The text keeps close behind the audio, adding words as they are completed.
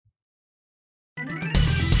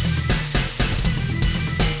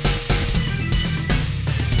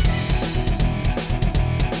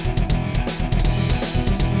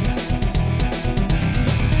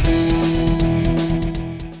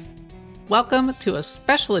Welcome to a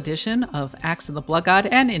special edition of Axe of the Blood God,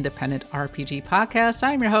 an independent RPG podcast.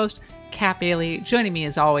 I'm your host, Kat Bailey. Joining me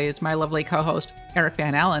as always, my lovely co-host, Eric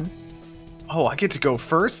Van Allen. Oh, I get to go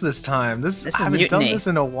first this time. This is I haven't mutiny. done this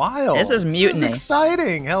in a while. This is mutiny. This is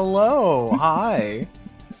exciting. Hello. Hi.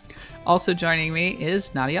 Also joining me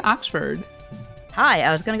is Nadia Oxford. Hi,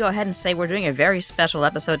 I was going to go ahead and say we're doing a very special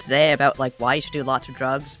episode today about why you should do lots of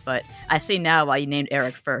drugs, but I see now why you named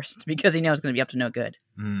Eric first, because he knows it's going to be up to no good.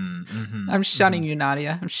 I'm shunning you,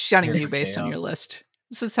 Nadia. I'm shunning you based on your list.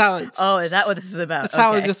 This is how it's... Oh, is that what this is about? That's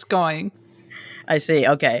how it's going. I see,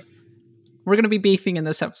 okay. We're going to be beefing in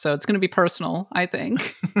this episode. It's going to be personal, I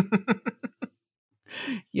think.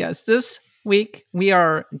 Yes, this week we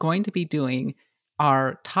are going to be doing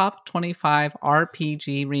our top 25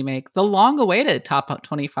 RPG remake, the long-awaited top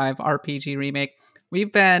 25 RPG remake.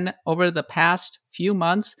 We've been, over the past few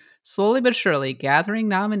months, slowly but surely gathering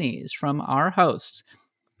nominees from our hosts,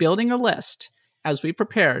 building a list as we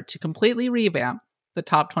prepare to completely revamp the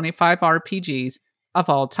top 25 RPGs of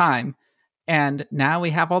all time. And now we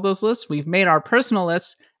have all those lists. We've made our personal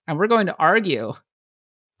lists, and we're going to argue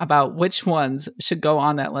about which ones should go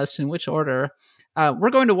on that list in which order. We're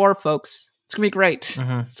going to war, folks. It's going to be great.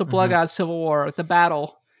 It's the Blood God Civil War, the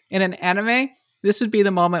battle. In an anime, this would be the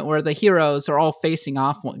moment where the heroes are all facing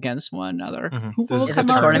off against one another. This is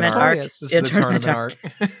the tournament arc. This is the tournament arc.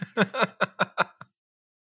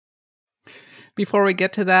 Before we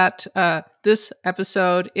get to that, this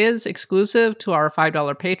episode is exclusive to our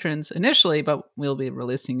 $5 patrons initially, but we'll be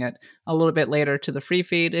releasing it a little bit later to the free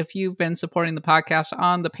feed. If you've been supporting the podcast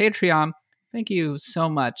on the Patreon, thank you so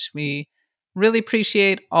much. We really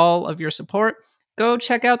appreciate all of your support. Go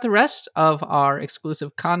check out the rest of our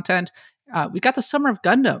exclusive content. We got the Summer of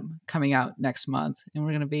Gundam coming out next month, and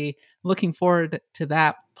we're going to be looking forward to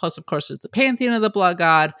that. Plus, of course, there's the Pantheon of the Blood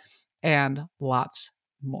God and lots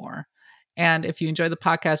more. And if you enjoy the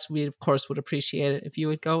podcast, we, of course, would appreciate it if you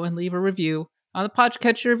would go and leave a review on the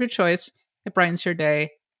podcatcher of your choice. It brightens your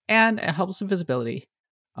day, and it helps the visibility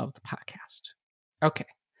of the podcast. Okay.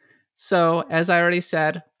 So, as I already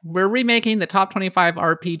said, we're remaking the top 25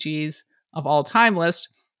 RPGs of all time list,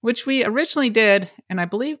 which we originally did in, I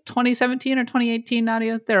believe, 2017 or 2018,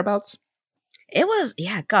 Nadia, thereabouts. It was,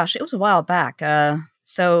 it was a while back.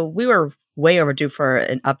 So we were way overdue for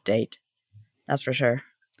an update. That's for sure.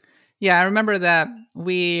 Yeah, I remember that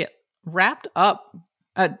we wrapped up,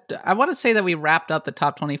 I want to say that we wrapped up the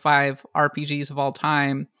top 25 RPGs of all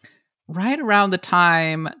time right around the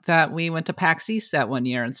time that we went to PAX East that one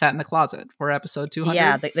year and sat in the closet for episode 200.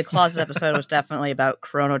 Yeah, the closet episode was definitely about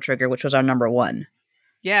Chrono Trigger, which was our number one.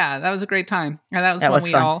 Yeah, that was a great time. And that was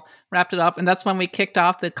when we all wrapped it up. And that's when we kicked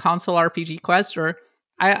off the console RPG quest, or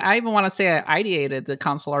I even want to say I ideated the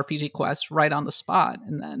console RPG quest right on the spot.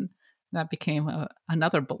 And then that became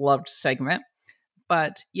another beloved segment.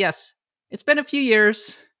 But yes, it's been a few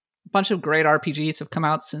years. A bunch of great RPGs have come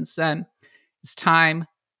out since then. It's time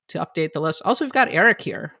to update the list. Also, we've got Eric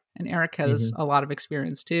here, and Eric has a lot of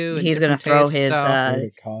experience too. He's going to throw his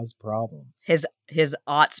cause problems. His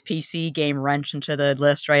aughts PC game wrench into the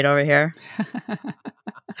list right over here.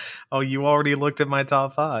 Oh, you already looked at my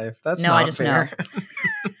top 5. That's no, not I just fair.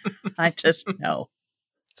 know. I just know.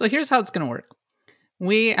 So here's how it's going to work.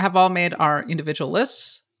 We have all made our individual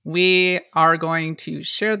lists. We are going to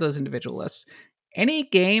share those individual lists. Any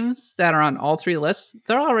games that are on all 3 lists,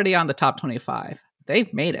 they're already on the top 25.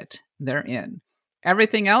 They've made it. They're in.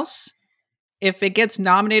 Everything else, if it gets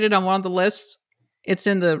nominated on one of the lists, it's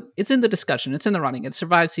in the discussion. It's in the running. It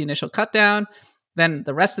survives the initial cut down. Then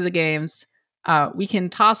the rest of the games, we can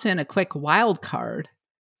toss in a quick wild card,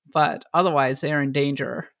 but otherwise they are in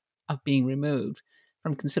danger of being removed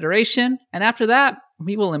from consideration. And after that,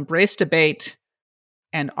 we will embrace debate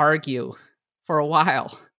and argue for a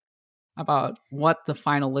while about what the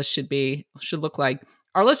final list should look like.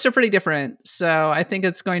 Our lists are pretty different, so I think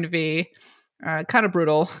it's going to be kind of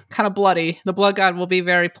brutal, kind of bloody. The Blood God will be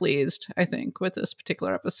very pleased, I think, with this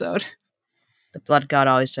particular episode. The Blood God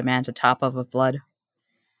always demands a top of blood.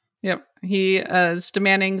 Yep, he is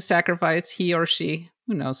demanding sacrifice, he or she,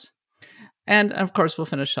 who knows. And of course, we'll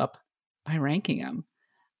finish up by ranking him.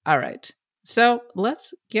 All right, so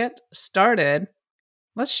let's get started.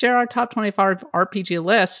 Let's share our top 25 RPG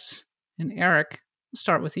lists. And Eric, we'll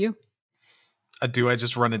start with you. Do I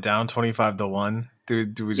just run it down 25 to 1?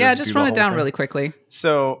 Do we just run it down really quickly.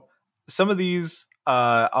 So some of these,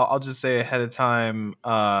 I'll just say ahead of time,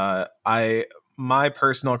 my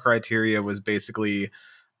personal criteria was basically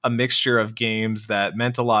a mixture of games that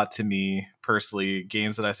meant a lot to me personally,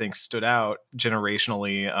 games that I think stood out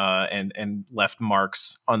generationally and left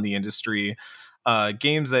marks on the industry.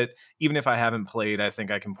 games that even if I haven't played, I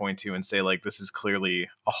think I can point to and say like, this is clearly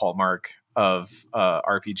a hallmark of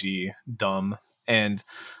RPG dumb. And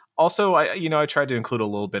also, I tried to include a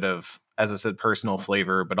little bit of, as I said, personal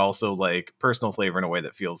flavor, but also like personal flavor in a way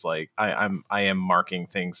that feels like I am marking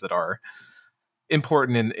things that are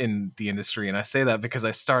important in the industry. And I say that because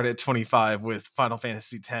I started at 25 with Final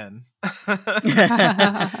Fantasy X,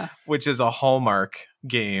 which is a hallmark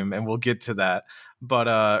game, and we'll get to that.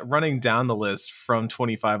 But running down the list from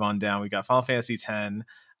 25 on down, we got Final Fantasy X,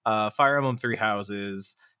 Fire Emblem Three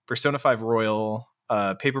Houses, Persona 5 Royal,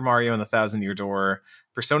 Paper Mario and the Thousand Year Door,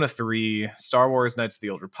 Persona 3, Star Wars Knights of the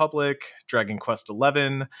Old Republic, Dragon Quest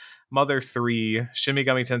XI, Mother 3, Shin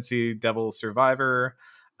Megami Tensei Devil Survivor,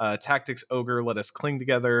 Tactics Ogre Let Us Cling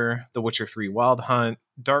Together, The Witcher 3 Wild Hunt,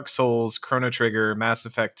 Dark Souls, Chrono Trigger, Mass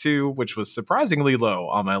Effect 2, which was surprisingly low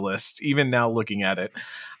on my list, even now looking at it,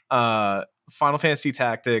 Final Fantasy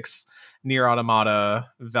Tactics, Nier Automata,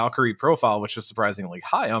 Valkyrie Profile, which was surprisingly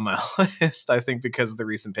high on my list, I think because of the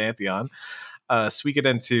recent Pantheon,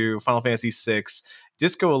 Suikoden 2, Final Fantasy 6,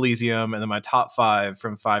 Disco Elysium, and then my top 5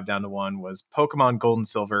 from 5 down to 1 was Pokemon Gold and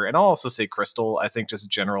Silver, and I'll also say Crystal. I think just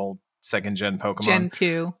general second gen Pokemon. Gen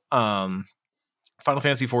 2. Final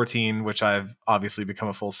Fantasy 14, which I've obviously become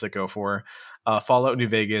a full sicko for. Fallout New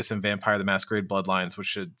Vegas and Vampire the Masquerade Bloodlines, which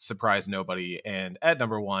should surprise nobody. And at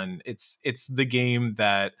number 1, it's the game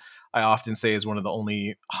that I often say is one of the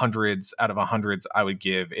only hundreds out of hundreds I would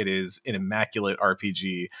give. It is an immaculate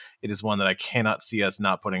RPG. It is one that I cannot see us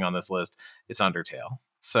not putting on this list. It's Undertale.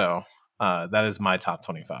 So that is my top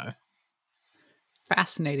 25.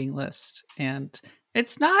 Fascinating list. And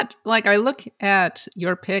it's not like I look at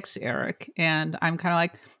your picks, Eric, and I'm kind of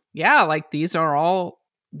like, yeah, like these are all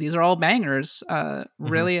bangers.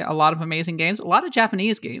 Really a lot of amazing games, a lot of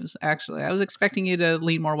Japanese games, actually. I was expecting you to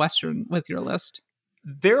lean more Western with your list.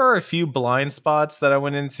 There are a few blind spots that I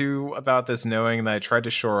went into about this, knowing that I tried to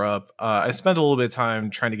shore up. I spent a little bit of time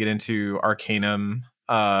trying to get into Arcanum,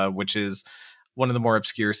 which is one of the more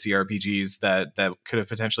obscure CRPGs that could have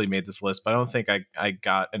potentially made this list, but I don't think I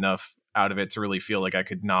got enough out of it to really feel like I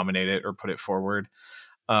could nominate it or put it forward.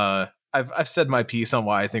 I've said my piece on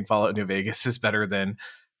why I think Fallout New Vegas is better than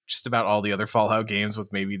just about all the other Fallout games,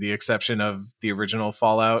 with maybe the exception of the original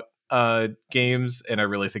Fallout games. And I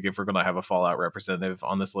really think if we're going to have a Fallout representative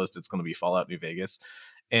on this list, it's going to be Fallout New Vegas.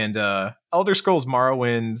 And Elder Scrolls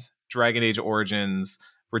Morrowind, Dragon Age Origins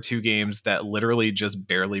were 2 games that literally just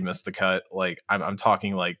barely missed the cut. Like I'm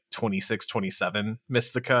talking like 26, 27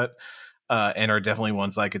 missed the cut. And are definitely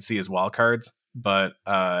ones that I could see as wild cards. But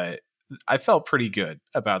I felt pretty good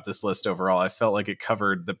about this list overall. I felt like it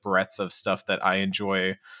covered the breadth of stuff that I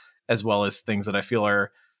enjoy, as well as things that I feel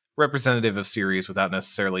are representative of series without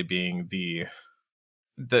necessarily being the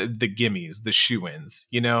gimmies, the shoe-ins.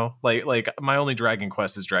 You know, like my only Dragon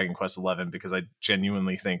Quest is Dragon Quest XI because I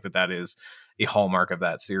genuinely think that is a hallmark of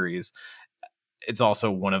that series. It's also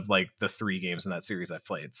one of like the 3 games in that series I've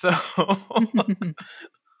played. So.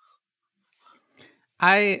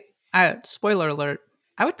 I spoiler alert,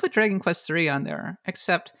 I would put Dragon Quest 3 on there,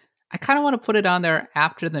 except I kind of want to put it on there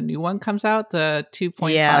after the new one comes out, the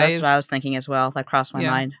 2.5. Yeah, that's what I was thinking as well. That crossed my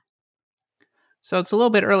mind. So it's a little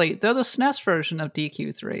bit early, though the SNES version of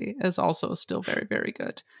DQ3 is also still very, very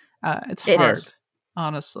good. It's hard,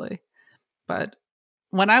 honestly. But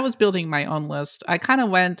when I was building my own list, I kind of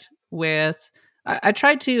went with, I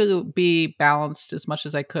tried to be balanced as much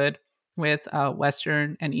as I could with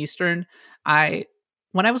Western and Eastern.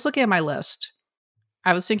 When I was looking at my list,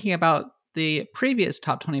 I was thinking about the previous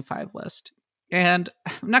top 25 list. And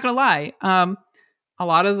I'm not going to lie, a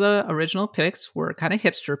lot of the original picks were kind of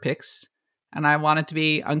hipster picks. And I wanted to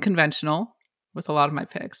be unconventional with a lot of my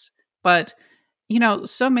picks. But,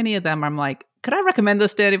 so many of them, I'm like, could I recommend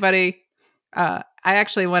this to anybody? I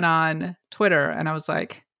actually went on Twitter and I was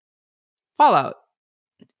like, Fallout,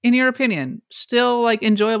 in your opinion, still like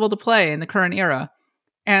enjoyable to play in the current era?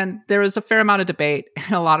 And there was a fair amount of debate,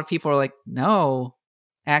 and a lot of people were like, no,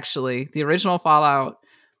 actually, the original Fallout,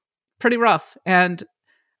 pretty rough. And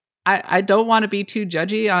I don't want to be too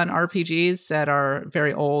judgy on RPGs that are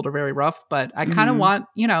very old or very rough, but I kind of want,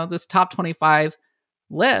 this top 25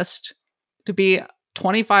 list to be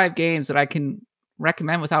 25 games that I can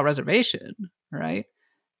recommend without reservation, right?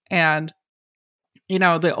 And,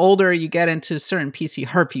 the older you get into certain PC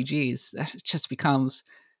RPGs, it just becomes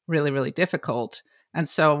really, really difficult. And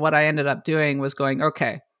so what I ended up doing was going,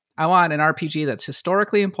 okay, I want an RPG that's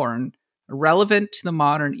historically important, relevant to the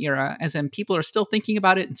modern era, as in people are still thinking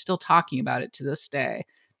about it and still talking about it to this day.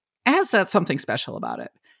 Has that something special about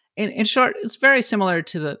it? In short, it's very similar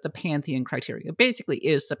to the Pantheon criteria. It basically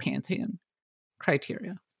is the Pantheon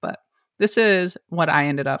criteria. But this is what I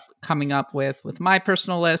ended up coming up with my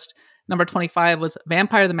personal list. Number 25 was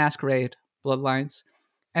Vampire the Masquerade Bloodlines.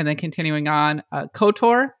 And then continuing on,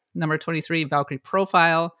 KOTOR, number 23, Valkyrie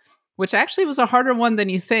Profile, which actually was a harder one than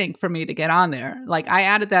you think for me to get on there. Like, I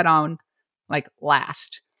added that on, like,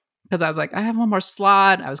 last. Because I was like, I have one more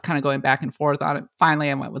slot. I was kind of going back and forth on it.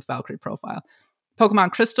 Finally, I went with Valkyrie Profile.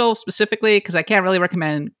 Pokemon Crystal, specifically, because I can't really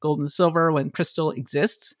recommend Gold and Silver when Crystal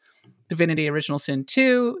exists. Divinity Original Sin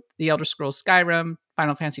 2, The Elder Scrolls Skyrim,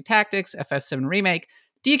 Final Fantasy Tactics, FF7 Remake,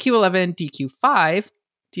 DQ11, DQ5,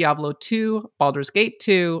 Diablo 2, Baldur's Gate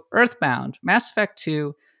 2, Earthbound, Mass Effect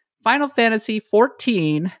 2, Final Fantasy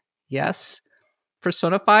 14, yes,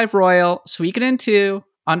 Persona 5 Royal, Suikoden 2,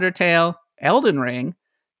 Undertale, Elden Ring,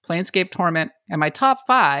 Planescape Torment, and my top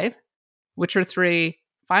 5, Witcher 3,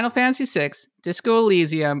 Final Fantasy 6, Disco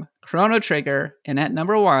Elysium, Chrono Trigger, and at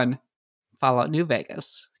number 1, Fallout New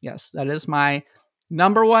Vegas. Yes, that is my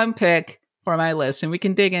number 1 pick for my list, and we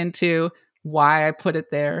can dig into why I put it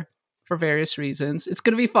there for various reasons. It's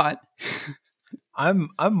going to be fun. I'm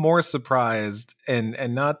more surprised, and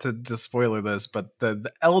not to spoiler this, but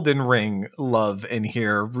the Elden Ring love in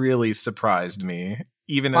here really surprised me,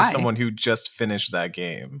 even as someone who just finished that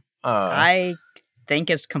game. I think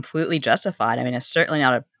it's completely justified. I mean, it's certainly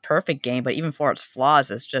not a perfect game, but even for its flaws,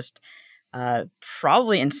 it's just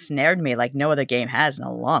probably ensnared me like no other game has in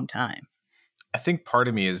a long time. I think part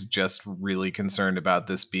of me is just really concerned about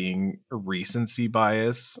this being a recency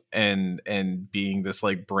bias and being this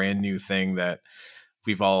like brand new thing that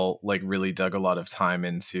we've all like really dug a lot of time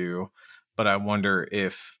into. But I wonder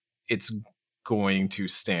if it's going to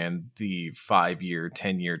stand the 5-year,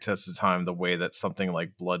 10-year test of time the way that something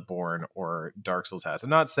like Bloodborne or Dark Souls has. I'm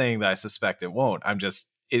not saying that I suspect it won't. I'm just,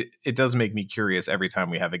 it does make me curious every time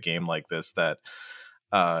we have a game like this that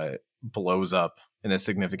blows up in a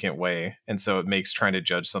significant way. And so it makes trying to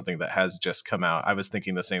judge something that has just come out. I was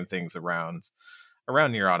thinking the same things around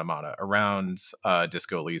Nier Automata, around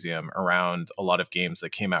Disco Elysium, around a lot of games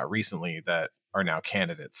that came out recently that are now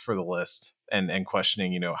candidates for the list, and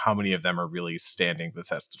questioning, how many of them are really standing the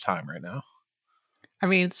test of time right now. I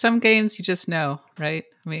mean, some games you just know, right?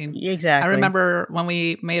 I mean, exactly. I remember when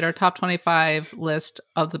we made our top 25 list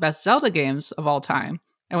of the best Zelda games of all time,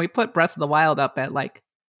 and we put Breath of the Wild up at like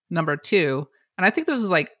number 2. And I think this was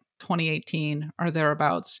like 2018 or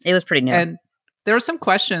thereabouts. It was pretty new. And there were some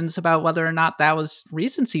questions about whether or not that was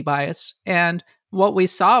recency bias. And what we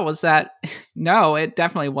saw was that, no, it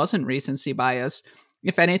definitely wasn't recency bias.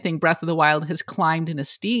 If anything, Breath of the Wild has climbed in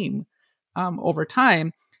esteem over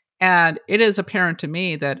time. And it is apparent to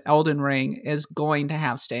me that Elden Ring is going to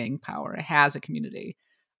have staying power. It has a community.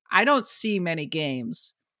 I don't see many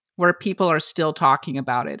games where people are still talking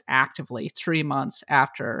about it actively 3 months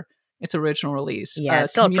after its original release. Yeah,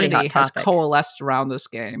 it's still a pretty hot topic. Has coalesced around this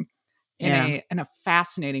game in a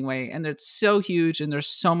fascinating way, and it's so huge, and there's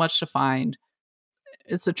so much to find.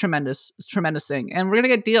 It's a tremendous thing, and we're gonna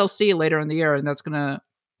get DLC later in the year, and that's gonna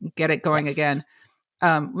get it going again.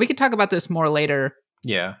 We can talk about this more later.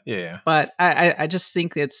 Yeah. But I just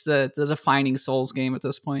think it's the defining Souls game at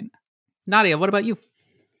this point. Nadia, what about you?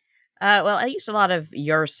 Well, I used a lot of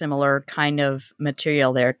your similar kind of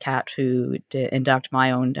material there, Kat, who induct my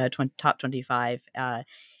own top 25.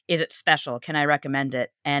 Is it special? Can I recommend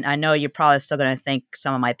it? And I know you're probably still going to think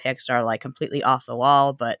some of my picks are like completely off the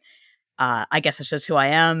wall, but I guess it's just who I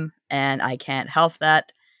am, and I can't help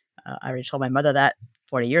that. I already told my mother that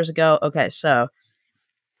 40 years ago. Okay, so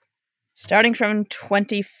starting from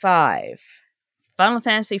 25, Final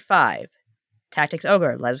Fantasy V, Tactics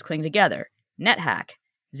Ogre, Let Us Cling Together, NetHack,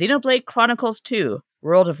 Xenoblade Chronicles 2,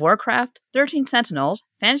 World of Warcraft, 13 Sentinels,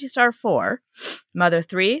 Phantasy Star 4, Mother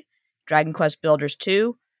 3, Dragon Quest Builders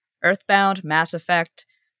 2, Earthbound, Mass Effect,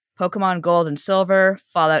 Pokemon Gold and Silver,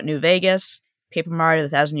 Fallout New Vegas, Paper Mario The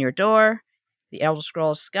Thousand Year Door, The Elder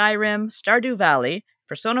Scrolls Skyrim, Stardew Valley,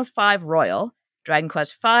 Persona 5 Royal, Dragon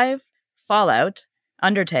Quest V, Fallout,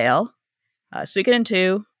 Undertale, Suikoden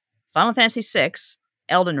 2, Final Fantasy 6,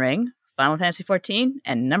 Elden Ring, Final Fantasy 14,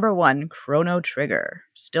 and number 1, Chrono Trigger.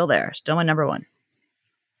 Still there. Still my number 1.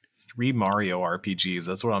 3 Mario RPGs.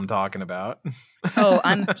 That's what I'm talking about. Oh,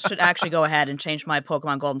 I should actually go ahead and change my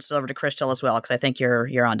Pokemon Gold and Silver to Crystal as well, because I think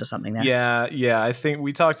you're onto something there. Yeah. I think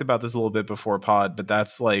we talked about this a little bit before pod, but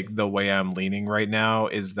that's like the way I'm leaning right now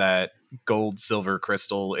is that Gold, Silver,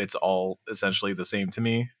 Crystal, it's all essentially the same to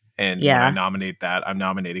me. And when I nominate that, I'm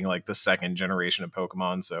nominating like the second generation of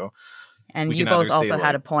Pokemon. So, and you both also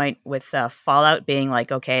had a point with Fallout being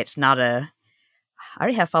like, okay, it's not a. I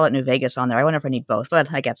already have Fallout New Vegas on there. I wonder if I need both,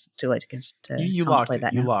 but I guess it's too late to you locked it.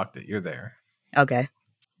 that you now. locked it. You're there. Okay,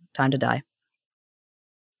 time to die.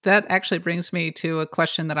 That actually brings me to a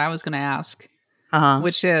question that I was going to ask, Uh-huh.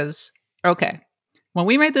 which is, okay, when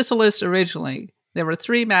we made this a list originally, there were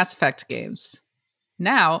 3 Mass Effect games.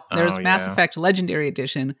 Now, there's Mass Effect Legendary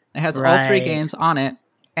Edition that has all 3 games on it,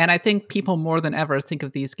 and I think people more than ever think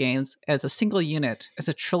of these games as a single unit, as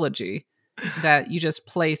a trilogy that you just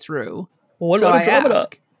play through. What about Andromeda?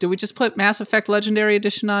 Do we just put Mass Effect Legendary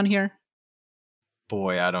Edition on here?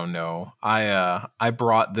 Boy, I don't know. I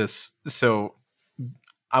brought this, so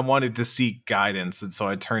I wanted to seek guidance, and so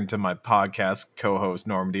I turned to my podcast co-host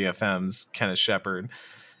Normandy FM's Kenneth Shepard,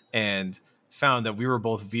 and found that we were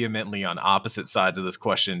both vehemently on opposite sides of this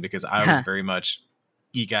question, because I was very much,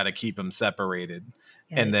 you got to keep them separated,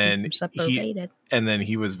 and then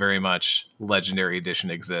he was very much Legendary Edition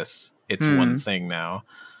exists. It's one thing now.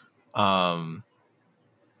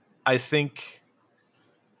 I think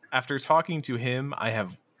after talking to him, I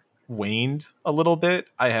have waned a little bit.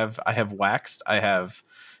 I have waxed. I have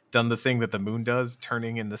done the thing that the moon does,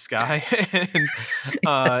 turning in the sky.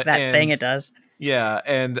 And thing it does. Yeah,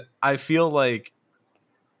 and I feel like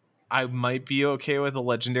I might be okay with a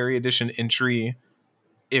Legendary Edition entry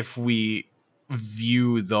if we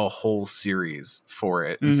view the whole series for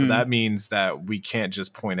it. And so that means that we can't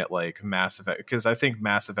just point at like Mass Effect, because I think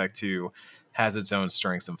Mass Effect 2 has its own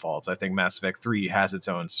strengths and faults. I think Mass Effect 3 has its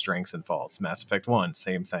own strengths and faults. Mass Effect 1,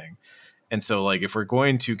 same thing. And so like if we're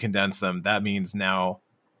going to condense them, that means now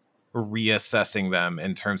reassessing them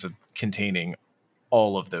in terms of containing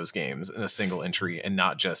all of those games in a single entry and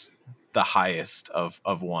not just the highest of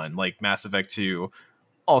one, like Mass Effect 2,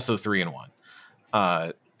 also 3 and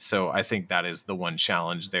 1. So I think that is the one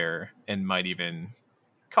challenge there, and might even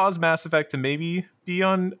cause Mass Effect to maybe be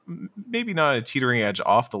on, maybe not a teetering edge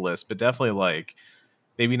off the list, but definitely like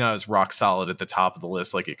maybe not as rock solid at the top of the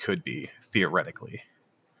list like it could be theoretically.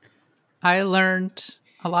 I learned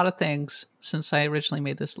a lot of things since I originally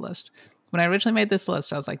made this list. When I originally made this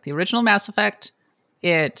list, I was like, the original Mass Effect,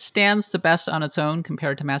 it stands the best on its own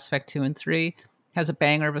compared to Mass Effect 2 and 3. Has a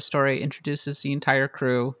banger of a story, introduces the entire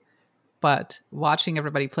crew. But watching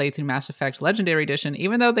everybody play through Mass Effect Legendary Edition,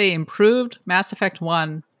 even though they improved Mass Effect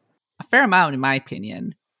 1 a fair amount, in my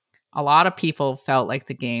opinion, a lot of people felt like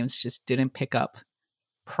the games just didn't pick up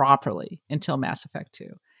properly until Mass Effect 2.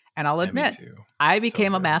 And I'll admit, I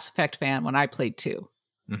became a Mass Effect fan when I played 2.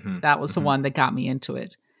 That was the one that got me into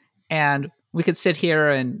it. And we could sit here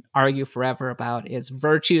and argue forever about its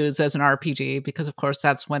virtues as an RPG, because of course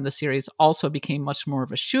that's when the series also became much more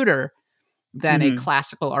of a shooter than a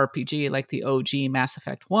classical RPG like the OG Mass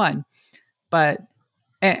Effect 1. But,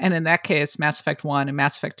 and in that case, Mass Effect 1 and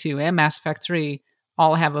Mass Effect 2 and Mass Effect 3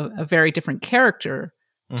 all have a very different character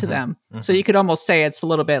to them. So you could almost say it's a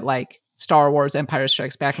little bit like Star Wars, Empire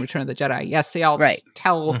Strikes Back, and Return of the Jedi. Yes, they all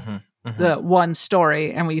tell the one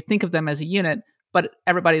story, and we think of them as a unit, but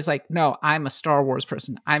everybody's like, no, I'm a Star Wars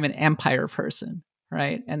person. I'm an Empire person,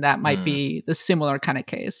 right? And that might be the similar kind of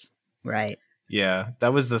case. Right. Yeah,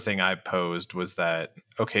 that was the thing I posed, was that,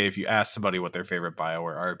 okay, if you ask somebody what their favorite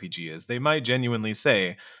BioWare RPG is, they might genuinely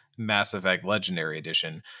say Mass Effect Legendary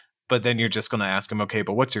Edition, but then you're just going to ask them, okay,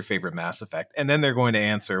 but what's your favorite Mass Effect? And then they're going to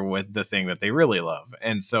answer with the thing that they really love.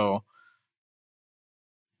 And so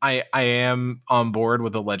I am on board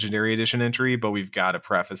with a Legendary Edition entry, but we've got to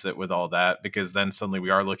preface it with all that, because then suddenly we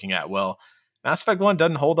are looking at, well, Mass Effect 1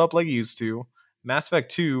 doesn't hold up like it used to. Mass Effect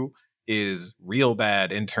 2 is real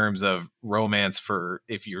bad in terms of romance for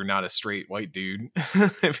if you're not a straight white dude.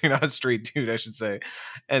 If you're not a straight dude, I should say.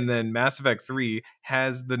 And then Mass Effect 3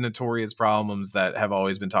 has the notorious problems that have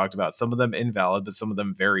always been talked about. Some of them invalid, but some of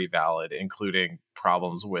them very valid, including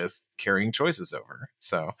problems with carrying choices over.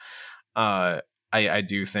 So I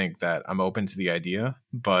do think that I'm open to the idea,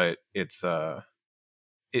 but it's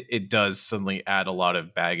it does suddenly add a lot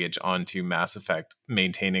of baggage onto Mass Effect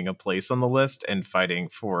maintaining a place on the list and fighting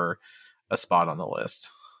for a spot on the list.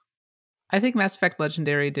 I think Mass Effect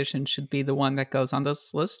Legendary Edition should be the one that goes on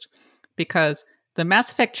this list, because the Mass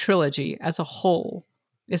Effect trilogy as a whole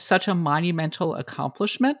is such a monumental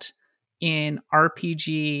accomplishment in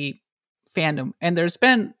RPG fandom. And there's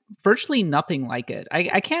been virtually nothing like it.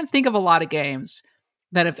 I can't think of a lot of games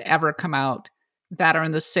that have ever come out that are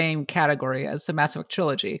in the same category as the Mass Effect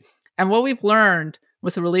trilogy. And what we've learned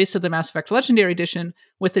with the release of the Mass Effect Legendary Edition,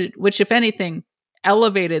 which, if anything,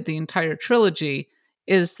 elevated the entire trilogy,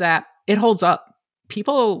 is that it holds up.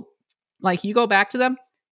 People, like, you go back to them,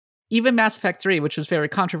 even Mass Effect 3, which was very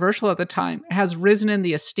controversial at the time, has risen in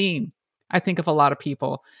the esteem, I think, of a lot of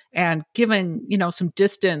people, and given, some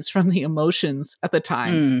distance from the emotions at the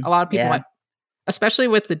time. A lot of people went, especially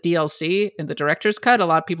with the DLC and the director's cut, a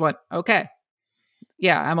lot of people went, okay,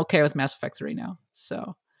 yeah, I'm okay with Mass Effect 3 now.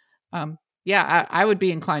 So Yeah, I would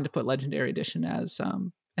be inclined to put Legendary Edition as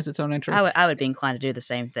its own entry. I would be inclined to do the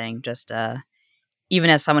same thing. Just even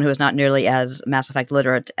as someone who is not nearly as Mass Effect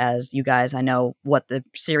literate as you guys, I know what the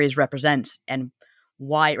series represents and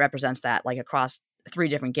why it represents that, like across 3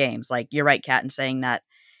 different games. Like you're right, Kat, in saying that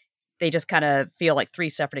they just kind of feel like 3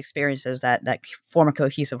 separate experiences that form a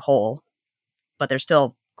cohesive whole, but they're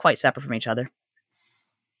still quite separate from each other.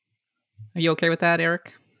 Are you okay with that,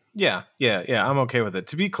 Eric? Yeah, I'm okay with it.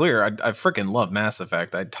 To be clear, I freaking love Mass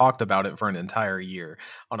Effect. I talked about it for an entire year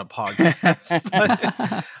on a podcast.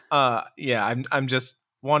 But, yeah, I'm just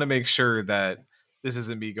want to make sure that this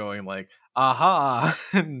isn't me going like, aha,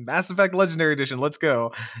 Mass Effect Legendary Edition, let's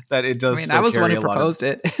go. That it does. I was the one who proposed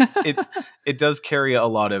it. It does carry a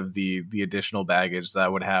lot of the additional baggage that I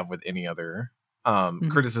would have with any other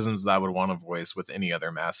criticisms that I would want to voice with any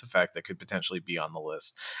other Mass Effect that could potentially be on the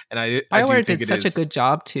list. And I do think did such a good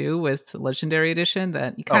job too with Legendary Edition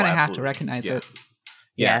that you kind of have to recognize it.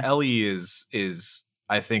 Yeah, LE is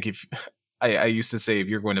I think if I used to say if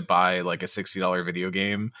you're going to buy like a $60 video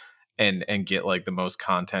game and get like the most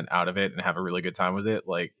content out of it and have a really good time with it,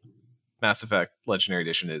 like Mass Effect Legendary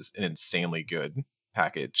Edition is an insanely good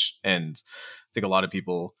package. And I think a lot of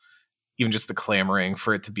people, even just the clamoring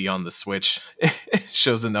for it to be on the Switch, it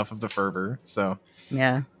shows enough of the fervor. So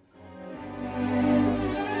yeah.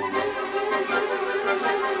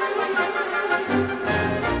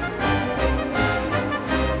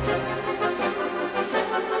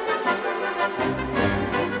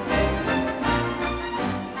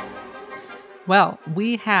 Well,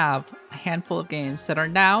 we have a handful of games that are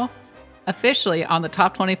now officially on the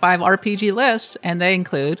top 25 RPG list, and they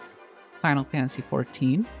include Final Fantasy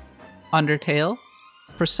XIV, Undertale,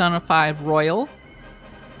 Persona 5 Royal,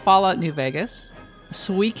 Fallout New Vegas,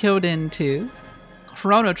 Suikoden 2,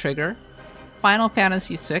 Chrono Trigger, Final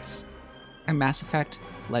Fantasy VI, and Mass Effect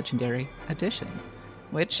Legendary Edition.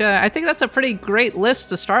 Which I think that's a pretty great list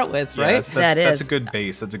to start with, right? That's a good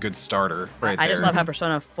base. That's a good starter right there. I just love how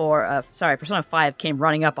Persona 5 came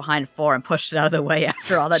running up behind 4 and pushed it out of the way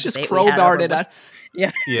after all that just debate crowbarred it.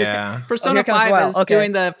 Yeah. Persona 5 is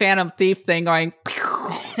doing the Phantom Thief thing going,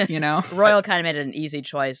 you know. Royal kind of made it an easy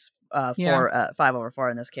choice for 5 over 4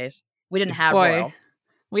 in this case. We didn't have Royal.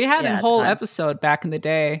 We had a whole episode back in the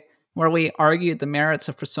day where we argued the merits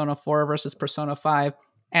of Persona 4 versus Persona 5.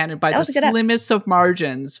 And by the slimmest of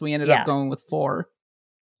margins, we ended up going with 4.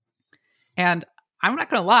 And I'm not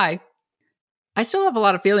going to lie, I still have a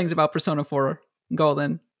lot of feelings about Persona 4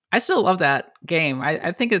 Golden. I still love that game.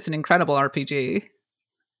 I think it's an incredible RPG.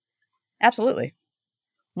 Absolutely.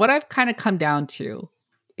 What I've kind of come down to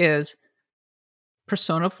is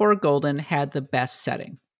Persona 4 Golden had the best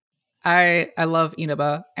setting. I love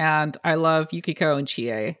Inaba, and I love Yukiko and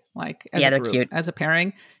Chie, like as a group, cute. As a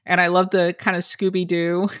pairing. And I love the kind of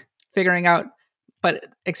Scooby-Doo figuring out, but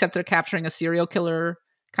except they're capturing a serial killer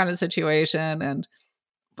kind of situation.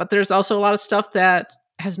 But there's also a lot of stuff that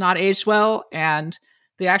has not aged well, and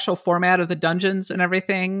the actual format of the dungeons and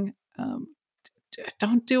everything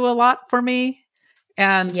don't do a lot for me.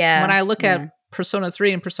 And when I look at Persona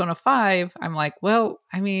 3 and Persona 5, I'm like, well,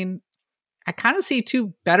 I mean, I kind of see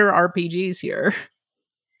 2 better RPGs here.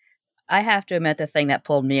 I have to admit the thing that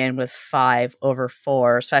pulled me in with 5 over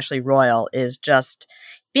 4, especially Royal, is just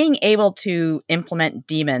being able to implement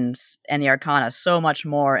demons and the Arcana so much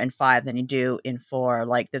more in 5 than you do in 4.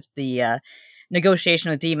 Like the negotiation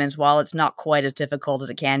with demons, while it's not quite as difficult as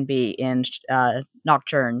it can be in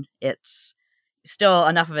Nocturne, it's still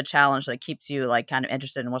enough of a challenge that keeps you like kind of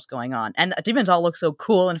interested in what's going on. And the demons all look so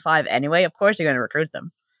cool in 5 anyway. Of course, you're going to recruit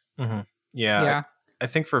them. Mm-hmm. Yeah. I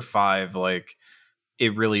think for 5, like,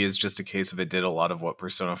 it really is just a case of it did a lot of what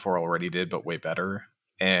Persona 4 already did, but way better.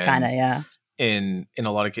 And kind of, yeah. In a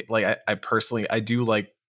lot of cases, like I personally, I do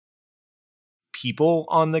like people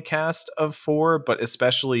on the cast of 4, but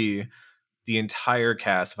especially the entire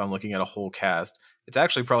cast. If I'm looking at a whole cast, it's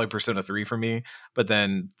actually probably Persona 3 for me. But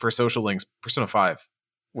then for social links, Persona 5,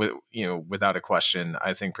 without a question,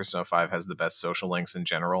 I think Persona 5 has the best social links in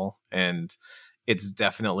general, and it's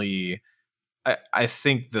definitely. I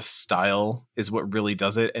think the style is what really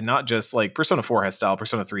does it. And not just like Persona 4 has style,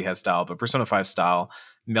 Persona 3 has style, but Persona 5 style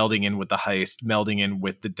melding in with the heist, melding in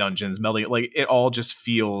with the dungeons, like it all just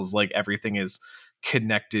feels like everything is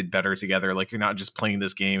connected better together. Like you're not just playing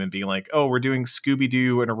this game and being like, oh, we're doing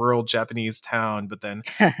Scooby-Doo in a rural Japanese town, but then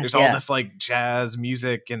there's all this like jazz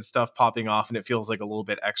music and stuff popping off and it feels like a little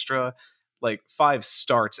bit extra. Like 5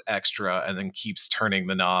 starts extra and then keeps turning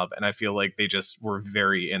the knob, and I feel like they just were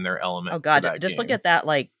very in their element. Oh god, just look at that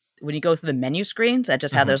like when you go through the menu screens, that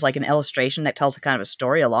just how Mhm. there's like an illustration that tells a kind of a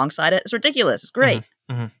story alongside it. It's ridiculous. It's great.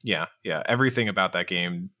 Yeah. Everything about that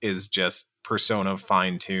game is just Persona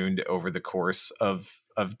fine-tuned over the course of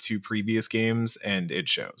two previous games, and it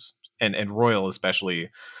shows. And Royal especially,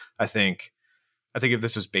 I think if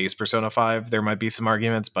this was base Persona 5, there might be some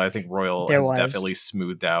arguments, but I think Royal There has was. definitely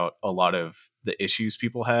smoothed out a lot of the issues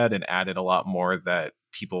people had and added a lot more that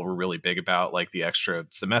people were really big about, like the extra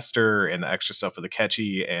semester and the extra stuff with the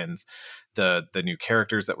catchy and the new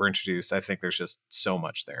characters that were introduced. I think there's just so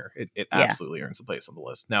much there. It Yeah. absolutely earns a place on the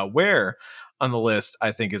list. Now, where on the list,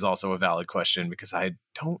 I think, is also a valid question, because I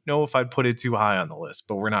don't know if I'd put it too high on the list,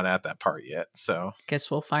 but we're not at that part yet. So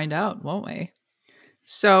Guess we'll find out, won't we?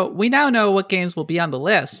 So we now know what games will be on the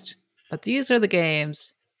list, but these are the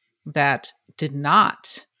games that did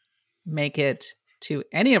not make it to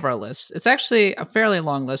any of our lists. It's actually a fairly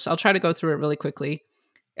long list. I'll try to go through it really quickly.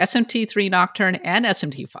 SMT3 Nocturne and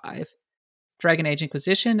SMT5, Dragon Age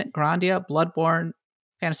Inquisition, Grandia, Bloodborne,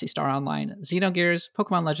 Phantasy Star Online, Xenogears,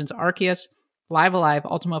 Pokemon Legends Arceus, Live Alive,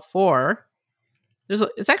 Ultima 4.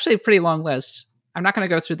 It's actually a pretty long list. I'm not going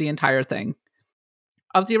to go through the entire thing.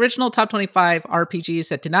 Of the original top 25 RPGs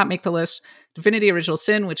that did not make the list, Divinity Original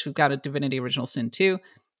Sin, which we've got a Divinity Original Sin 2,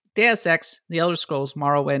 Deus Ex, The Elder Scrolls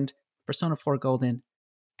Morrowind, Persona 4 Golden,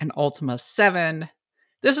 and Ultima 7.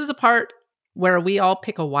 This is the part where we all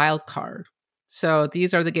pick a wild card. So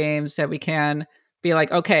these are the games that we can be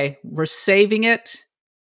like, okay, we're saving it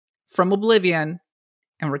from Oblivion,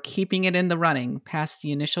 and we're keeping it in the running past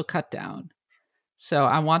the initial cut down. So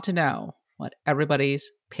I want to know what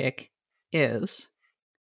everybody's pick is.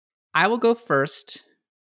 I will go first.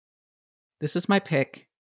 This is my pick.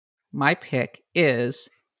 My pick is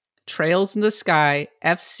Trails in the Sky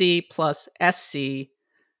FC plus SC,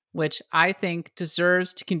 which I think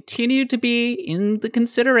deserves to continue to be in the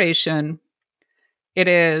consideration. It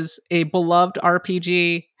is a beloved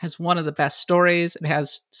RPG, has one of the best stories, it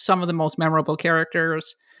has some of the most memorable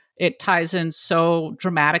characters. It ties in so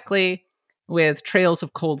dramatically with Trails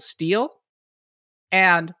of Cold Steel.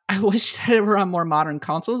 And I wish that it were on more modern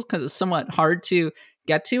consoles, because it's somewhat hard to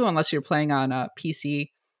get to unless you're playing on a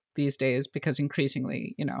PC these days, because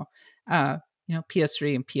increasingly,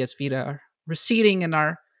 PS3 and PS Vita are receding in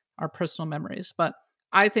our personal memories. But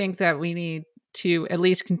I think that we need to at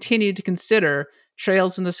least continue to consider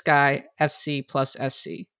Trails in the Sky FC plus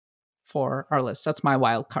SC for our list. That's my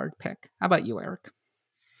wild card pick. How about you, Eric?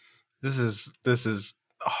 This is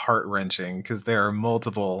heart-wrenching, because there are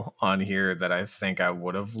multiple on here that I think I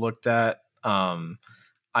would have looked at.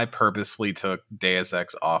 I purposely took Deus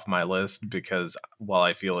Ex off my list because while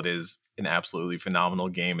I feel it is an absolutely phenomenal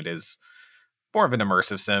game, it is more of an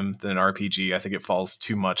immersive sim than an RPG. I think it falls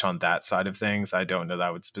too much on that side of things. I don't know that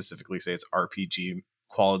I would specifically say its RPG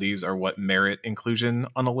qualities are what merit inclusion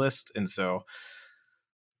on a list. And so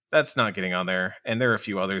that's not getting on there. And there are a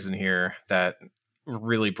few others in here that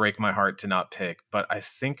really break my heart to not pick, but I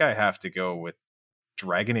think I have to go with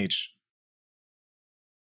Dragon Age.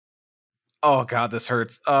 Oh god, this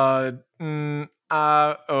hurts.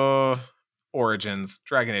 Origins.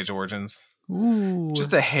 Dragon Age Origins. Ooh.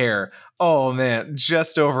 Just a hair. Oh man,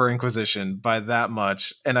 just over Inquisition by that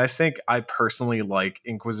much. And I think I personally like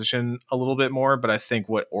Inquisition a little bit more, but I think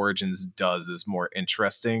what Origins does is more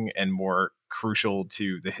interesting and more crucial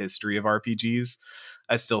to the history of RPGs.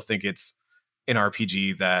 I still think it's an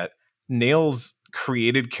RPG that nails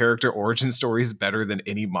created character origin stories better than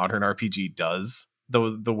any modern RPG does.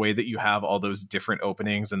 The way that you have all those different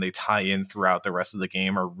openings and they tie in throughout the rest of the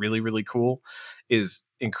game are really, really cool, is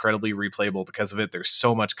incredibly replayable because of it. There's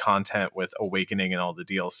so much content with Awakening and all the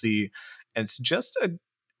DLC. And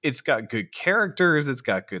it's got good characters. It's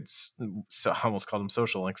got good, so I almost called them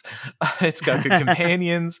social links. It's got good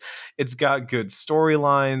companions. It's got good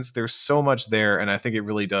storylines. There's so much there. And I think it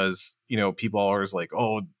really does, people are always like,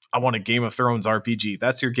 oh, I want a Game of Thrones RPG.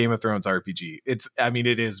 That's your Game of Thrones RPG.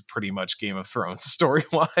 It is pretty much Game of Thrones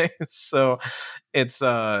story-wise. So it's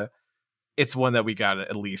one that we got to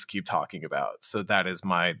at least keep talking about. So that is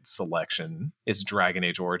my selection, is Dragon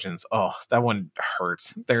Age Origins. Oh, that one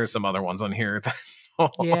hurts. There are some other ones on here that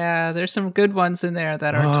Yeah, there's some good ones in there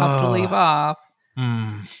that are tough to leave off.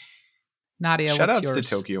 Nadia, shout what's outs yours? to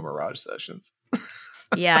Tokyo Mirage Sessions.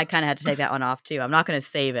 Yeah, I kind of had to take that one off too. I'm not going to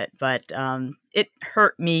save it, but it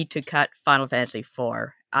hurt me to cut Final Fantasy IV.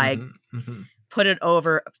 I put it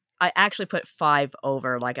over. I actually put 5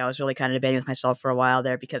 over. Like, I was really kind of debating with myself for a while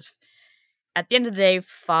there, because at the end of the day,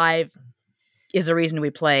 5 is the reason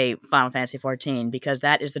we play Final Fantasy 14, because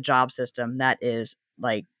that is the job system. That is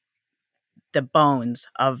like the bones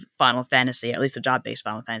of Final Fantasy, at least the job-based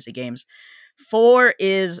Final Fantasy games. 4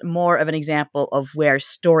 is more of an example of where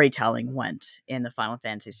storytelling went in the Final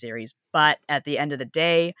Fantasy series. But at the end of the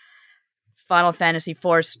day, Final Fantasy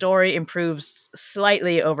IV's story improves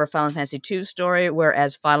slightly over Final Fantasy II's story,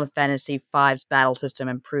 whereas Final Fantasy V's battle system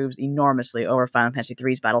improves enormously over Final Fantasy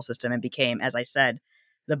III's battle system and became, as I said,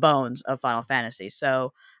 the bones of Final Fantasy.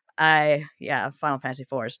 So, Final Fantasy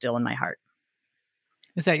IV is still in my heart.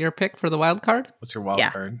 Is that your pick for the wild card? What's your wild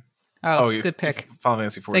card? Oh, good pick. Final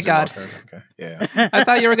Fantasy IV. Thank God. Okay, yeah. I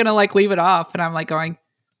thought you were gonna leave it off, and I'm going,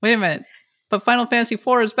 wait a minute. But Final Fantasy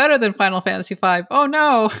IV is better than Final Fantasy V. Oh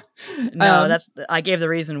no! No, I gave the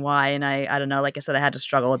reason why, and I don't know. Like I said, I had to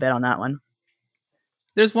struggle a bit on that one.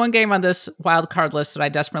 There's one game on this wild card list that I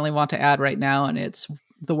desperately want to add right now, and it's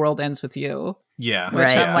The World Ends With You. Yeah, which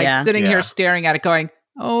I'm sitting here staring at it, going,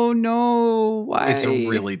 "Oh no! Why? It's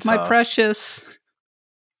really tough. My precious."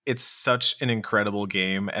 It's such an incredible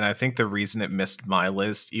game, and I think the reason it missed my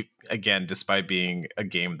list, again, despite being a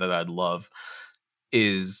game that I'd love,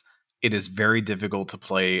 is it is very difficult to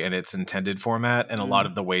play in its intended format, and a lot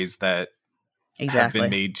of the ways that have been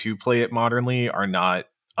made to play it modernly are not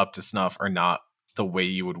up to snuff, are not the way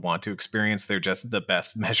you would want to experience. They're just the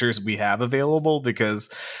best measures we have available,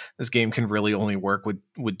 because this game can really only work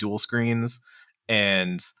with dual screens.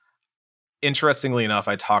 And interestingly enough,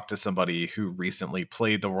 I talked to somebody who recently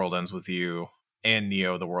played The World Ends With You and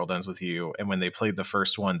Neo The World Ends With You, and when they played the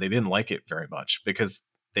first one, they didn't like it very much because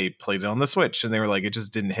they played it on the Switch and they were like, it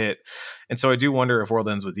just didn't hit. And so I do wonder if World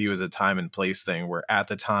Ends With You is a time and place thing, where at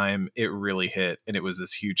the time it really hit and it was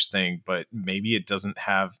this huge thing, but maybe it doesn't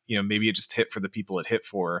have, maybe it just hit for the people it hit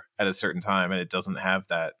for at a certain time, and it doesn't have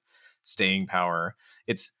that staying power.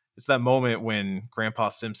 It's that moment when Grandpa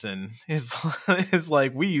Simpson is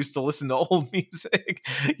like, we used to listen to old music.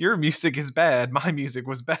 Your music is bad. My music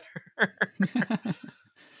was better.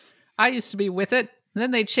 I used to be with it. And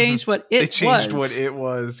then they changed what it was. They changed what it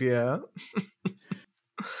was, yeah.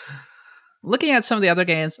 Looking at some of the other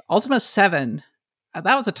games, Ultima 7,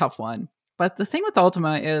 that was a tough one. But the thing with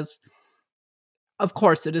Ultima is, of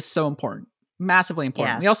course, it is so important. Massively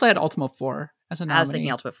important. Yeah. We also had Ultima 4 as a nominee. I was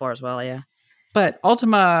thinking Ultima 4 as well, yeah. But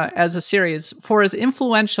Ultima as a series, for as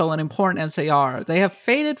influential and important as they are, they have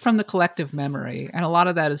faded from the collective memory. And a lot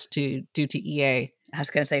of that is due to EA. I was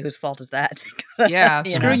going to say, whose fault is that? Yeah,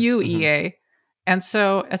 screw you, EA. And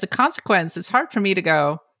so, as a consequence, it's hard for me to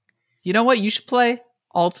go, you know what, you should play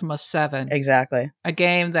Ultima 7. Exactly. A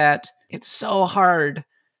game that it's so hard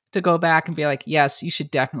to go back and be like, yes, you should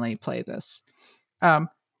definitely play this. I'm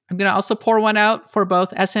going to also pour one out for both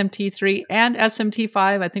SMT3 and SMT5.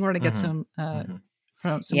 I think we're going to get some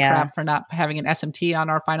crap for not having an SMT on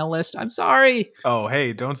our final list. I'm sorry. Oh,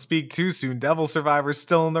 hey, don't speak too soon. Devil Survivor's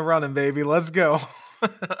still in the running, baby. Let's go.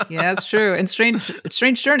 Yeah, that's true. And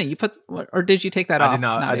Strange Journey, you put, or did you take that off?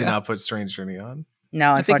 I did not put Strange Journey on.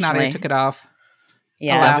 No, I think Nadia took it off.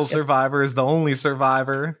 Yeah, Devil Survivor is the only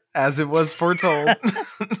survivor, as it was foretold.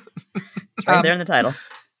 It's right there in the title.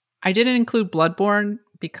 I didn't include Bloodborne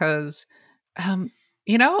because, some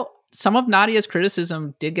of Nadia's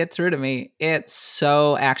criticism did get through to me. It's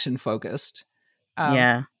so action focused.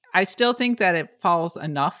 Yeah, I still think that it falls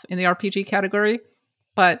enough in the RPG category.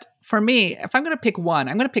 But for me, if I'm going to pick one,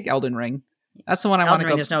 I'm going to pick Elden Ring. That's the one I want to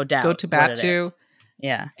go to bat to.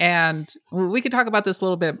 Yeah. And we could talk about this a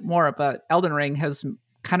little bit more, but Elden Ring has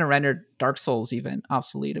kind of rendered Dark Souls even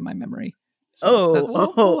obsolete in my memory. So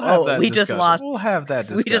we'll have that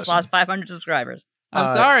discussion. We just lost 500 subscribers. I'm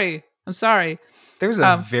sorry. There's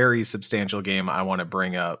a very substantial game I want to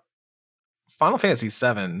bring up. Final Fantasy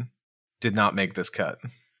VII did not make this cut.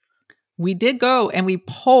 We did go and we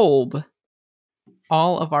polled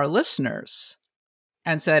all of our listeners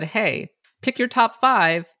and said, hey, pick your top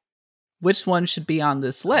 5. Which one should be on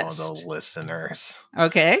this list? Oh, the listeners.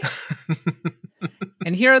 Okay.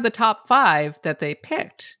 And here are the top 5 that they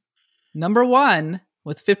picked. Number 1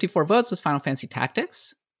 with 54 votes was Final Fantasy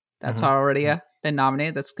Tactics. That's already been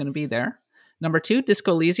nominated. That's going to be there. Number 2,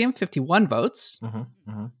 Disco Elysium, 51 votes.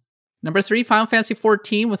 Number 3, Final Fantasy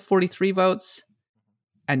 14 with 43 votes.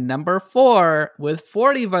 And number 4 with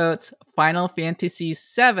 40 votes, Final Fantasy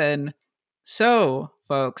VII. So,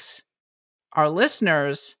 folks, our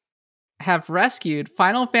listeners have rescued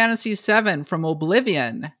Final Fantasy VII from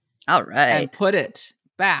oblivion. All right. And put it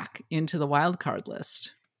back into the wildcard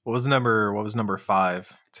list. What was number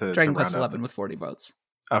 5 to Dragon Quest XI with 40 votes.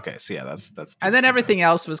 Okay, so yeah, that's and then everything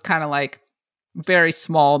else was kind of like very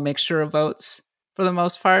small mixture of votes for the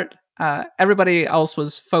most part. Everybody else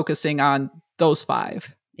was focusing on those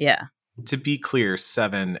 5. Yeah. To be clear,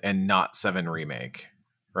 7 and not 7 Remake,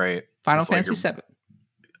 right? Final Fantasy VII.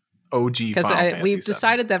 OG because Final Fantasy we've 7.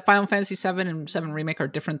 decided that Final Fantasy 7 and 7 Remake are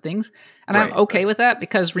different things, and Right, I'm okay with that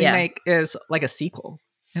because Yeah. Remake is like a sequel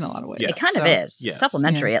in a lot of ways. Yes. It kind of So, is. yes.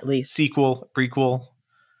 Supplementary, at least. Sequel, prequel.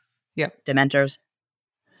 Dementors.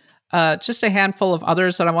 Just a handful of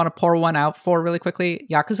others that I want to pour one out for really quickly.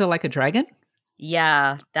 Yakuza Like a Dragon.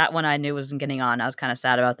 Yeah, that one I knew wasn't getting on. I was kind of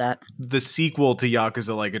sad about that. The sequel to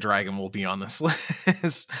Yakuza Like a Dragon will be on this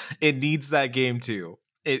list. It needs that game too.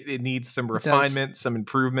 It needs some It does. refinement, some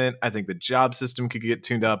improvement. I think the job system could get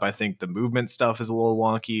tuned up. I think the movement stuff is a little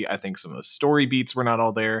wonky. I think some of the story beats were not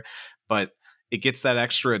all there, but it gets that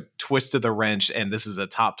extra twist of the wrench, and this is a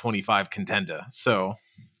top 25 contender. So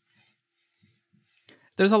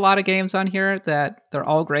There's a lot of games on here that they're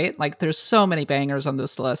all great. Like there's so many bangers on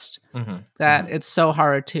this list that it's so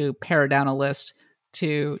hard to pare down a list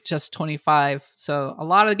to just 25. So a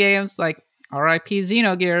lot of games like R.I.P.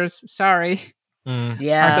 Xenogears. Sorry.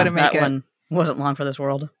 Yeah, gonna make that it. one wasn't long for this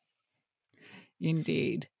world.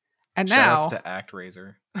 Indeed. And shout now outs to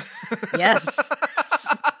ActRaiser. Yes.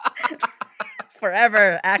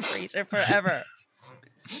 Forever, ActRaiser, forever.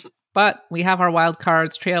 but we have our wild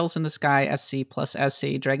cards, Trails in the Sky, FC plus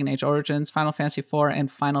SC, Dragon Age Origins, Final Fantasy 4,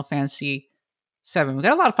 and Final Fantasy 7. We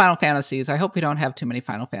got a lot of Final Fantasies. I hope we don't have too many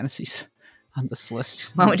Final Fantasies on this list.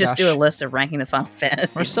 Why Oh don't my we just gosh. do a list of ranking the Final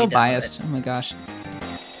Fantasy? We're so biased. Oh my gosh.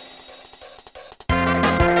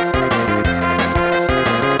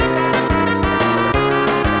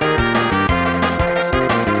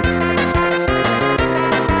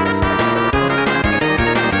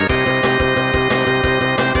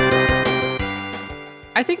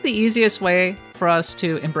 I think the easiest way for us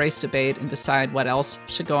to embrace debate and decide what else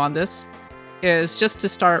should go on this is just to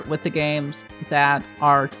start with the games that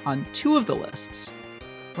are on 2 of the lists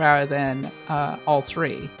rather than all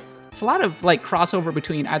 3. It's a lot of like crossover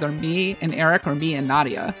between either me and Eric or me and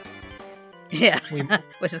Nadia. Yeah, We-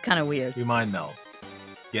 which is kind of weird. We mind meld.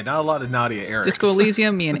 Yeah, not a lot of Nadia Erics. Disco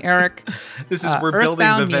Elysium, me and Eric. This is we're building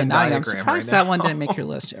Earthbound, the me Venn and Nadia. I'm diagram surprised right now. that one didn't make your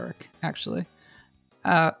list, Eric, actually.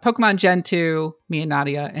 Pokemon Gen 2, me and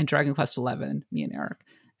Nadia, and Dragon Quest 11, me and Eric.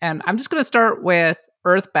 And I'm just going to start with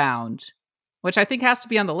Earthbound, which I think has to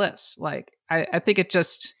be on the list. Like, I think it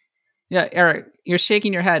just... Yeah, Eric, you're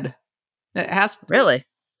shaking your head. It has to... Really?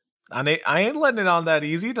 I ain't letting it on that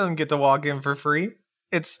easy. Doesn't get to walk in for free.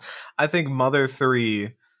 I think Mother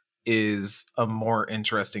 3 is a more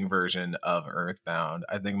interesting version of Earthbound.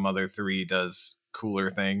 I think Mother 3 does cooler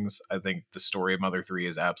things. I think the story of Mother 3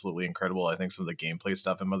 is absolutely incredible. I think some of the gameplay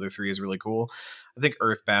stuff in Mother 3 is really cool. I think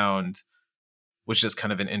Earthbound was just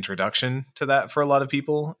kind of an introduction to that for a lot of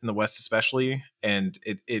people in the West especially, and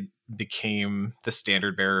it became the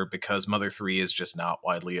standard bearer because Mother 3 is just not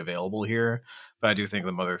widely available here. But I do think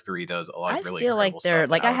the Mother 3 does a lot of really I feel like incredible they're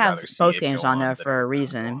stuff, like and I would have rather see both it games go on there than for a Earthbound go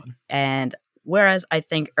reason. on. And whereas I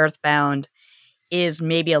think Earthbound is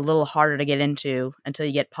maybe a little harder to get into until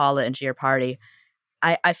you get Paula into your party,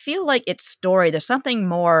 I feel like its story, there's something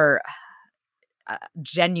more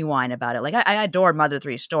genuine about it. Like I adore Mother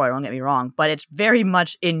 3's story, don't get me wrong, but it's very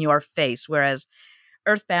much in your face, whereas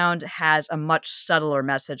Earthbound has a much subtler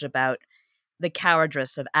message about the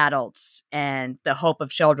cowardice of adults and the hope of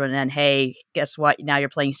children. And hey, guess what? Now you're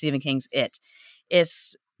playing Stephen King's It.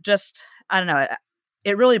 It's just, I don't know.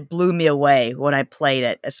 It really blew me away when I played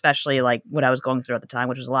it, especially like what I was going through at the time,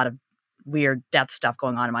 which was a lot of weird death stuff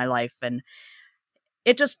going on in my life. And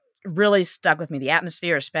it just really stuck with me. The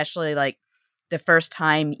atmosphere, especially like the first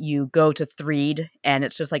time you go to Threed and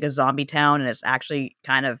it's just like a zombie town and it's actually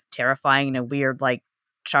kind of terrifying in a weird, like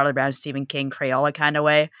Charlie Brown, Stephen King, Crayola kind of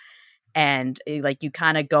way. And like you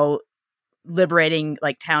kind of go liberating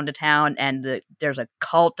like town to town, and there's a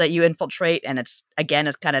cult that you infiltrate, and it's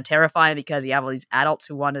kind of terrifying because you have all these adults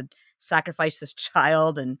who want to sacrifice this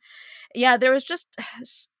child. And yeah, there was just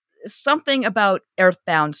something about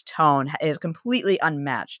Earthbound's tone is completely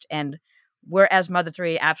unmatched, and whereas Mother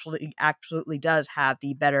 3 absolutely does have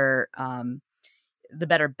the better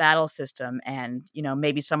battle system and, you know,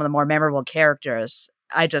 maybe some of the more memorable characters,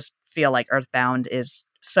 I just feel like Earthbound is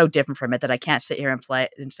so different from it that I can't sit here and play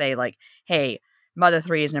and say like, hey, Mother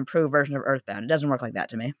 3 is an improved version of Earthbound. It doesn't work like that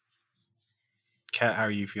to me. Kat, how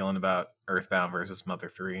are you feeling about Earthbound versus Mother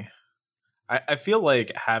 3? I feel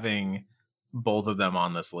like having both of them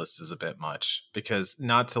on this list is a bit much, because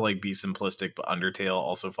not to like be simplistic, but Undertale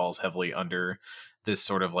also falls heavily under this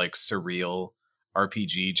sort of like surreal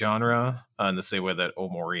RPG genre in the same way that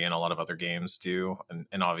Omori and a lot of other games do.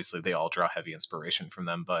 And obviously they all draw heavy inspiration from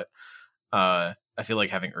them. But I feel like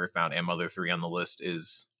having Earthbound and Mother 3 on the list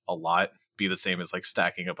is a lot. Be the same as like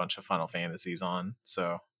stacking a bunch of Final Fantasies on.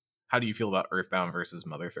 So how do you feel about Earthbound versus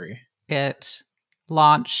Mother 3? It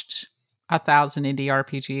launched 1,000 indie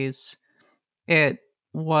RPGs. It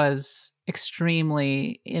was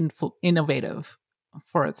extremely innovative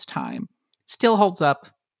for its time. It still holds up.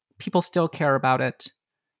 People still care about it.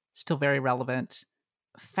 Still very relevant.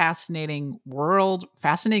 Fascinating world,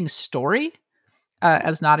 fascinating story.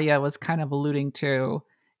 As Nadia was kind of alluding to,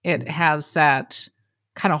 it has that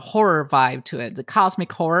kind of horror vibe to it, the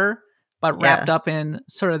cosmic horror, but wrapped up in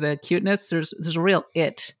sort of the cuteness. There's a real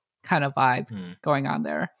It kind of vibe going on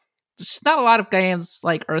there. There's not a lot of games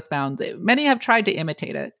like Earthbound. Many have tried to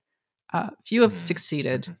imitate it. Few have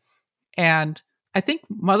succeeded. And I think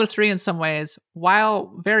Mother 3 in some ways,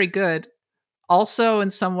 while very good, also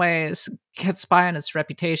in some ways gets by on its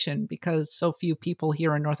reputation because so few people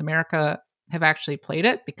here in North America have actually played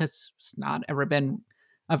it because it's not ever been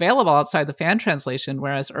available outside the fan translation,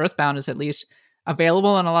 whereas Earthbound is at least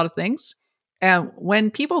available in a lot of things. And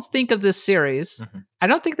when people think of this series, I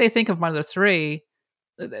don't think they think of Mother 3.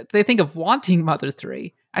 They think of wanting Mother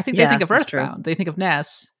 3. I think they think of Earthbound. They think of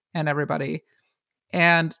Ness and everybody.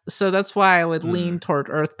 And so that's why I would lean toward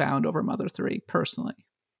Earthbound over Mother 3 personally.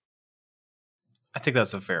 I think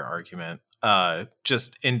that's a fair argument.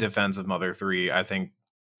 Just in defense of Mother 3, I think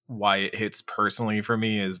why it hits personally for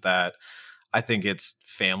me is that I think its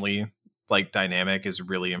family like dynamic is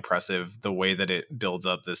really impressive. The way that it builds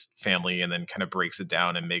up this family and then kind of breaks it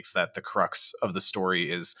down and makes that the crux of the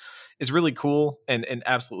story is really cool. And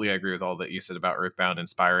absolutely I agree with all that you said about Earthbound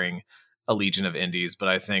inspiring a legion of indies, but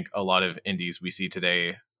I think a lot of indies we see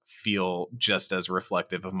today feel just as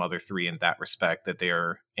reflective of Mother 3 in that respect, that they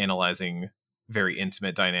are analyzing very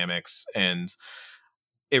intimate dynamics, and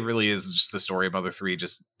it really is just the story of Mother 3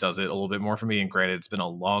 just does it a little bit more for me. And granted, it's been a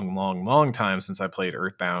long time since I played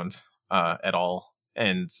Earthbound at all,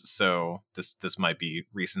 and so this might be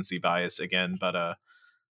recency bias again, but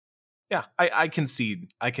yeah, I concede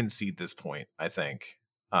this point. I think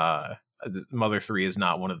Mother 3 is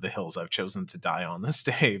not one of the hills I've chosen to die on this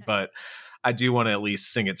day, but I do want to at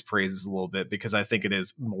least sing its praises a little bit because I think it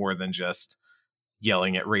is more than just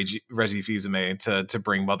yelling at Reggie Fils-Aimé to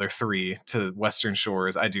bring Mother 3 to Western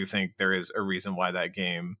shores. I do think there is a reason why that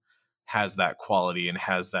game has that quality and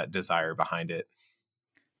has that desire behind it.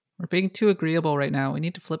 We're being too agreeable right now. We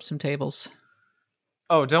need to flip some tables.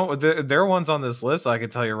 Oh, there are ones on this list. I can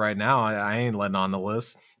tell you right now, I ain't letting on the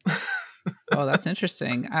list. Oh, that's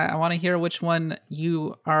interesting. I want to hear which one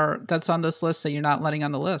that's on this list that you're not letting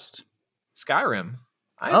on the list. Skyrim.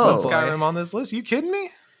 I ain't put Skyrim on this list. You kidding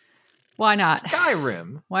me? Why not?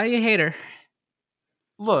 Skyrim. Why are you a hater?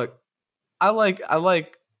 Look, I like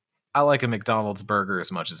a McDonald's burger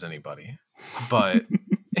as much as anybody, but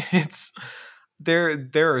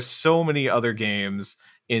there are so many other games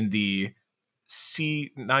in the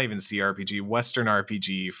not even CRPG, Western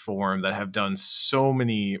RPG form that have done so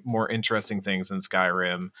many more interesting things than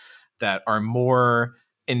Skyrim, that are more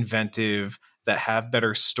inventive, that have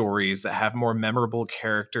better stories, that have more memorable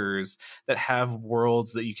characters, that have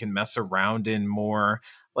worlds that you can mess around in more.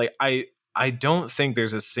 Like I don't think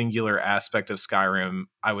there's a singular aspect of Skyrim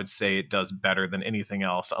I would say it does better than anything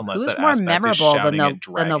else, unless that more aspect memorable is shouting than at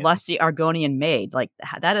dragons. the lusty Argonian maid. Like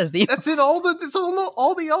that is the That's in all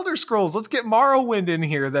the Elder Scrolls. Let's get Morrowind in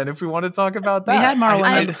here then if we want to talk about that. We had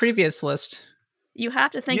Morrowind on the previous list. You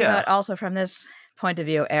have to think about also from this point of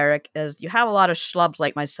view, Eric, is you have a lot of schlubs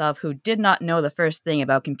like myself who did not know the first thing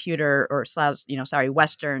about computer or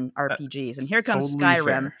Western RPGs, and here comes totally Skyrim,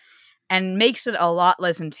 fair. And makes it a lot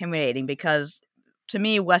less intimidating because to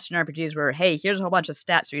me, Western RPGs were, hey, here's a whole bunch of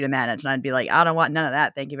stats for you to manage, and I'd be like, I don't want none of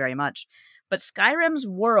that, thank you very much. But Skyrim's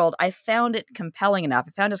world, I found it compelling enough.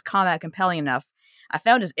 I found his combat compelling enough. I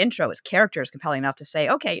found his intro, his characters compelling enough to say,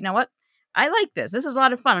 okay, you know what? I like this. This is a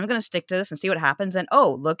lot of fun. I'm going to stick to this and see what happens. And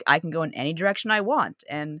oh, look, I can go in any direction I want.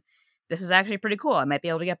 And this is actually pretty cool. I might be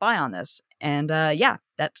able to get by on this. And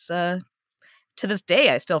that's to this day,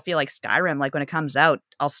 I still feel like Skyrim, like when it comes out,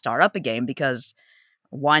 I'll start up a game because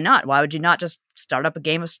why not? Why would you not just start up a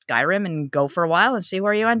game of Skyrim and go for a while and see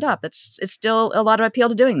where you end up? It's still a lot of appeal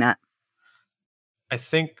to doing that. I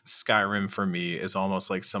think Skyrim for me is almost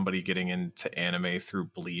like somebody getting into anime through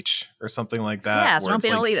Bleach or something like that. Yeah, so don't be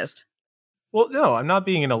an elitist. Well, no, I'm not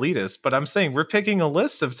being an elitist, but I'm saying we're picking a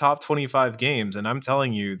list of top 25 games, and I'm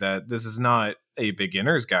telling you that this is not a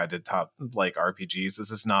beginner's guide to top like RPGs.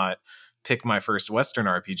 This is not pick my first Western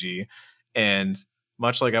RPG. And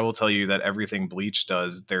much like I will tell you that everything Bleach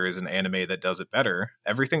does, there is an anime that does it better.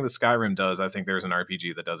 Everything that Skyrim does, I think there's an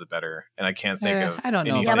RPG that does it better. And I can't think of I don't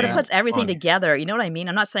know. Yeah, but it puts everything together. You know what I mean?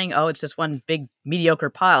 I'm not saying, oh, it's just one big mediocre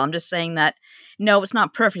pile. I'm just saying that, no, it's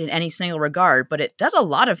not perfect in any single regard, but it does a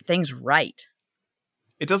lot of things right.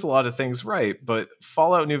 it does a lot of things right, but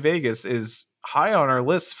Fallout New Vegas is high on our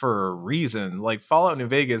list for a reason. Like Fallout New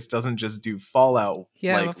Vegas doesn't just do Fallout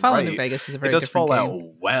Yeah, like but Fallout New right. Vegas is a It very does different Fallout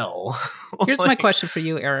game. well. Here's my Like, question for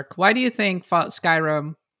you, Eric. Why do you think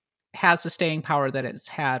Skyrim has the staying power that it's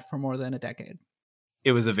had for more than a decade?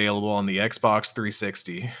 it was available on the Xbox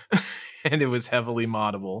 360 and it was heavily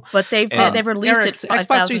moddable. But they've And- released Eric, it Xbox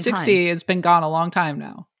 5,000 360 times. has been gone a long time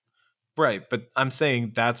now. Right, but I'm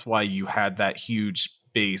saying that's why you had that huge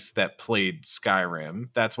base that played Skyrim.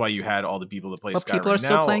 That's why you had all the people that play But Skyrim. people are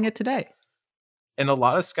still Now, playing it today. and a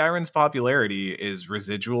lot of Skyrim's popularity is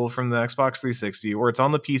residual from the Xbox 360, or it's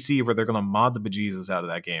on the PC where they're going to mod the bejesus out of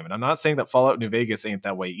that game. And I'm not saying that Fallout New Vegas ain't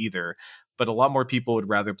that way either, but a lot more people would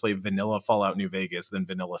rather play vanilla Fallout New Vegas than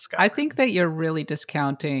vanilla Skyrim. I think that you're really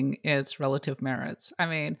discounting its relative merits. I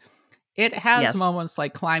mean, it has Yes. moments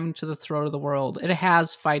like climbing to the throat of the world. It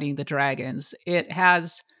has fighting the dragons.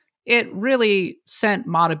 It really sent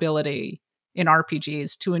modability in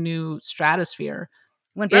RPGs to a new stratosphere.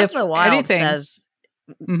 When Breath If of the Wild anything- says,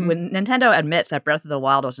 Mhm. when Nintendo admits that Breath of the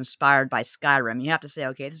Wild was inspired by Skyrim, you have to say,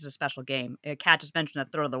 okay, this is a special game. Kat just mentioned the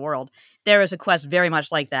Throat of the World. There is a quest very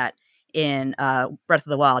much like that in Breath of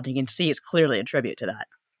the Wild. You can see it's clearly a tribute to that.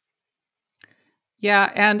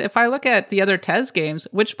 Yeah, and if I look at the other TES games,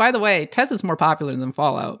 which by the way, TES is more popular than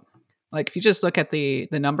Fallout. Like if you just look at the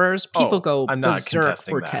numbers, people go I'm not berserk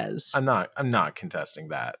contesting for that. TES. I'm not contesting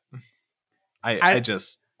that.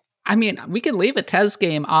 I mean, we could leave a TES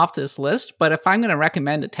game off this list, but if I'm going to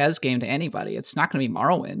recommend a TES game to anybody, it's not going to be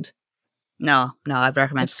Morrowind. No, I'd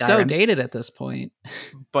recommend It's Skyrim. so dated at this point.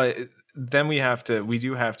 But then we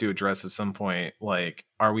do have to address at some point, like,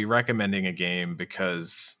 are we recommending a game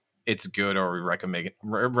because it's good, or are we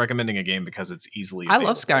recommending a game because it's easily I available?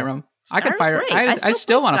 love Skyrim. I could Skyrim's fire. great. I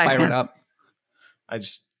still play want to fire it Skyrim. up.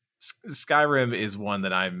 Skyrim is one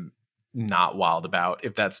that I'm not wild about.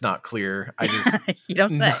 If that's not clear, I just You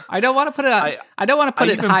don't say. I don't want to put it. I don't want to put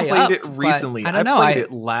I it even high played up. it recently. I don't know.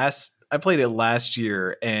 I played it last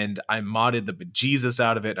year, and I modded the bejesus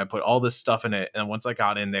out of it. I put all this stuff in it, and once I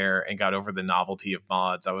got in there and got over the novelty of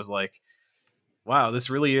mods, I was like, "Wow, this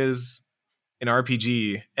really is an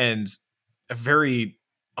RPG." And a very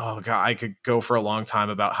I could go for a long time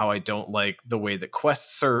about how I don't like the way that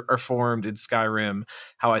quests are formed in Skyrim.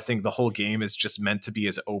 How I think the whole game is just meant to be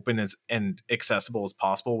as open and accessible as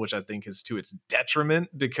possible, which I think is to its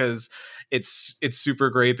detriment, because it's super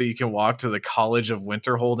great that you can walk to the College of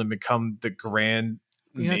Winterhold and become the Grand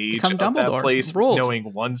Mage become of that Dumbledore. place, Ruled. knowing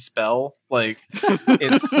one spell. Like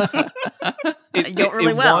it's You don't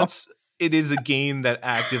really well. It is a game that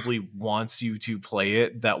actively wants you to play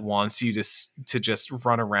it, that wants you to just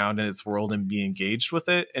run around in its world and be engaged with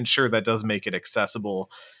it. And sure, that does make it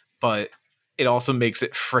accessible, but it also makes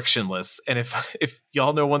it frictionless. And if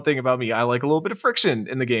y'all know one thing about me, I like a little bit of friction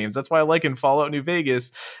in the games. That's why I like in Fallout New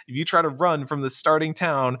Vegas, if you try to run from the starting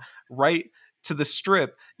town right to the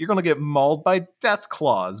strip, you're going to get mauled by death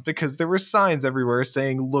claws, because there were signs everywhere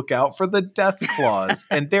saying look out for the death claws,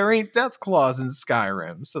 and there ain't death claws in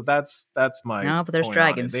Skyrim. So that's my No, but there's point on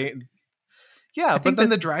it. dragons. But think then that-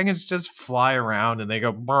 the dragons just fly around and they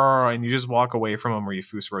go brr, and you just walk away from them, or you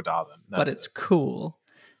fusroda them. but it's cool.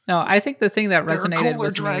 No, I think the thing that there are resonated cooler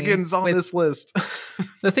with dragons me on with, this list.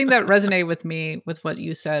 the thing that resonated with me with what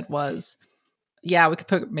you said was, yeah, we could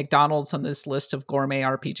put McDonald's on this list of gourmet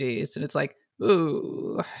RPGs, and it's like,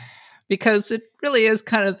 ooh, because it really is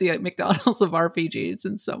kind of the McDonald's of RPGs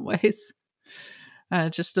in some ways.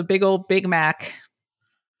 Just a big old Big Mac.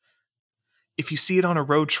 If you see it on a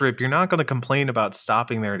road trip, you're not going to complain about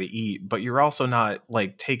stopping there to eat, but you're also not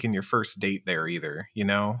like taking your first date there either, you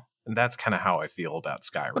know? And that's kind of how I feel about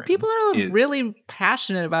Skyrim. But people are really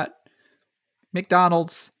passionate about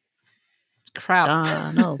McDonald's crap.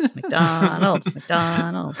 McDonald's.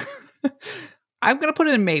 I'm going to put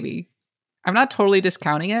it in maybe. I'm not totally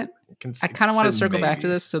discounting it. I kind of want to circle back to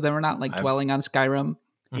this, so then we're not like dwelling on Skyrim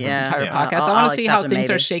this entire podcast. I want to see how things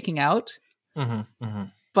are shaking out.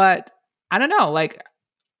 But I don't know. Like,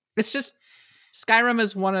 it's just Skyrim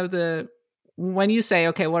is one of the, when you say,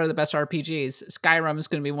 okay, what are the best RPGs? Skyrim is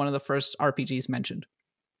going to be one of the first RPGs mentioned.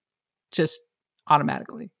 Just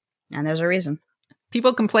automatically. And there's a reason.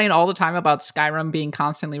 People complain all the time about Skyrim being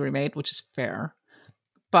constantly remade, which is fair.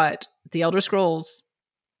 But The Elder Scrolls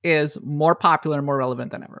is more popular and more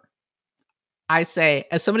relevant than ever. I say,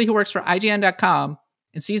 as somebody who works for IGN.com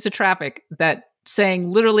and sees the traffic that saying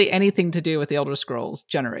literally anything to do with The Elder Scrolls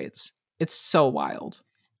generates, it's so wild.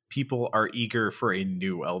 People are eager for a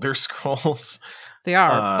new Elder Scrolls. They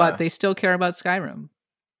are, but they still care about Skyrim.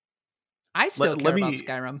 I still care about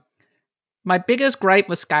Skyrim. My biggest gripe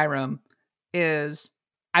with Skyrim is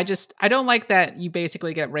I don't like that you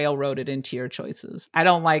basically get railroaded into your choices. I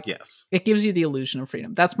don't like. Yes, it gives you the illusion of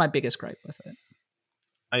freedom. That's my biggest gripe with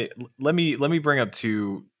it. Let me bring up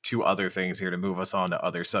two other things here to move us on to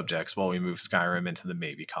other subjects while we move Skyrim into the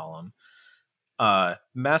maybe column.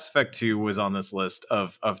 Mass Effect 2 was on this list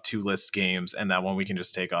of 2 list games, and that one we can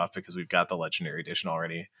just take off because we've got the Legendary Edition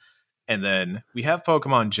already. And then we have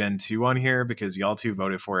Pokemon Gen 2 on here because y'all two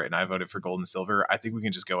voted for it and I voted for Gold and Silver. I think we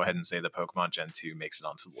can just go ahead and say that Pokemon Gen 2 makes it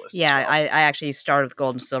onto the list. Yeah, as well. I actually started with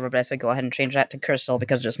Gold and Silver, but I said go ahead and change that to Crystal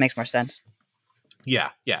because it just makes more sense. Yeah.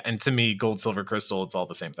 And to me, Gold, Silver, Crystal, it's all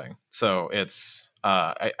the same thing. So it's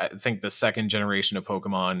I think the second generation of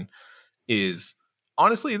Pokemon is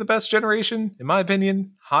honestly the best generation, in my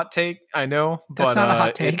opinion. Hot take, I know. That's not a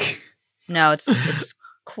hot take. No, it's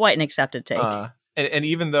quite an accepted take. And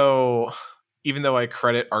even though I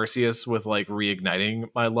credit Arceus with like reigniting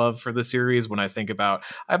my love for the series, when I think about,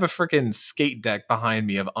 I have a freaking skate deck behind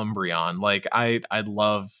me of Umbreon. Like I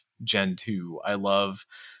love Gen 2. I love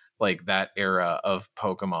like that era of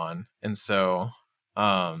Pokemon. And so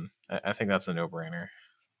I think that's a no-brainer.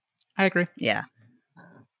 I agree. Yeah.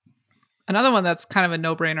 Another one that's kind of a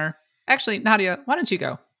no-brainer. Actually, Nadia, why don't you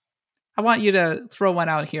go? I want you to throw one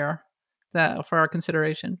out here for our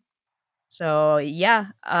consideration. So, yeah,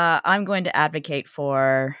 I'm going to advocate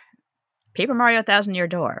for Paper Mario Thousand Year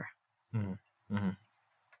Door. Mm-hmm.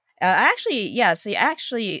 I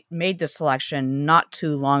actually made this selection not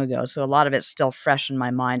too long ago, so a lot of it's still fresh in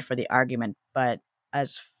my mind for the argument. But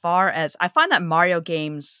as far as I find that Mario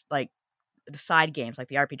games, like the side games, like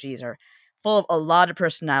the RPGs, are full of a lot of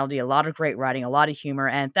personality, a lot of great writing, a lot of humor,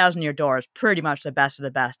 and Thousand Year Door is pretty much the best of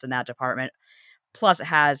the best in that department. Plus, it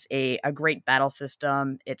has a great battle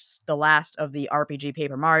system. It's the last of the RPG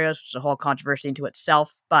Paper Marios, which is a whole controversy into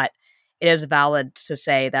itself, but it is valid to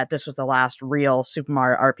say that this was the last real Super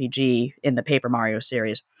Mario RPG in the Paper Mario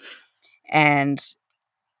series. And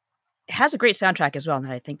it has a great soundtrack as well, now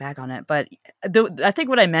that I think back on it. But I think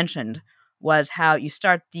what I mentioned was how you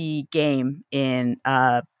start the game in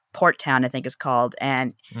Port Town, I think it's called,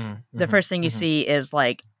 and the first thing you see is,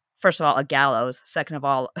 like, first of all, a gallows. Second of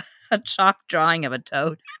all, a chalk drawing of a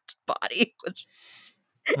toad's body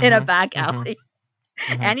in a back alley.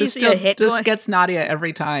 And you see a hit This going. gets Nadia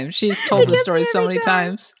every time. She's told the story so many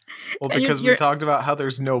times. Well, because we talked about how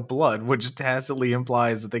there's no blood, which tacitly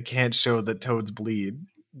implies that they can't show that toads bleed.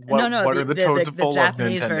 What are the toads full of, Nintendo? The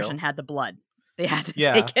Japanese version had the blood. They had to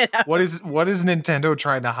take it out. What is Nintendo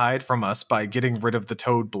trying to hide from us by getting rid of the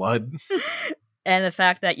toad blood? And the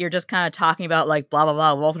fact that you're just kind of talking about, like, blah blah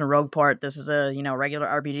blah, welcome to Rogueport. This is a regular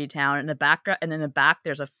RPG town. In the background, and in the back,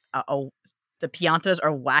 there's the Piantas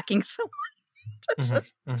are whacking someone.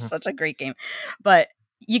 Such a great game. But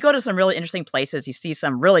you go to some really interesting places. You see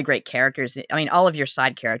some really great characters. I mean, all of your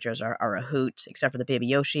side characters are a hoot, except for the baby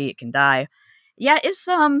Yoshi. It can die. Yeah, it's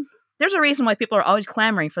there's a reason why people are always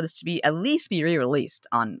clamoring for this to at least be re-released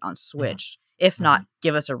on Switch, if not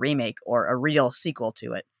give us a remake or a real sequel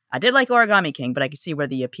to it. I did like Origami King, but I can see where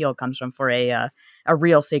the appeal comes from for a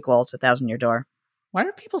real sequel to Thousand Year Door. Why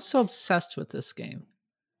are people so obsessed with this game?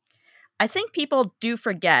 I think people do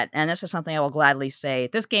forget, and this is something I will gladly say,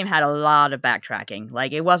 this game had a lot of backtracking.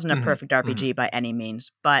 Like, it wasn't a perfect RPG by any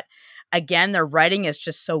means. But again, the writing is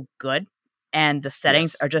just so good, and the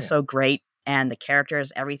settings are just so great, and the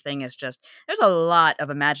characters, everything is just... There's a lot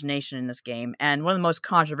of imagination in this game, and one of the most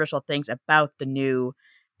controversial things about the new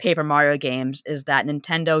Paper Mario games is that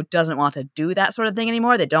Nintendo doesn't want to do that sort of thing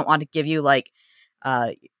anymore. They don't want to give you, like,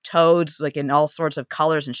 toads, like, in all sorts of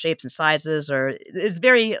colors and shapes and sizes, or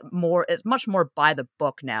it's much more by the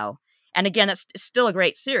book now. And again, it's still a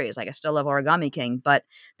great series. Like, I still love Origami King, but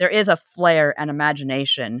there is a flair and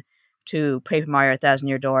imagination to Paper Mario Thousand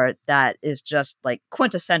Year Door that is just, like,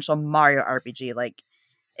 quintessential Mario RPG. Like,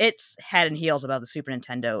 it's head and heels above the Super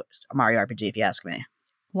Nintendo Mario RPG, if you ask me.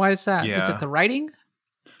 Why is that? Is it the writing?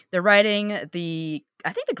 The writing,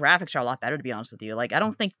 I think the graphics are a lot better, to be honest with you. Like, I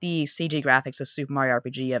don't think the CG graphics of Super Mario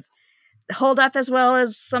RPG have hold up as well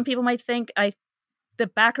as some people might think. The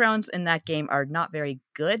backgrounds in that game are not very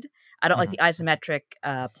good. I don't like the isometric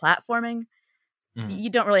platforming.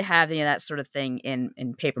 You don't really have any of that sort of thing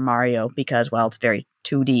in Paper Mario because, well, it's a very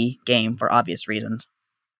 2D game for obvious reasons.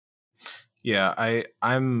 Yeah,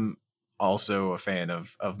 I'm also a fan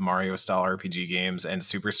of Mario style RPG games, and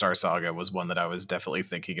Superstar Saga was one that I was definitely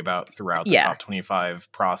thinking about throughout the top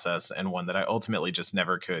 25 process, and one that I ultimately just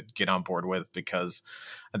never could get on board with because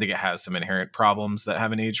I think it has some inherent problems that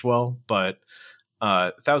haven't aged well. But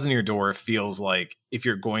Thousand Year Door feels like if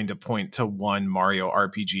you're going to point to one Mario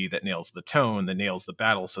RPG that nails the tone, that nails the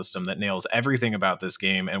battle system, that nails everything about this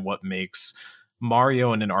game and what makes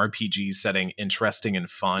Mario in an RPG setting interesting and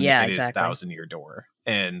fun, Yeah, it is exactly. Thousand Year Door.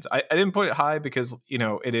 And I didn't put it high because,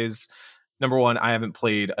 it is, number one, I haven't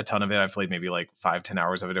played a ton of it. I've played maybe like 5-10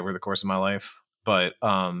 hours of it over the course of my life. But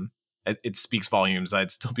it speaks volumes.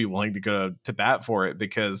 I'd still be willing to go to bat for it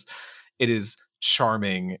because it is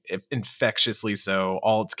charming, if infectiously so.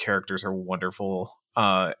 All its characters are wonderful.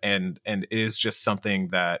 And it is just something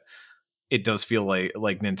that it does feel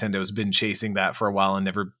like Nintendo's been chasing that for a while and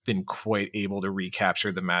never been quite able to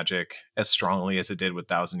recapture the magic as strongly as it did with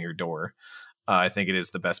Thousand Year Door. I think it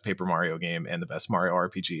is the best Paper Mario game and the best Mario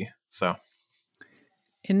RPG. So,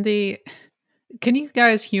 can you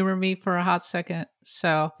guys humor me for a hot second?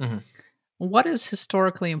 So, Mhm. What is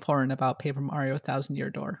historically important about Paper Mario Thousand Year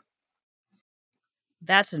Door?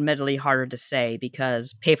 That's admittedly harder to say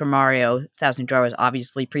because Paper Mario Thousand Year Door was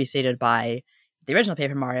obviously preceded by the original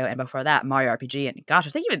Paper Mario, and before that, Mario RPG. And gosh, I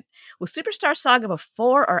think even was Superstar Saga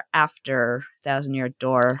before or after Thousand Year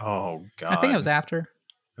Door? Oh God, I think it was after.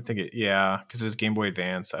 I think because it was Game Boy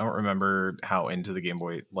Advance. I don't remember how into the Game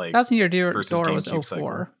Boy Thousand Year Door versus was GameCube 04.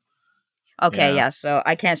 cycle. Okay, yeah. So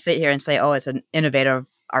I can't sit here and say, oh, it's an innovative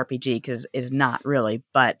RPG because it's not really.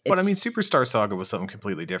 But I mean, Superstar Saga was something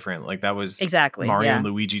completely different. Like that was exactly Mario and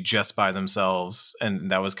Luigi just by themselves, and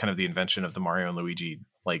that was kind of the invention of the Mario and Luigi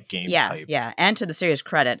like game type. Yeah. And to the series'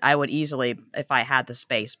 credit, I would easily, if I had the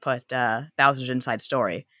space, put Bowser's Inside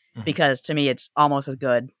Story because to me it's almost as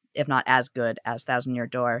good, if not as good, as Thousand Year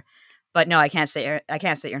Door. But no, I can't sit here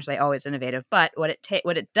and say, oh, it's innovative. But what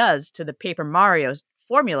it does to the Paper Mario's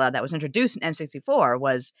formula that was introduced in N64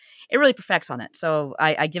 was it really perfects on it. So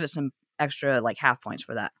I give it some extra like half points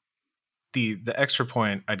for that. The extra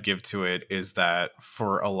point I'd give to it is that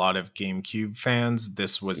for a lot of GameCube fans,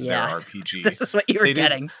 this was their RPG. This is what you were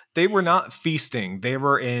getting. They were not feasting. They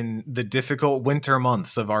were in the difficult winter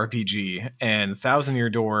months of RPG, and Thousand Year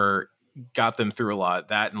Door got them through a lot.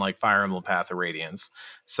 That and like Fire Emblem Path of Radiance.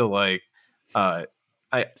 So like, I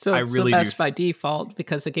really the best by default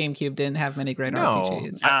because the GameCube didn't have many great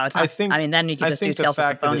RPGs. I think. I mean, then you could just do Tales of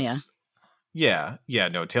Symphonia.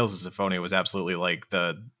 No, Tales of Symphonia was absolutely like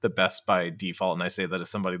the best by default, and I say that as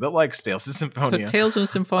somebody that likes Tales of Symphonia. So Tales of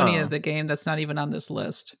Symphonia, the game that's not even on this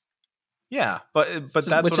list. Yeah, but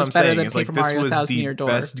that's what I'm saying is like this was the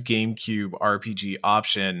best GameCube RPG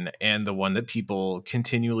option and the one that people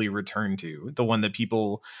continually return to, the one that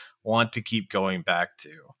people want to keep going back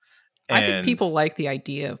to. I think people like the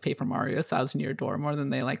idea of Paper Mario Thousand Year Door more than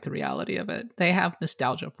they like the reality of it. They have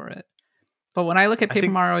nostalgia for it. But when I look at Paper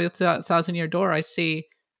Mario Thousand Year Door, I see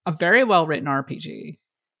a very well-written RPG,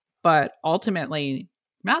 but ultimately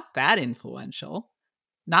not that influential,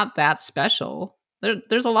 not that special.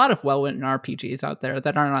 There's a lot of well-written RPGs out there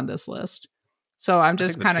that aren't on this list. So I'm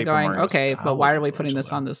just kind of going, okay, but why are we putting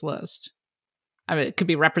this on this list? I mean, it could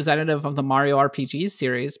be representative of the Mario RPG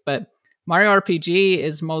series, but Mario RPG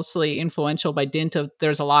is mostly influential by dint of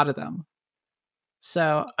there's a lot of them.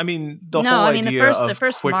 So I mean, the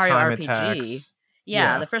first Mario RPG, attacks,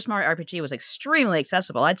 the first Mario RPG was extremely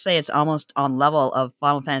accessible. I'd say it's almost on level of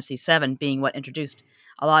Final Fantasy VII being what introduced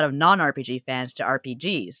a lot of non-RPG fans to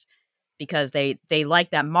RPGs because they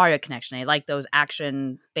like that Mario connection. They like those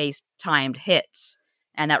action-based timed hits,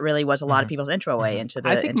 and that really was a lot of people's intro way into the.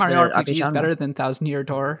 I think Mario RPG is better than Thousand Year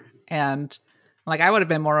Door, and like I would have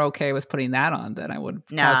been more okay with putting that on than I would.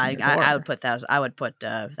 I would put Thousand. I would put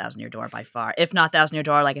Thousand Year Door by far. If not Thousand Year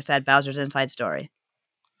Door, like I said, Bowser's Inside Story,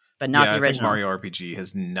 but not the original. I think Mario RPG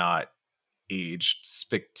has not aged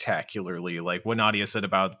spectacularly. Like what Nadia said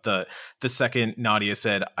about the second Nadia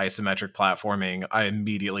said isometric platforming, I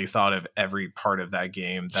immediately thought of every part of that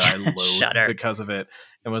game that I loathed because of it,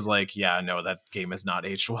 and was like, yeah, no, that game has not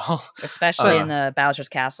aged well, especially in the Bowser's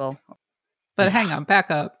Castle. But hang on, back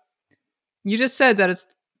up. You just said that it's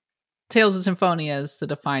Tales of Symphonia is the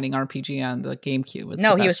defining RPG on the GameCube.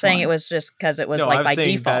 No, he was saying it was just because it was by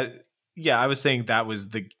default. I was saying that was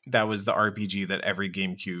the RPG that every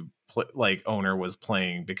GameCube owner was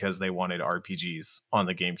playing because they wanted RPGs on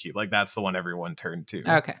the GameCube. Like that's the one everyone turned to.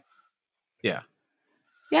 Okay. Yeah.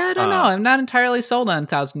 Yeah, I don't know. I'm not entirely sold on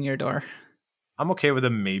Thousand Year Door. I'm okay with a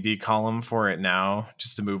maybe column for it now,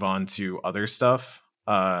 just to move on to other stuff.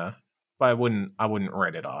 But I wouldn't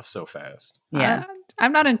write it off so fast. Yeah.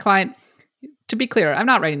 I'm not inclined to be clear. I'm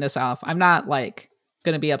not writing this off. I'm not like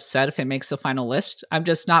going to be upset if it makes the final list. I'm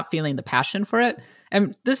just not feeling the passion for it.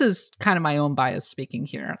 And this is kind of my own bias speaking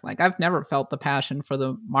here. Like I've never felt the passion for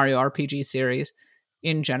the Mario RPG series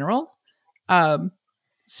in general.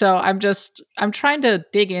 So I'm trying to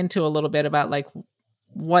dig into a little bit about like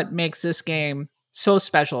what makes this game so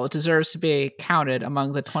special. It deserves to be counted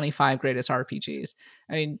among the 25 greatest RPGs.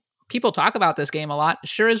 I mean, people talk about this game a lot. It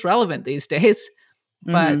sure is relevant these days.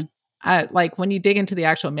 But like when you dig into the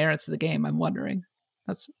actual merits of the game, I'm wondering.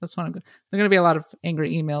 That's what I'm going. There are going to be a lot of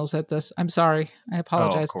angry emails at this. I'm sorry. I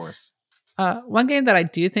apologize. Oh, of course. One game that I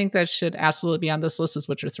do think that should absolutely be on this list is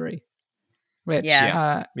Witcher 3, which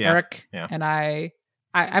Eric and I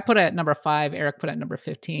put it at number 5. Eric put it at number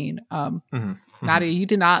 15. Nadia, you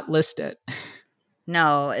did not list it.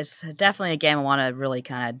 No, it's definitely a game I want to really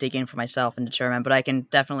kind of dig in for myself and determine, but I can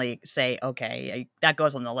definitely say, okay, that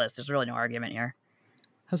goes on the list. There's really no argument here.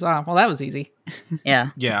 Well, that was easy.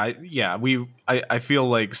 Yeah. I feel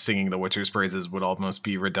like singing The Witcher's praises would almost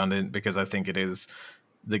be redundant because I think it is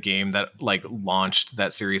the game that like launched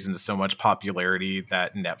that series into so much popularity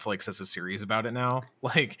that Netflix has a series about it now.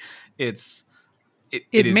 Like it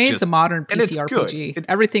made just the modern and it's PC RPG.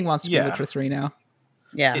 Everything wants to be Witcher 3 now.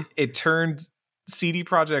 Yeah. It turned CD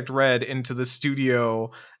Projekt Red into the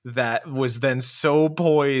studio that was then so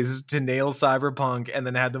poised to nail Cyberpunk and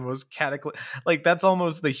then had the most like that's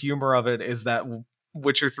almost the humor of it, is that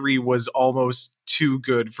Witcher 3 was almost too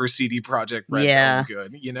good for CD Projekt Red's own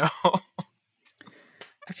good, you know?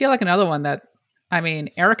 I feel like another one that, I mean,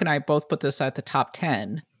 Eric and I both put this at the top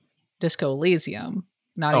 10, Disco Elysium.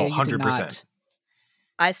 Nadia, 100%.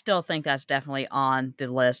 I still think that's definitely on the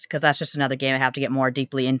list because that's just another game I have to get more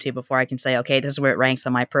deeply into before I can say, okay, this is where it ranks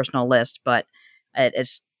on my personal list. But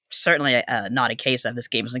it's certainly not a case of this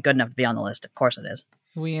game isn't good enough to be on the list. Of course it is.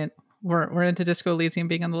 We're into Disco Elysium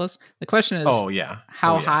being on the list. The question is,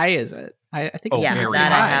 how high is it? I think it's very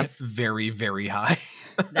high. Very, very high.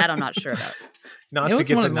 That I'm not sure about. Not to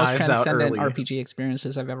get the knives out early. It was one of the most transcendent RPG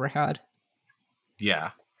experiences I've ever had.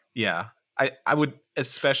 Yeah. I would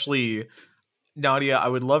especially... Nadia, I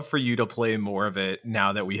would love for you to play more of it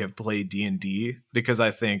now that we have played D&D, because I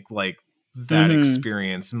think like that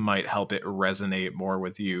experience might help it resonate more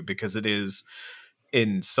with you, because it is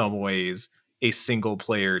in some ways a single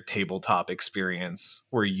player tabletop experience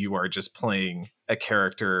where you are just playing a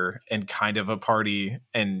character and kind of a party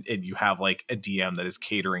and you have like a DM that is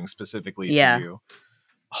catering specifically to you.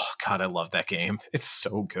 Oh God, I love that game. It's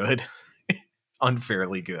so good.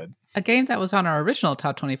 Unfairly good. A game that was on our original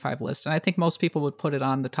top 25 list, and I think most people would put it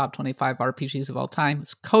on the top 25 RPGs of all time,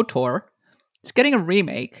 is KOTOR. It's getting a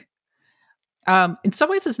remake. In some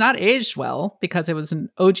ways, it's not aged well because it was an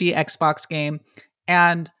OG Xbox game.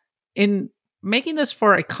 And in making this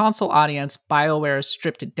for a console audience, BioWare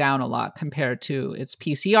stripped it down a lot compared to its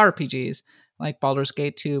PC RPGs, like Baldur's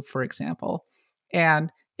Gate 2, for example.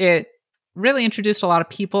 And it really introduced a lot of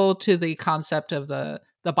people to the concept of the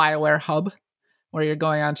BioWare hub, where you're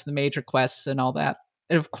going on to the major quests and all that.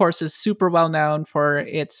 It, of course, is super well known for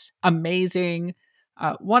its amazing,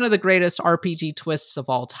 one of the greatest RPG twists of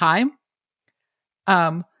all time.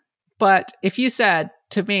 But if you said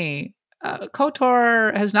to me,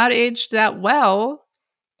 KOTOR has not aged that well,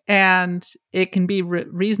 and it can be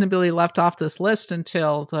reasonably left off this list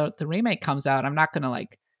until the remake comes out, I'm not going to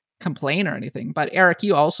like complain or anything. But Eric,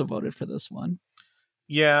 you also voted for this one.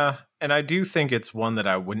 Yeah, and I do think it's one that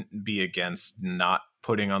I wouldn't be against not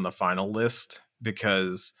putting on the final list,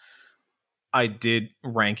 because I did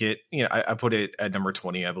rank it. You know, I put it at number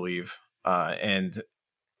 20, I believe, and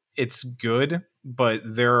it's good. But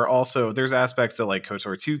there's aspects that like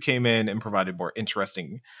KOTOR 2 came in and provided more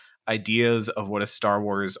interesting ideas of what a Star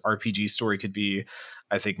Wars RPG story could be.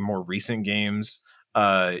 I think more recent games,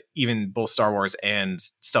 even both Star Wars and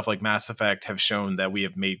stuff like Mass Effect, have shown that we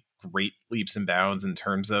have made great leaps and bounds in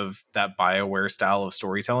terms of that BioWare style of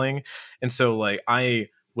storytelling. And so like I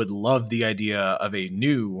would love the idea of a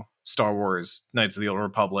new Star Wars Knights of the Old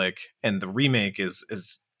Republic, and the remake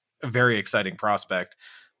is a very exciting prospect.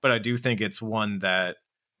 But I do think it's one that,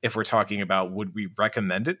 if we're talking about would we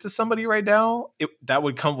recommend it to somebody right now, that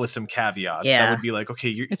would come with some caveats. That would be like, okay,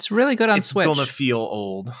 it's really good on Switch. It's gonna feel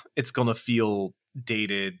old. It's gonna feel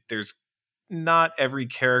dated. There's not every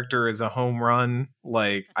character is a home run.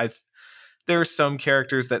 Like there are some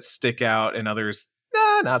characters that stick out and others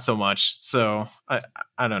not so much. So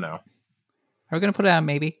I don't know. Are we gonna put it on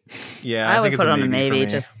maybe? Yeah, I would think put it's it on a maybe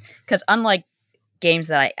just because unlike games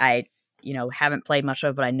that I haven't played much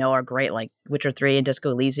of but I know are great, like Witcher 3 and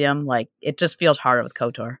Disco Elysium, like it just feels harder with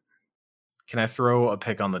KOTOR. Can I throw a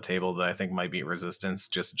pick on the table that I think might be Resistance,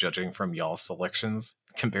 just judging from y'all's selections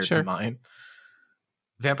compared to mine?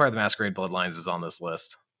 Vampire the Masquerade Bloodlines is on this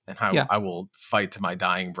list, and I will fight to my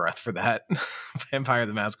dying breath for that. Vampire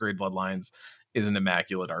the Masquerade Bloodlines is an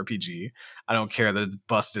immaculate RPG. I don't care that it's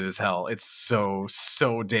busted as hell. It's so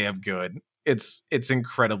damn good. It's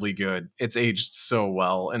incredibly good. It's aged so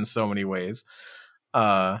well in so many ways.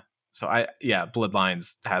 So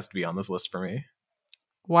Bloodlines has to be on this list for me.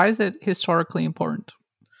 Why is it historically important?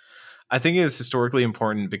 I think it is historically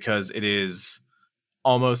important because it is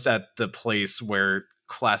almost at the place where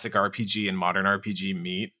classic RPG and modern RPG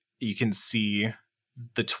meet. You can see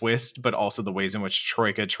the twist, but also the ways in which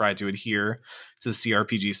Troika tried to adhere to the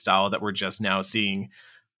CRPG style that we're just now seeing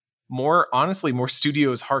more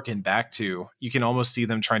studios harken back to. You can almost see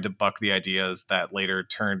them trying to buck the ideas that later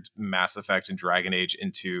turned Mass Effect and Dragon Age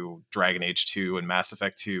into Dragon Age 2 and Mass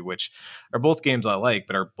Effect 2, which are both games I like,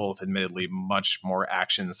 but are both admittedly much more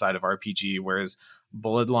action side of RPG, whereas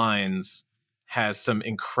Bloodlines has some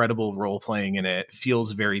incredible role playing in it,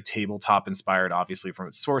 feels very tabletop inspired, obviously from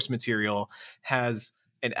its source material, has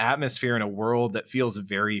an atmosphere and a world that feels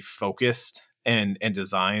very focused and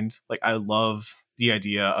designed. Like, I love the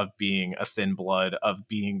idea of being a thin blood, of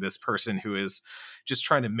being this person who is just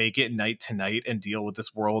trying to make it night to night and deal with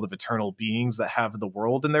this world of eternal beings that have the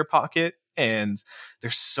world in their pocket. And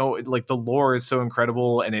they're so, like, the lore is so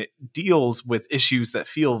incredible, and it deals with issues that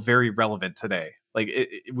feel very relevant today. Like,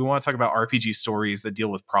 we want to talk about RPG stories that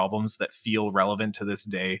deal with problems that feel relevant to this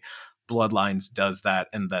day. Bloodlines does that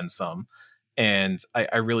and then some. And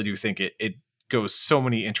I really do think it goes so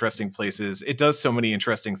many interesting places. It does so many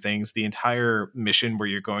interesting things. The entire mission where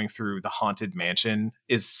you're going through the haunted mansion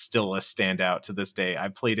is still a standout to this day. I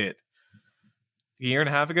played it a year and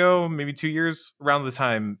a half ago, maybe 2 years, around the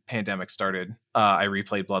time pandemic started. I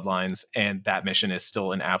replayed Bloodlines, and that mission is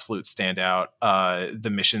still an absolute standout.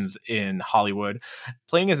 The missions in Hollywood,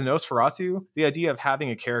 playing as a Nosferatu, the idea of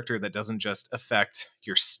having a character that doesn't just affect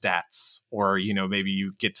your stats, or, you know, maybe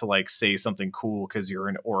you get to like say something cool because you're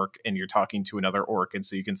an orc and you're talking to another orc, and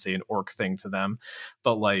so you can say an orc thing to them,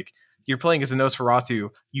 but like, you're playing as a Nosferatu,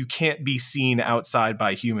 you can't be seen outside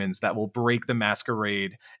by humans. That will break the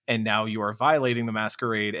masquerade, and now you are violating the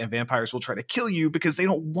masquerade, and vampires will try to kill you because they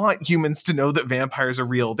don't want humans to know that vampires are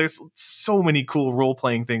real. There's so many cool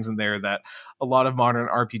role-playing things in there that a lot of modern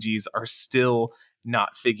RPGs are still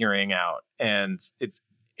not figuring out, and it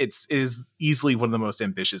is easily one of the most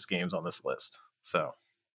ambitious games on this list. So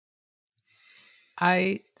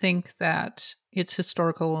I think that its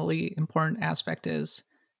historically important aspect is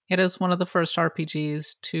it is one of the first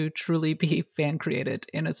RPGs to truly be fan created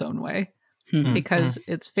in its own way, because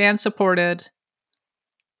it's fan supported.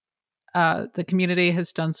 The community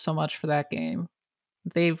has done so much for that game.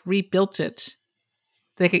 They've rebuilt it.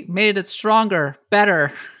 They made it stronger,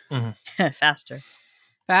 better, faster.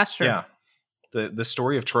 Yeah. The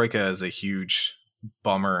story of Troika is a huge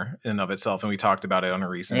bummer in and of itself, and we talked about it on a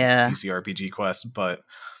recent PC RPG quest, but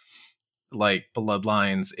like,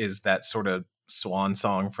 Bloodlines is that sort of swan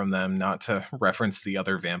song from them, not to reference the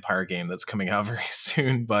other vampire game that's coming out very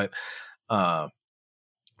soon, but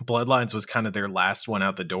Bloodlines was kind of their last one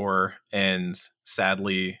out the door, and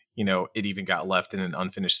sadly, you know, it even got left in an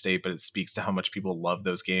unfinished state, but it speaks to how much people love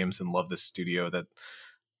those games and love this studio, that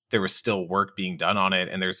there was still work being done on it,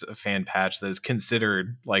 and there's a fan patch that is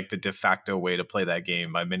considered like the de facto way to play that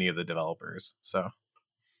game by many of the developers. So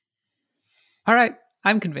all right,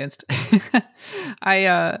 I'm convinced.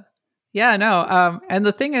 And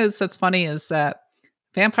the thing is that's funny is that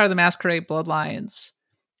Vampire the Masquerade Bloodlines,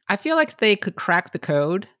 I feel like if they could crack the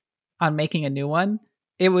code on making a new one,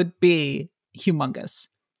 it would be humongous.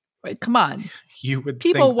 Right, come on. You would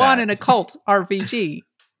People think want that. an occult RPG.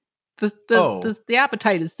 The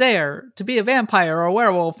appetite is there to be a vampire or a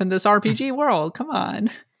werewolf in this RPG world. Come on.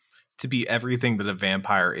 To be everything that a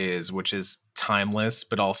vampire is, which is timeless,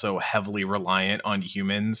 but also heavily reliant on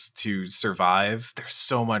humans to survive. There's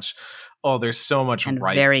so much And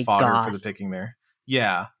ripe very fodder goth. for the picking there.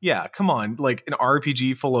 Yeah, come on. Like, an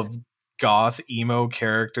RPG full of goth emo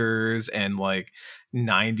characters and like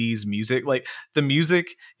 90s music, like the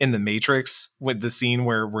music in The Matrix with the scene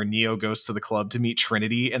where Neo goes to the club to meet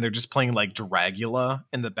Trinity and they're just playing like Dragula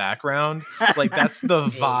in the background. Like, that's the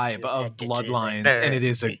vibe of Bloodlines, and it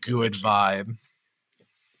is a good vibe.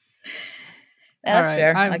 That's All right,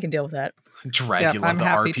 fair. I can deal with that. Dragula, I'm the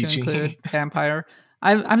happy RPG. to include vampire.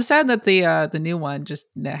 I'm sad that the new one just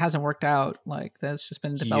hasn't worked out. Like, that's just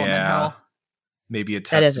been development hell. Maybe a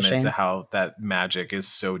That is a testament shame. to how that magic is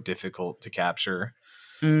so difficult to capture.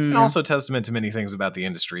 Mm. And also testament to many things about the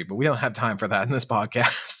industry, but we don't have time for that in this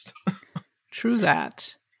podcast. True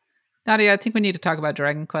that. Nadia, I think we need to talk about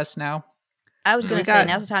Dragon Quest now. I was going to say,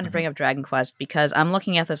 now's the time to bring up Dragon Quest, because I'm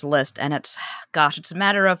looking at this list and it's a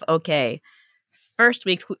matter of, okay, first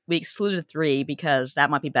we excluded 3 because that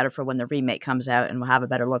might be better for when the remake comes out and we'll have a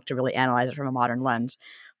better look to really analyze it from a modern lens.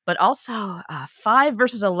 But also 5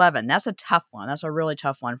 versus 11, that's a tough one. That's a really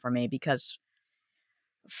tough one for me, because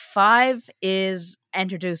 5 is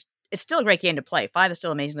introduced. It's still a great game to play. 5 is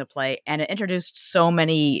still amazing to play, and it introduced so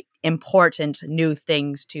many important new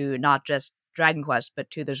things to not just Dragon Quest, but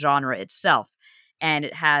to the genre itself. And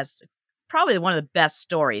it has probably one of the best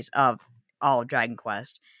stories of all of Dragon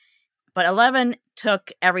Quest. But 11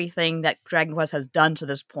 took everything that Dragon Quest has done to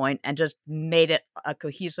this point and just made it a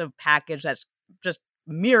cohesive package that's just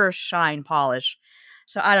mirror shine polish.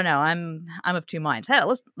 So I don't know. I'm of two minds.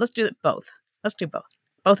 Hell, let's do it both. Let's do both.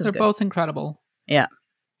 Both is They're good. both incredible. Yeah.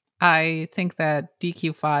 I think that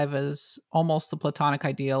DQ5 is almost the platonic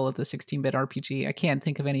ideal of the 16-bit RPG. I can't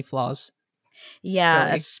think of any flaws. Yeah,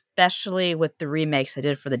 Really. especially with the remakes they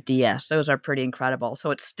did for the DS. Those are pretty incredible.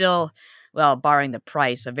 So it's still, well, barring the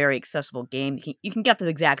price, a very accessible game. You can get the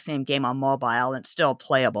exact same game on mobile and it's still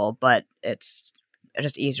playable, but it's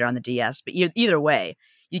just easier on the DS. But either way,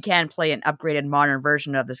 you can play an upgraded modern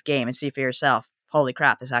version of this game and see for yourself, holy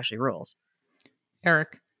crap, this actually rules.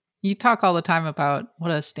 Eric, you talk all the time about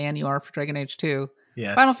what a stan you are for Dragon Age 2.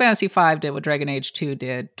 Yes. Final Fantasy V did what Dragon Age 2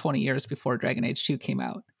 did 20 years before Dragon Age 2 came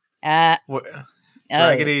out. What?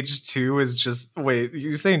 Dragon Age 2 is just... Wait,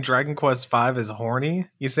 you saying Dragon Quest 5 is horny?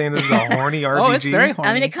 You saying this is a horny RPG? Oh, it's very horny.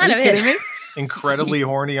 I mean, it kind Are of you is. kidding me? Incredibly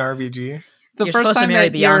horny RPG? The You're first supposed to time marry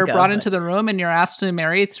that you're Bianca, brought but- into the room and you're asked to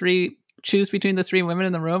marry choose between the three women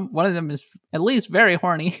in the room, one of them is at least very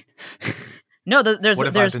horny. No, there's What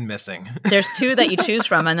have I been missing? there's two that you choose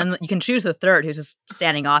from, and then you can choose the third, who's just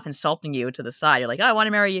standing off, insulting you to the side. You're like, oh, I want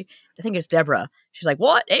to marry you. I think it's Deborah. She's like,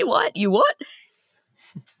 what? Hey, what? You what?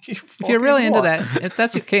 If you're really into that, if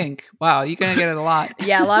that's your kink, wow, you're going to get it a lot.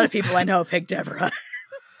 Yeah, a lot of people I know pick Deborah.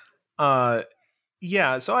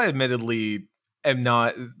 Yeah, so I admittedly am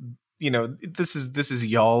not, this is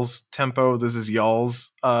y'all's tempo, this is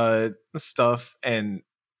y'all's stuff, and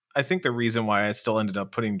I think the reason why I still ended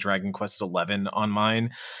up putting Dragon Quest XI on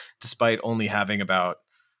mine, despite only having I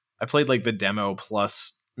played like the demo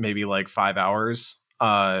plus maybe like 5 hours,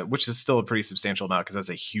 which is still a pretty substantial amount because that's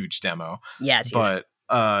a huge demo. Yeah, it's huge. But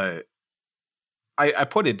I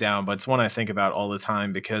put it down, but it's one I think about all the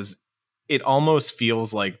time because it almost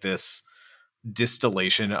feels like this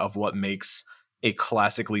distillation of what makes a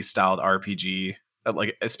classically styled RPG,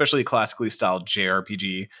 like especially a classically styled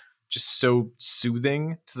JRPG, just so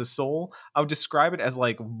soothing to the soul. I would describe it as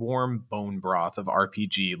like warm bone broth of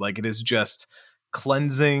RPG. Like it is just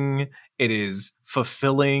cleansing. It is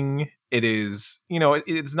fulfilling. It is,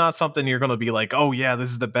 it's not something you're going to be like, oh yeah, this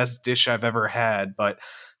is the best dish I've ever had. But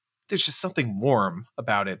there's just something warm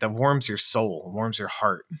about it that warms your soul, warms your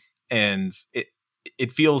heart. And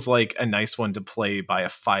it feels like a nice one to play by a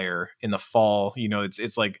fire in the fall.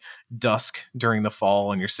 It's like dusk during the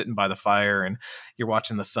fall and you're sitting by the fire and you're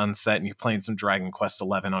watching the sunset and you're playing some Dragon Quest XI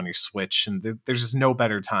on your Switch. And there's just no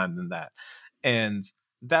better time than that. And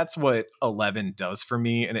that's what 11 does for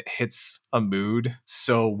me. And it hits a mood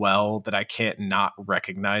so well that I can't not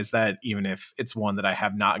recognize that, even if it's one that I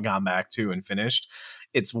have not gone back to and finished.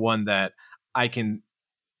 It's one that I can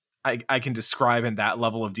describe in that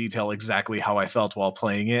level of detail exactly how I felt while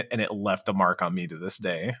playing it, and it left the mark on me to this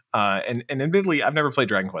day. And admittedly, I've never played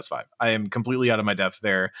Dragon Quest V. I am completely out of my depth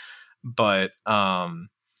there, but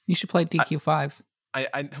you should play DQ5.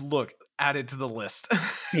 I look, add it to the list.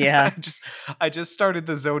 Yeah. I just started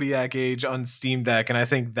the Zodiac Age on Steam Deck, and I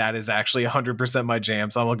think that is actually 100% my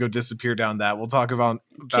jam. So I'm gonna go disappear down that. We'll talk about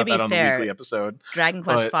that on the weekly episode. Dragon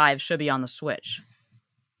Quest V should be on the Switch.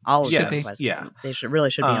 All of yes, Quest, yeah, they really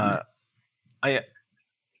should be on there.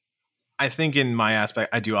 I think in my aspect,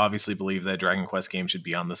 I do obviously believe that Dragon Quest game should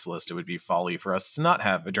be on this list. It would be folly for us to not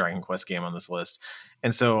have a Dragon Quest game on this list.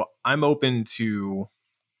 And so I'm open to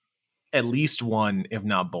at least one, if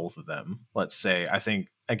not both of them. Let's say, I think,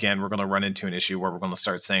 again, we're going to run into an issue where we're going to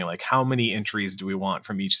start saying, like, how many entries do we want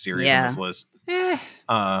from each series on this list?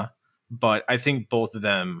 But I think both of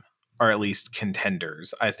them are at least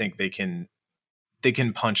contenders. I think they can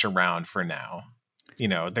punch around for now.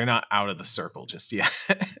 They're not out of the circle just yet.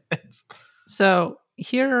 So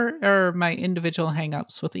here are my individual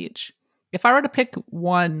hangups with each. If I were to pick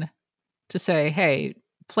one to say, hey,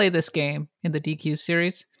 play this game in the DQ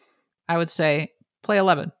series, I would say play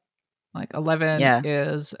 11. Like 11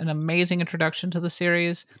 is an amazing introduction to the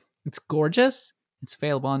series. It's gorgeous. It's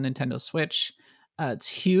available on Nintendo Switch. It's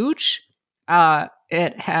huge.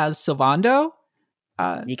 It has Sylvando.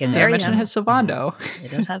 You can marry him. It has Sylvando. It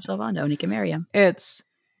does have Sylvando, and you can marry him. It's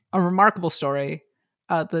a remarkable story.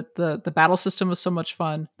 The battle system was so much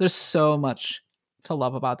fun. There's so much to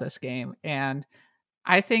love about this game, and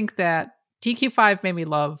I think that DQ5 made me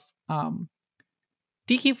love.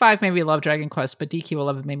 DQ5 made me love Dragon Quest, but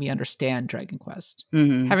DQ11 made me understand Dragon Quest.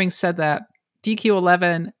 Mm-hmm. Having said that,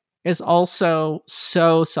 DQ11 is also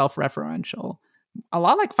so self-referential, a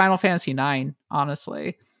lot like Final Fantasy IX,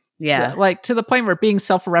 honestly. Yeah. Like to the point where being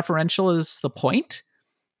self-referential is the point.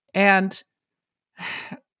 And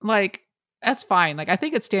like, that's fine. Like, I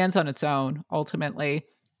think it stands on its own ultimately,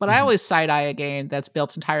 but I Mhm. always side-eye a game that's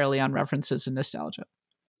built entirely on references and nostalgia.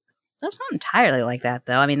 That's not entirely like that,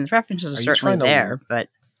 though. I mean, the references are Are you certainly trying to- there, but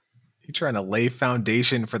You trying to lay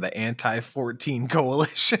foundation for the anti-14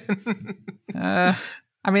 coalition? I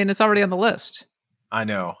mean, it's already on the list. I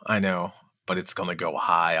know, but it's gonna go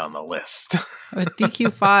high on the list.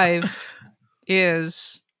 DQ5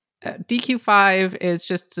 is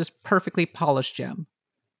just this perfectly polished gem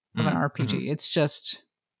of an RPG. It's just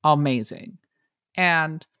amazing.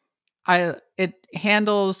 And it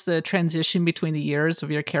handles the transition between the years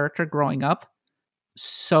of your character growing up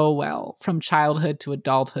so well, from childhood to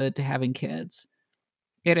adulthood to having kids.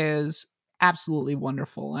 It is absolutely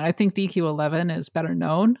wonderful. And I think DQ11 is better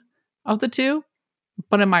known of the two,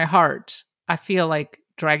 but in my heart, I feel like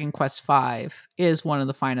Dragon Quest V is one of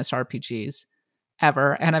the finest RPGs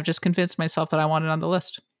ever, and I've just convinced myself that I want it on the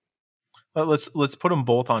list. Let's put them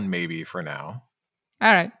both on maybe for now.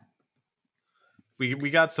 All right. We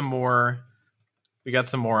got some more. We got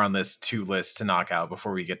some more on this 2 list to knock out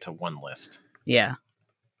before we get to 1 list. yeah.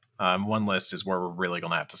 1 list is where we're really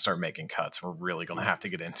gonna have to start making cuts. We're really gonna have to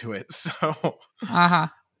get into it. So, Uh-huh.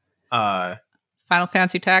 Final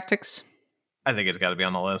Fantasy Tactics. I think it's got to be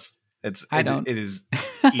on the list. It is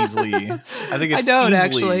easily. I think it's I don't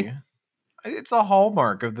easily, actually. It's a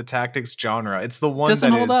hallmark of the tactics genre. It's the one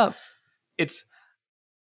Doesn't that hold is. up.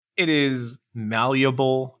 It is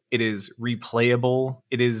malleable. It is replayable.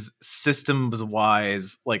 It is systems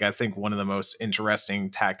wise, like I think one of the most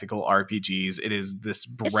interesting tactical RPGs. It is this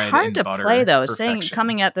bread It's hard and to butter play, though. perfection.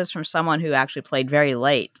 Coming at this from someone who actually played very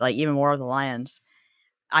late, like even War of the Lions,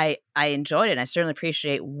 I enjoyed it. And I certainly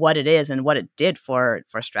appreciate what it is and what it did for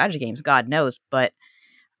strategy games. God knows, but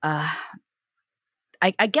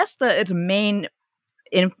I guess its main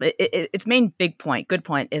good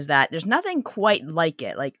point is that there's nothing quite like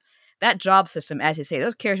it. Like that job system, as you say,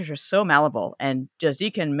 those characters are so malleable and just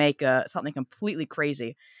you can make something completely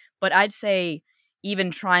crazy. But I'd say even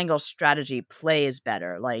Triangle strategy plays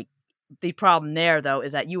better. Like the problem there, though,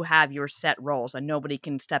 is that you have your set roles and nobody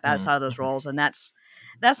can step outside of those roles, and that's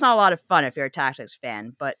not a lot of fun if you're a tactics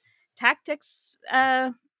fan. But tactics,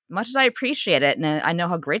 much as I appreciate it and I know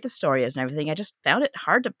how great the story is and everything, I just found it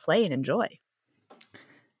hard to play and enjoy.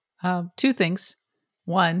 2 things.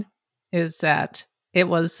 One is that it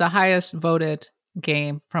was the highest voted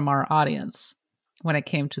game from our audience when it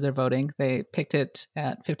came to their voting. They picked it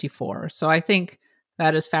at 54. So I think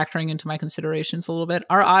that is factoring into my considerations a little bit.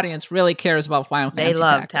 Our audience really cares about Final Fantasy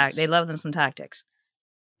Tactics. They love them some tactics.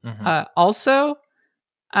 Also,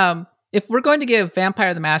 if we're going to give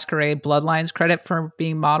Vampire the Masquerade Bloodlines credit for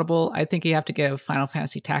being moddable, I think you have to give Final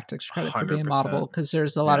Fantasy Tactics credit for being 100%. moddable, because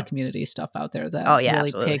there's a lot of community stuff out there that really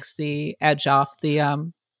absolutely. takes the edge off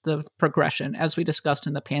the progression, as we discussed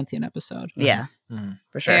in the Pantheon episode. Yeah,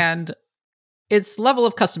 for sure. And its level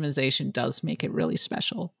of customization does make it really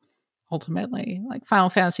special, ultimately. Like, Final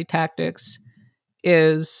Fantasy Tactics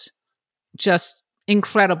is just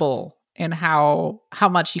incredible in how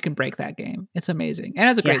much you can break that game. It's amazing. And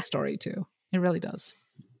it's a great story, too. It really does.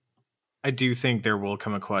 I do think there will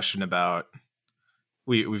come a question about,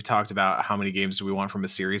 we've talked about how many games do we want from a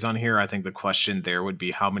series on here. I think the question there would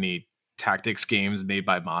be how many tactics games made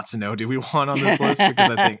by Matsuno do we want on this list?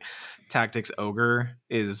 Because I think Tactics Ogre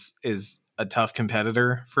is a tough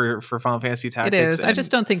competitor for Final Fantasy Tactics. It is. I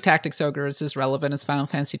just don't think Tactics Ogre is as relevant as Final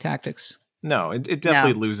Fantasy Tactics. No, it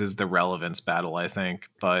definitely loses the relevance battle, I think.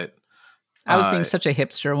 But I was being such a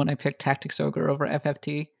hipster when I picked Tactics Ogre over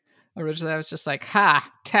FFT. Originally, I was just like,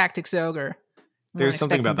 ha, Tactics Ogre. There's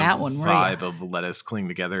something about the vibe of Let Us Cling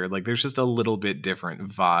Together. Like, there's just a little bit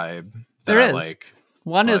different vibe. There is.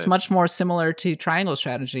 One is much more similar to Triangle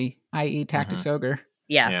Strategy, i.e. Tactics Ogre.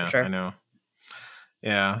 Yeah, for sure. I know.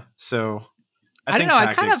 Yeah, so I don't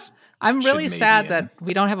know. I'm really sad that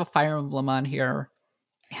we don't have a Fire Emblem on here,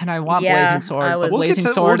 and I want Blazing Sword. But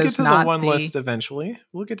Blazing Sword is not the one list eventually.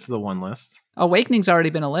 We'll get to the one list. Awakening's already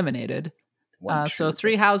been eliminated, so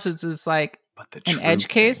Three Houses is like an edge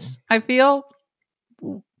case, I feel.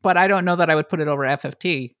 But I don't know that I would put it over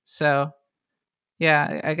FFT. So,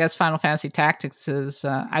 yeah, I guess Final Fantasy Tactics is.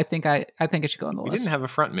 I think it should go on the list. We didn't have a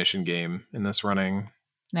front mission game in this running.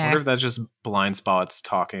 Nah. I wonder if that's just blind spots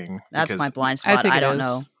talking. That's my blind spot. I don't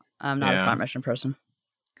know. I'm not a front mission person.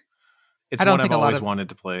 It's one I've always wanted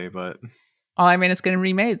to play, but I mean, it's getting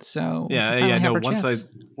remade, so no.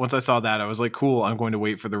 Once I saw that, I was like, cool. I'm going to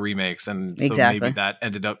wait for the remakes, and so maybe that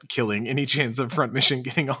ended up killing any chance of front mission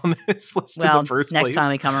getting on this list in the first place. Next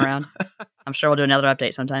time we come around, I'm sure we'll do another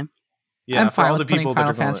update sometime. Yeah, I'm fine with putting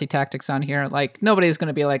Final Fantasy Tactics on here. Like, nobody's going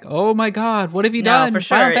to be like, "Oh my god, what have you done?" For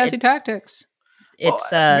sure. Final Fantasy Tactics.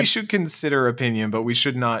 it's we should consider opinion, but we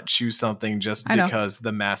should not choose something just because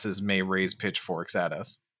the masses may raise pitchforks at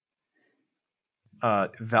us.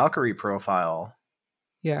 Valkyrie Profile.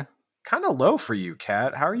 Yeah. Kind of low for you,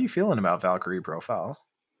 Kat. How are you feeling about Valkyrie Profile?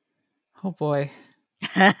 Oh boy.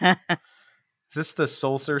 Is this the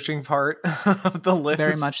soul-searching part of the list?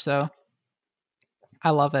 Very much so.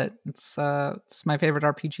 I love it. It's my favorite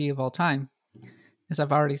RPG of all time, as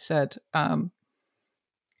I've already said.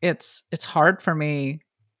 It's hard for me.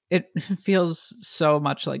 It feels so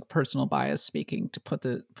much like personal bias speaking to put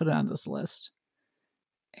it on this list.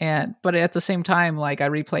 But at the same time, like I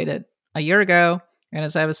replayed it a year ago, and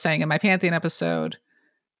as I was saying in my Pantheon episode,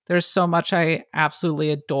 there's so much I absolutely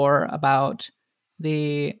adore about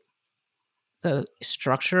the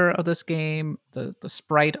structure of this game, the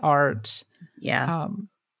sprite art, the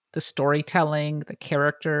storytelling, the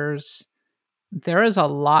characters. There is a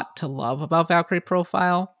lot to love about Valkyrie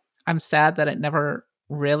Profile. I'm sad that it never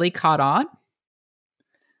really caught on.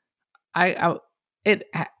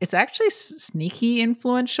 It's actually sneaky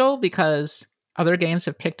influential because other games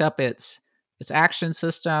have picked up its action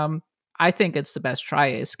system. I think it's the best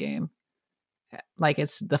Tri-Ace game. Like,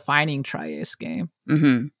 it's defining Tri-Ace game.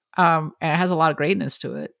 Mm-hmm. And it has a lot of greatness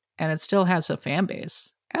to it, and it still has a fan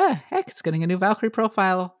base. Heck, it's getting a new Valkyrie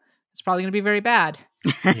Profile. It's probably going to be very bad.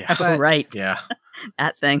 Yeah, but, right. Yeah,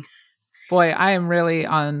 that thing. Boy, I am really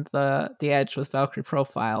on the edge with Valkyrie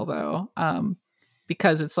Profile, though,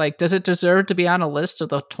 because it's like, does it deserve to be on a list of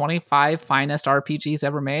the 25 finest RPGs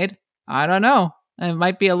ever made? I don't know. It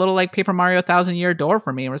might be a little like Paper Mario 1000 Year Door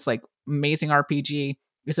for me, where it's like, amazing RPG.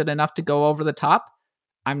 Is it enough to go over the top?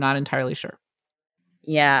 I'm not entirely sure.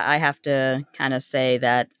 Yeah, I have to kind of say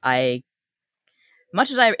that much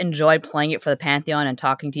as I enjoyed playing it for the Pantheon and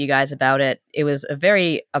talking to you guys about it, it was a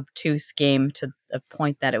very obtuse game to the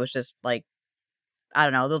point that it was just like, I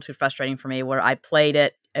don't know, a little too frustrating for me, where I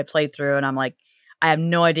played through and I'm like, I have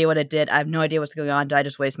no idea what it did. I have no idea what's going on. Did I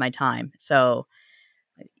just waste my time? So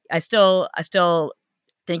I still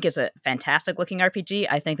think it's a fantastic looking RPG.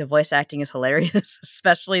 I think the voice acting is hilarious,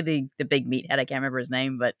 especially the big meathead. I can't remember his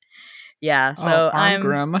name, but yeah. So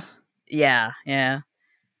Armgrim. Yeah.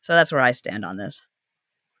 So that's where I stand on this.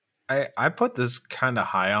 I put this kind of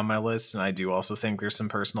high on my list, and I do also think there's some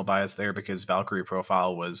personal bias there because Valkyrie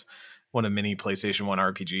Profile was one of many PlayStation 1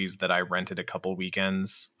 RPGs that I rented a couple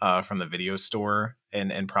weekends from the video store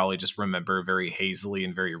and probably just remember very hazily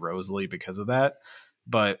and very rosily because of that.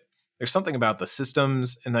 But there's something about the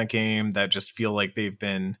systems in that game that just feel like they've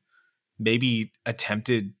been maybe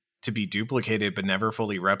attempted to be duplicated but never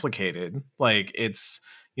fully replicated. Like, it's,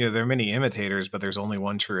 you know, there are many imitators, but there's only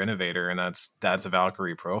one true innovator, and that's a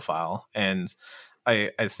Valkyrie Profile. And I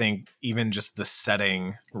think even just the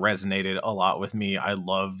setting resonated a lot with me. I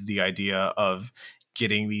love the idea of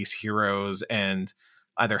getting these heroes and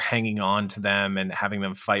either hanging on to them and having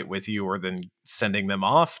them fight with you, or then sending them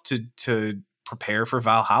off to prepare for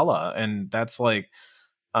Valhalla. And that's like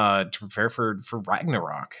to prepare for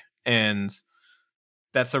Ragnarok. And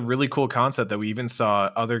that's a really cool concept that we even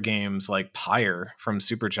saw other games like Pyre from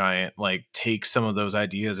Supergiant like take some of those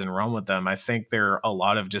ideas and run with them. I think there are a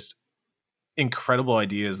lot of just incredible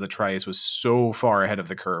ideas that Tri-Ace was so far ahead of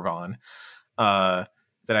the curve on that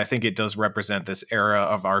I think it does represent this era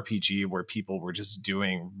of RPG where people were just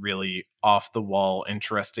doing really off the wall,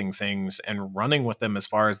 interesting things and running with them as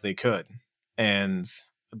far as they could. And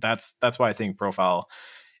that's why I think Profile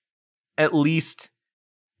at least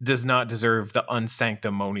does not deserve the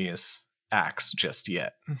unsanctimonious axe just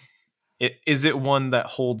yet. Is it one that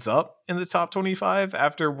holds up in the top 25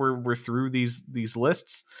 after we're through these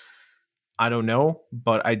lists? I don't know,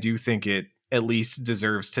 but I do think it at least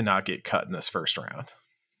deserves to not get cut in this first round.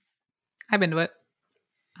 I'm into it.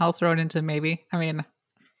 I'll throw it into maybe. I mean, I'm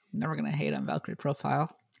never going to hate on Valkyrie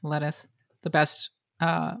Profile. Lenneth, the best,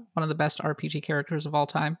 one of the best RPG characters of all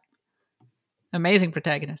time. Amazing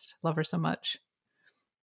protagonist. Love her so much.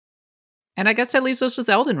 And I guess that leaves us with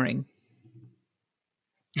Elden Ring.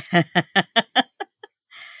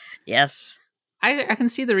 Yes. I can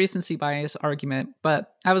see the recency bias argument,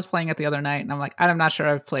 but I was playing it the other night and I'm like, I'm not sure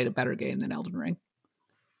I've played a better game than Elden Ring.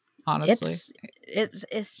 Honestly.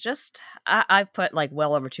 It's just, I've put like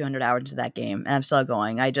well over 200 hours into that game and I'm still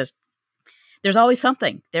going. There's always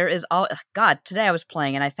something. God, today I was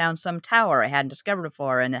playing and I found some tower I hadn't discovered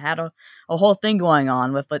before, and it had a whole thing going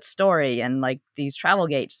on with its story and like these travel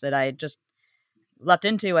gates that I just leapt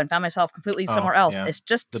into and found myself completely somewhere else. Yeah. It's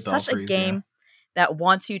just such a game that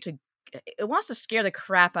wants to scare the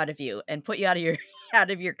crap out of you and put you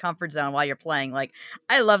out of your comfort zone while you're playing. Like,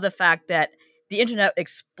 I love the fact that the internet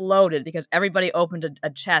exploded because everybody opened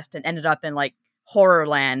a chest and ended up in like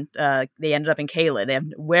Horrorland. They ended up in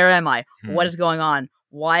Caelid. Where am I? What is going on?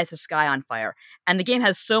 Why is the sky on fire? And the game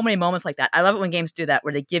has so many moments like that. I love it when games do that,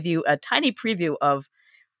 where they give you a tiny preview of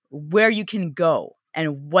where you can go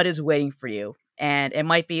and what is waiting for you. And it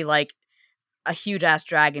might be like a huge ass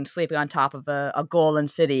dragon sleeping on top of a golden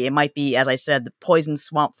city. It might be, as I said, the poison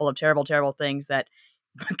swamp full of terrible, terrible things that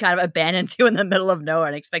kind of abandoned you in the middle of nowhere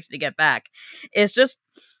and expect you to get back. It's just,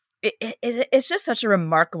 it's just such a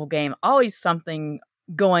remarkable game. Always something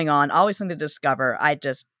going on, always something to discover.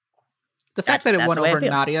 The fact that it won over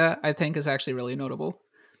Nadia, I think, is actually really notable.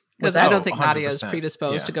 Because I don't think Nadia is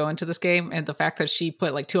predisposed to go into this game, and the fact that she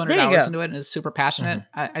put like 200 hours into it and is super passionate,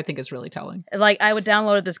 I think is really telling. Like, I would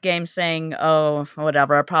download this game saying, oh,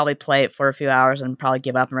 whatever, I'll probably play it for a few hours and probably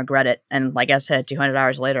give up and regret it. And like I said, 200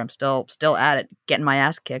 hours later, I'm still at it, getting my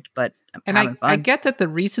ass kicked, but I'm having fun. I get that the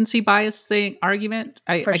recency bias argument,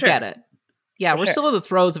 I get it. Yeah, we're still in the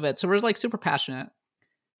throes of it, so we're like super passionate.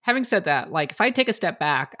 Having said that, like, if I take a step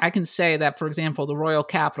back, I can say that, for example, the Royal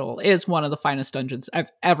Capital is one of the finest dungeons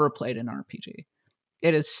I've ever played in RPG.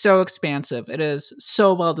 It is so expansive. It is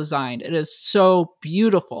so well designed. It is so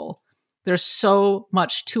beautiful. There's so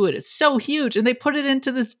much to it. It's so huge. And they put it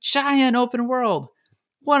into this giant open world.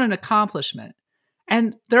 What an accomplishment.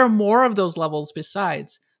 And there are more of those levels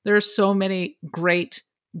besides. There are so many great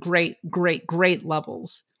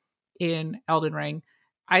levels in Elden Ring.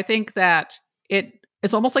 I think that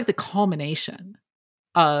it's almost like the culmination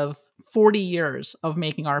of 40 years of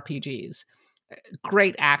making RPGs.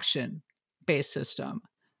 Great action-based system.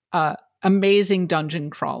 Amazing dungeon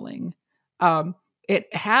crawling.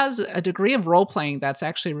 It has a degree of role-playing that's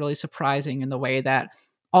actually really surprising in the way that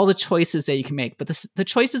all the choices that you can make, but the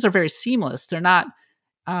choices are very seamless. They're not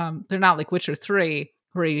like Witcher 3,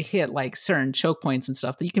 where you hit like certain choke points and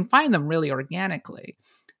stuff, that you can find them really organically.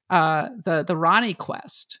 The Ranni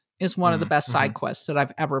quest is one of the best side quests that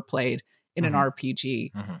I've ever played in an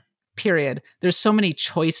RPG, period. There's so many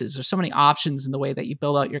choices. There's so many options in the way that you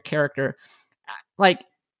build out your character. Like,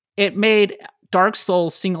 it made Dark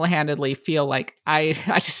Souls single-handedly feel like I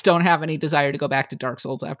just don't have any desire to go back to Dark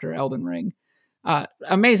Souls after Elden Ring.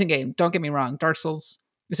 Amazing game. Don't get me wrong. Dark Souls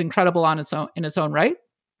is incredible in its own right,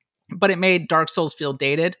 but it made Dark Souls feel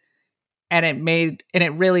dated, and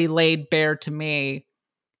it really laid bare to me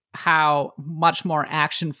how much more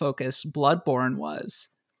action-focused Bloodborne was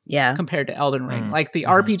compared to Elden Ring. Like, the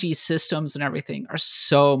RPG systems and everything are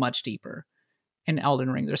so much deeper in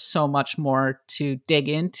Elden Ring. There's so much more to dig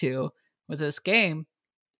into with this game.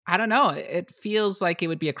 I don't know. It feels like it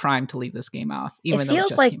would be a crime to leave this game off, even though it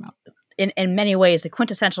just came out. In many ways, the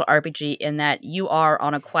quintessential RPG, in that you are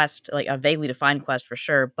on a quest, like a vaguely defined quest for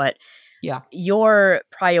sure, but your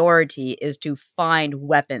priority is to find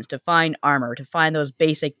weapons, to find armor, to find those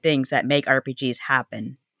basic things that make RPGs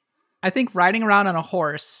happen. I think riding around on a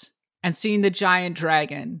horse and seeing the giant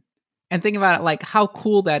dragon and thinking about it, like, how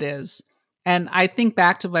cool that is. And I think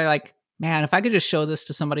back to like, man, if I could just show this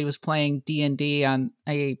to somebody who was playing D&D on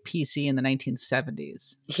a PC in the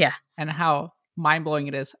 1970s. Yeah. And how mind-blowing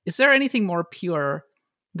it is. Is there anything more pure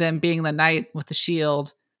than being the knight with the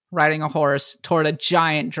shield, riding a horse toward a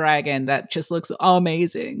giant dragon that just looks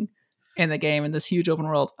amazing in the game, in this huge open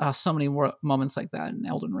world? Oh, so many more moments like that in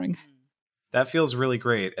Elden Ring. That feels really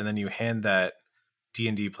great. And then you hand that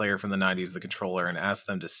D&D player from the 90s the controller and ask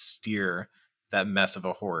them to steer that mess of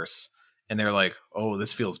a horse. And they're like, oh,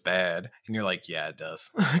 this feels bad. And you're like, yeah, it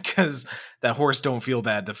does. Because that horse don't feel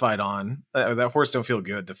bad to fight on. That horse don't feel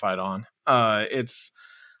good to fight on. I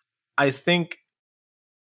think,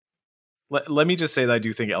 let me just say that I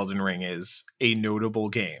do think Elden Ring is a notable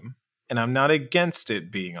game. And I'm not against it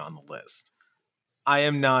being on the list. I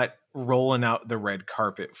am not rolling out the red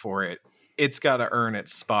carpet for it. It's got to earn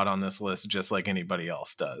its spot on this list just like anybody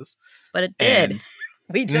else does. But it did. And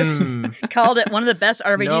we just called it one of the best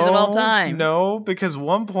RPGs of all time. No, because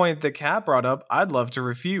one point that Kat brought up, I'd love to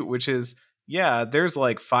refute, which is, yeah, there's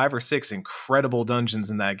like 5 or 6 incredible dungeons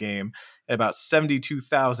in that game, and about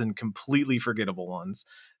 72,000 completely forgettable ones.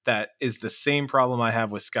 That is the same problem I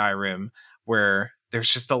have with Skyrim, where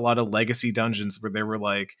there's just a lot of legacy dungeons where they were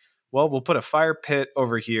like, well, we'll put a fire pit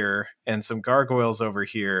over here and some gargoyles over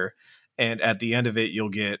here, and at the end of it, you'll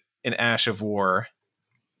get an Ash of War,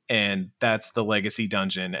 and that's the legacy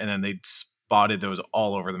dungeon. And then they spotted those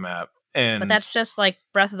all over the map. But that's just like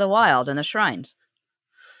Breath of the Wild and the shrines.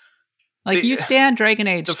 Like, you stand Dragon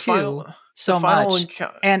Age 2 so much.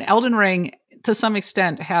 And Elden Ring, to some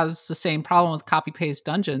extent, has the same problem with copy-paste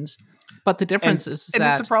dungeons. But the difference is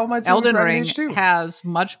that it's a problem Elden Ring has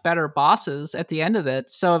much better bosses at the end of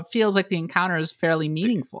it. So it feels like the encounter is fairly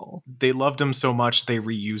meaningful. They loved them so much, they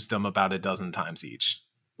reused them about a dozen times each.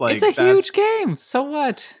 It's a huge game. So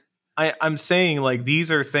what? I'm saying, like, these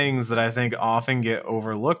are things that I think often get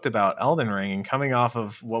overlooked about Elden Ring, and coming off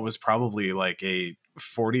of what was probably like a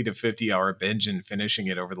 40 to 50 hour binge and finishing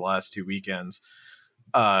it over the last 2 weekends.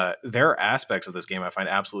 There are aspects of this game I find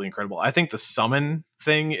absolutely incredible. I think the summon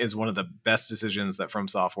thing is one of the best decisions that From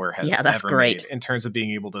Software has ever made, in terms of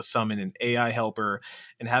being able to summon an AI helper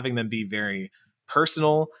and having them be very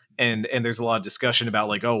personal. And there's a lot of discussion about,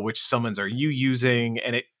 like, oh, which summons are you using?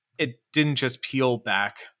 And it didn't just peel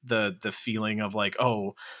back the feeling of like,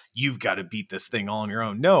 oh, you've got to beat this thing all on your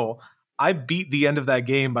own. No, I beat the end of that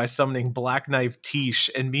game by summoning Black Knife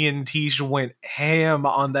Tish, and me and Tish went ham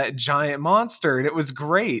on that giant monster, and it was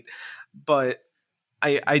great. But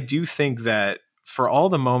I do think that for all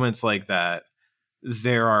the moments like that,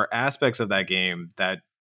 there are aspects of that game that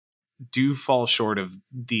do fall short of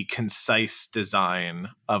the concise design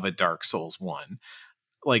of a Dark Souls 1.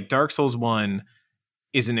 Like, Dark Souls 1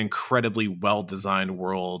 is an incredibly well-designed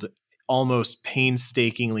world, almost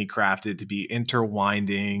painstakingly crafted to be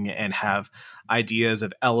interwinding and have ideas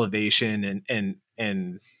of elevation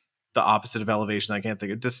and the opposite of elevation. I can't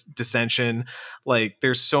think of dissension. Like,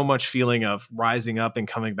 there's so much feeling of rising up and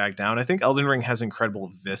coming back down. I think Elden Ring has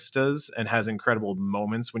incredible vistas and has incredible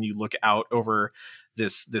moments when you look out over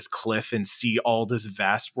this cliff and see all this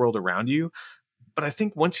vast world around you. But I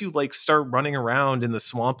think once you like start running around in the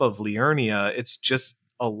swamp of Liurnia, it's just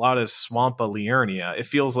a lot of swamp of Liurnia. It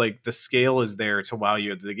feels like the scale is there to wow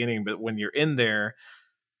you at the beginning, but when you're in there,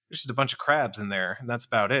 there's just a bunch of crabs in there, and that's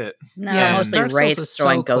about it. No, yeah, mostly wraiths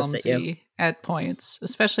throwing ghosts at you at points,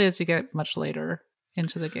 especially as you get much later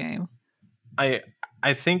into the game. I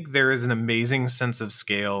think there is an amazing sense of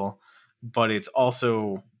scale, but it's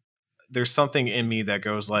also, there's something in me that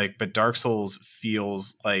goes like, but Dark Souls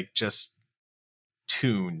feels like just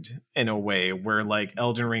tuned in a way where like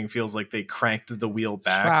Elden Ring feels like they cranked the wheel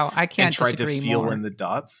back. Wow, I can't and tried to feel more in the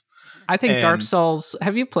dots. I think Dark Souls.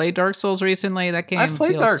 Have you played Dark Souls recently? That game I've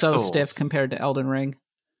played feels Dark so Souls. stiff compared to Elden Ring.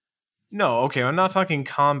 No, okay, I'm not talking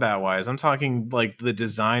combat wise. I'm talking like the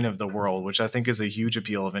design of the world, which I think is a huge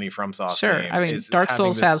appeal of any FromSoft sure. game. I mean, Dark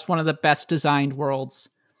Souls has one of the best designed worlds.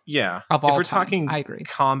 Yeah. Of all if we're time. talking I agree.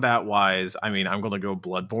 combat wise, I mean, I'm going to go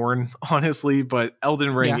Bloodborne, honestly, but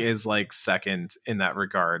Elden Ring is like second in that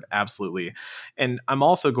regard. Absolutely. And I'm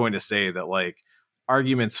also going to say that like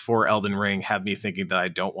arguments for Elden Ring have me thinking that I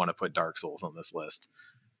don't want to put Dark Souls on this list.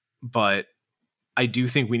 But I do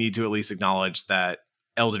think we need to at least acknowledge that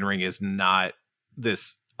Elden Ring is not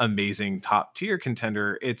this amazing top tier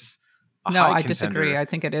contender. It's a high contender. Disagree. I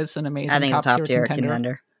think it is an amazing top tier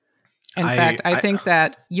contender. In fact, I think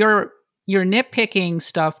that you're nitpicking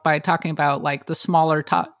stuff by talking about like the smaller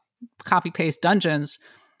copy paste dungeons,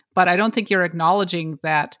 but I don't think you're acknowledging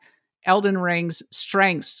that Elden Ring's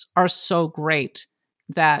strengths are so great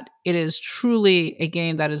that it is truly a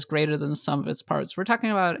game that is greater than the sum of its parts. We're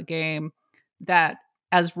talking about a game that,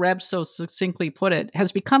 as Reb so succinctly put it,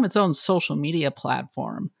 has become its own social media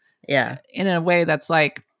platform. Yeah. In a way that's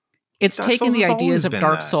like, it's Dark taken Souls the ideas of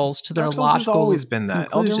Dark that. Souls to their Dark Souls logical has always been that.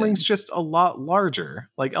 conclusion. Elden Ring's just a lot larger.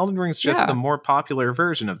 Like, Elden Ring's just the more popular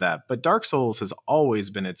version of that. But Dark Souls has always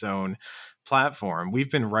been its own platform. We've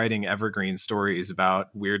been writing evergreen stories about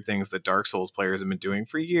weird things that Dark Souls players have been doing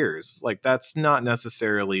for years. Like, that's not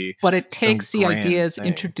necessarily. But it takes the ideas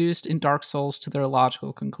introduced in Dark Souls to their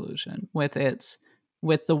logical conclusion with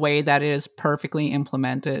the way that it is perfectly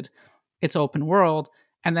implemented, its open world.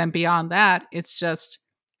 And then beyond that, it's just,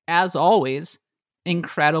 as always,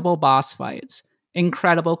 incredible boss fights,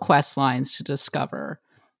 incredible quest lines to discover,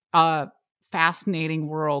 a fascinating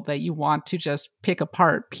world that you want to just pick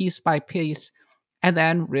apart piece by piece, and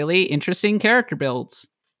then really interesting character builds.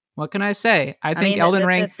 What can I say? I think Elden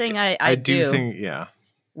Ring... The thing I do think,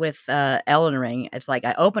 with Elden Ring, it's like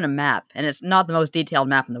I open a map, and it's not the most detailed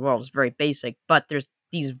map in the world. It's very basic, but there's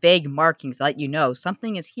these vague markings that let you know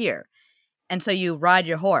something is here. And so you ride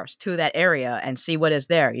your horse to that area and see what is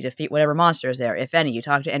there. You defeat whatever monster is there, if any. You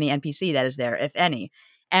talk to any NPC that is there, if any.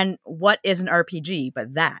 And what is an RPG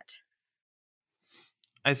but that?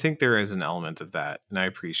 I think there is an element of that, and I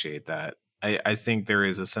appreciate that. I think there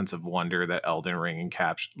is a sense of wonder that Elden Ring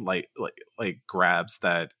like grabs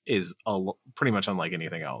that is pretty much unlike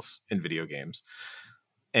anything else in video games.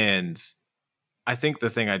 And I think the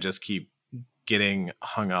thing I just keep getting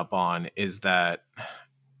hung up on is that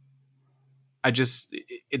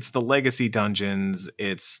it's the legacy dungeons,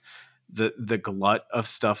 it's the glut of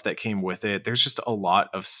stuff that came with it. There's just a lot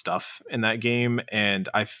of stuff in that game, and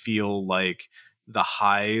I feel like the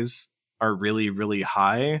highs are really, really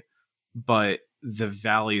high, but the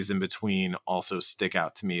valleys in between also stick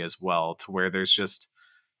out to me as well, to where there's just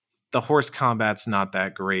the horse combat's not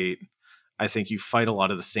that great. I think you fight a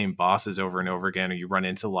lot of the same bosses over and over again, or you run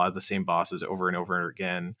into a lot of the same bosses over and over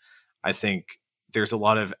again. I think there's a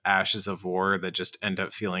lot of Ashes of War that just end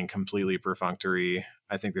up feeling completely perfunctory.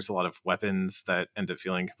 I think there's a lot of weapons that end up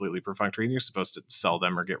feeling completely perfunctory, and you're supposed to sell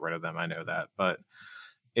them or get rid of them. I know that, but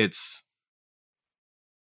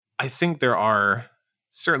I think there are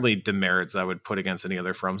certainly demerits that I would put against any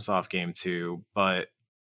other FromSoft game too, but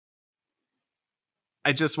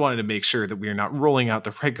I just wanted to make sure that we are not rolling out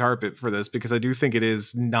the red carpet for this, because I do think it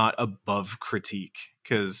is not above critique,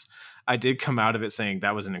 because I did come out of it saying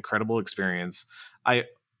that was an incredible experience.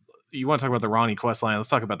 You want to talk about the Ronnie quest line? Let's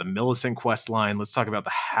talk about the Millicent quest line. Let's talk about the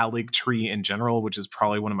Halig tree in general, which is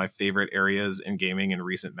probably one of my favorite areas in gaming in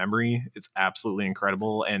recent memory. It's absolutely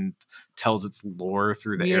incredible and tells its lore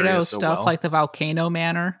through the area so stuff well. like the Volcano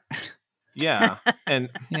Manor. Yeah, and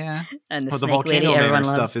yeah, and the Volcano Manor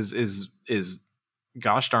stuff is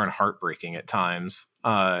gosh darn heartbreaking at times.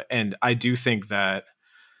 And I do think that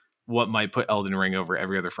what might put Elden Ring over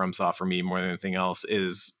every other FromSoft for me more than anything else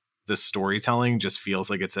is the storytelling just feels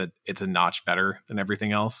like it's a notch better than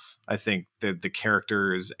everything else. I think that the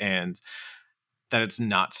characters and that it's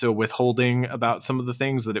not so withholding about some of the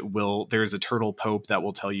things that there's a turtle pope that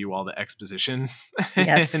will tell you all the exposition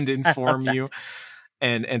and inform you.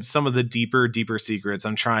 And some of the deeper secrets,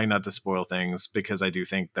 I'm trying not to spoil things because I do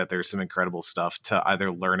think that there's some incredible stuff to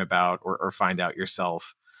either learn about or find out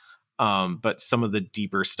yourself. But some of the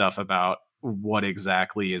deeper stuff about what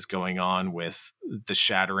exactly is going on with the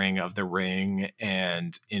shattering of the ring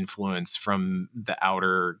and influence from the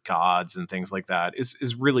outer gods and things like that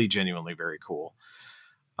is really genuinely very cool.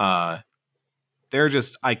 I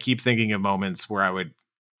keep thinking of moments where I would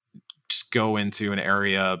just go into an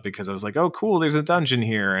area because I was like, oh cool, there's a dungeon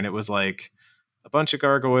here, and it was like a bunch of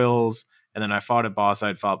gargoyles, and then I fought a boss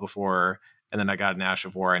I'd fought before, and then I got an Ash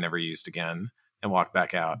of War I never used again and walked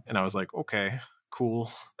back out, and I was like, okay,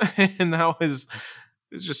 cool. And it was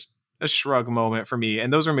just a shrug moment for me.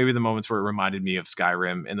 And those were maybe the moments where it reminded me of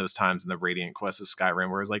Skyrim in those times in the Radiant Quest of Skyrim,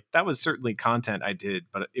 where it was like, that was certainly content I did,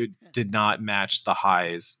 but it did not match the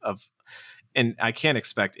highs of, and I can't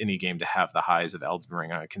expect any game to have the highs of Elden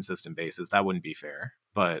Ring on a consistent basis. That wouldn't be fair.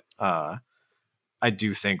 But I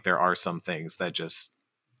do think there are some things that just,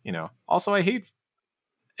 also I hate,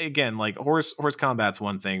 again, like horse combat's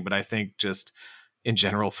one thing, but I think just in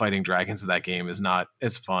general, fighting dragons in that game is not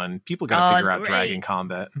as fun. People got to figure out dragon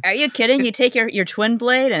combat. Are you kidding? You take your twin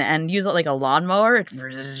blade and use it like a lawnmower,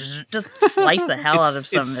 just slice the hell out of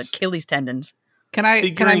some Achilles tendons. Can I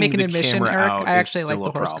make an admission, Eric? I actually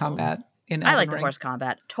like the horse combat. I like the horse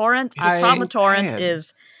combat. Torrent. The problem with Torrent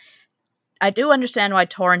is, I do understand why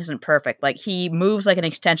Torrent isn't perfect. Like, he moves like an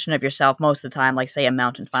extension of yourself most of the time, like say a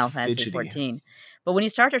mount in Final Fantasy XIV. But when you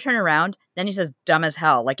start to turn around, then he's as dumb as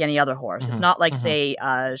hell, like any other horse. It's not like, say,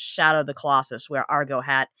 Shadow of the Colossus, where Aggro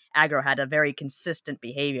had a very consistent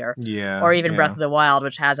behavior. Yeah. Or even Breath of the Wild,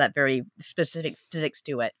 which has that very specific physics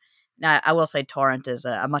to it. Now, I will say Torrent is,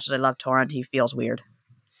 as much as I love Torrent, he feels weird.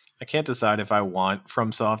 I can't decide if I want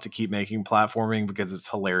FromSoft to keep making platforming because it's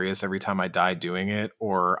hilarious every time I die doing it,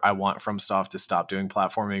 or I want FromSoft to stop doing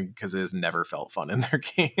platforming because it has never felt fun in their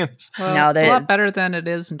games. Well, it's a lot better than it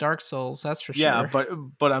is in Dark Souls, that's for sure. Yeah,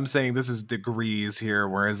 but I'm saying this is degrees here,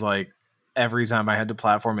 whereas like every time I had to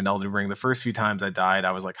platform in Elden Ring, the first few times I died,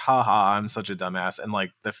 I was like, haha, I'm such a dumbass. And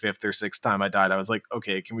like the fifth or sixth time I died, I was like,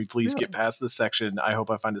 okay, can we please get past this section? I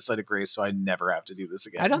hope I find a site of grace so I never have to do this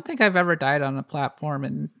again. I don't think I've ever died on a platform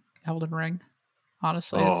in Elden Ring.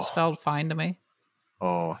 Honestly, it's felt fine to me.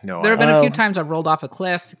 Oh no! There have been a few times I've rolled off a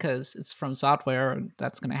cliff because it's from software and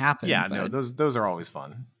that's going to happen. Yeah, no, those are always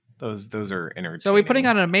fun. Those are entertaining. So are we putting it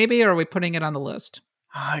on a maybe, or are we putting it on the list?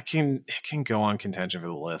 It can go on contention for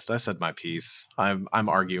the list. I said my piece. I'm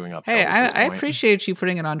arguing up. Hey, I appreciate you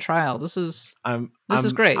putting it on trial. This is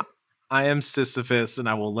great. I am Sisyphus, and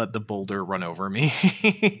I will let the boulder run over me.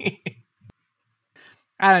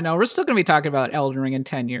 I don't know. We're still going to be talking about Elden Ring in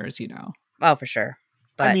 10 years, Oh, for sure.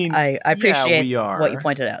 But I mean, I appreciate what you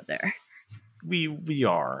pointed out there. We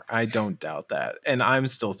are. I don't doubt that. And I'm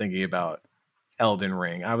still thinking about Elden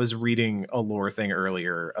Ring. I was reading a lore thing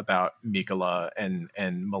earlier about Mikola and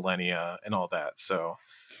Millennia and all that. So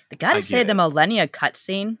I gotta say, the Millennia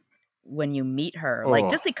cutscene when you meet her,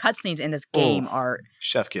 like just the cutscenes in this game are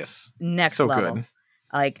chef kiss, next so level. Good.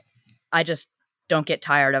 Like, I just don't get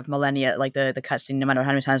tired of Millennia, like the cutscene, no matter how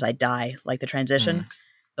many times I die. Like the transition,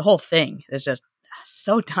 the whole thing is just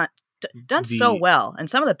so done so well, and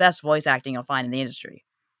some of the best voice acting you'll find in the industry.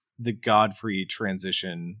 The Godfrey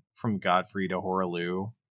transition from Godfrey to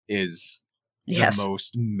Hoarah is the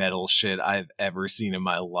most metal shit I've ever seen in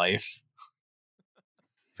my life.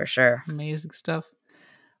 For sure. Amazing stuff.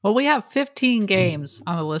 Well, we have 15 games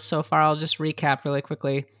on the list so far. I'll just recap really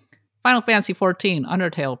quickly. Final Fantasy XIV,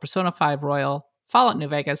 Undertale, Persona 5 Royal, Fallout New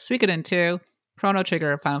Vegas, Suikoden 2, Chrono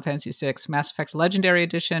Trigger, Final Fantasy VI, Mass Effect Legendary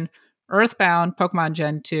Edition, Earthbound, Pokemon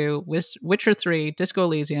Gen 2, Witcher 3, Disco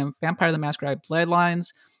Elysium, Vampire the Masquerade Bloodlines,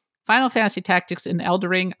 Final Fantasy Tactics, and Elden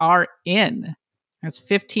Ring are in. That's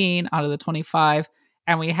 15 out of the 25.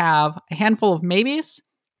 And we have a handful of maybes.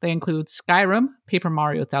 They include Skyrim, Paper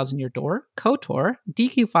Mario Thousand Year Door, KOTOR,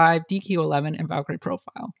 DQ5, DQ11, and Valkyrie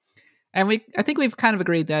Profile. And I think we've kind of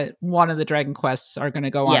agreed that one of the Dragon Quests are going to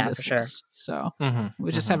go on this list. So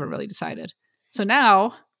we just haven't really decided. So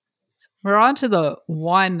now we're on to the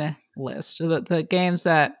one list, the games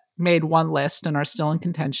that made one list and are still in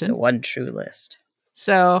contention. The one true list.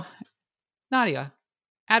 So, Nadia,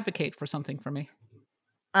 advocate for something for me.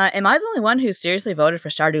 Am I the only one who seriously voted for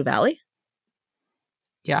Stardew Valley?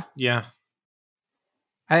 Yeah. Yeah.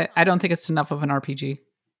 I don't think it's enough of an RPG.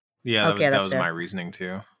 Yeah, Okay, that that's was fair. my reasoning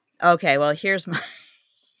too. Okay, well,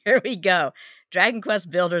 here we go. Dragon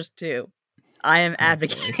Quest Builders 2. I am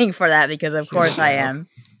advocating for that because, of course, I am.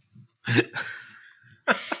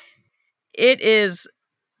 It is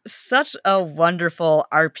such a wonderful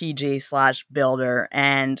RPG / builder,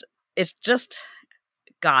 and it's just,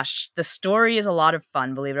 gosh, the story is a lot of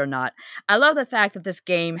fun, believe it or not. I love the fact that this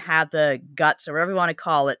game had the guts, or whatever you want to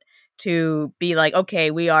call it, to be like,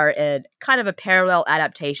 okay, we are a kind of a parallel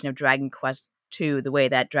adaptation of Dragon Quest 2, the way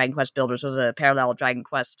that Dragon Quest Builders was a parallel of Dragon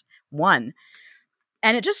Quest 1.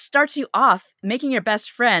 And it just starts you off making your best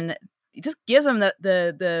friend. It just gives them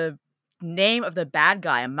the name of the bad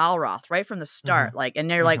guy, Malroth, right from the start. Like, and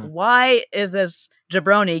they're like, why is this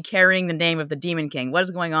jabroni carrying the name of the Demon King? What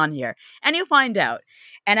is going on here? And you find out.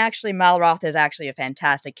 And actually, Malroth is actually a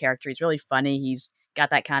fantastic character. He's really funny. He's got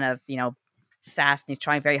that kind of, sass, and he's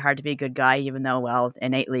trying very hard to be a good guy, even though, well,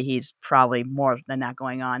 innately, he's probably more than that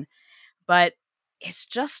going on. But it's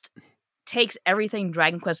just takes everything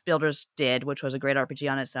Dragon Quest Builders did, which was a great RPG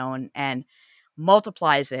on its own, and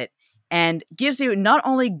multiplies it and gives you not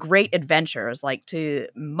only great adventures, like to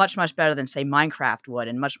much, much better than, say, Minecraft would,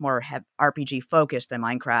 and much more RPG focused than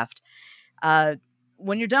Minecraft.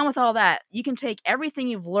 When you're done with all that, you can take everything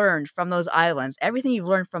you've learned from those islands, everything you've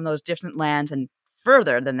learned from those different lands, and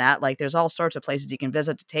further than that, like there's all sorts of places you can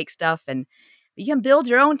visit to take stuff, and you can build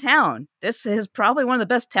your own town. This is probably one of the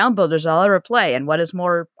best town builders I'll ever play. And what is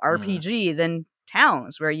more RPG than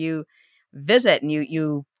towns, where you visit and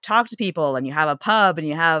you talk to people, and you have a pub, and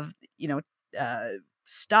you have,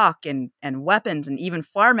 stock and weapons, and even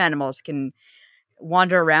farm animals can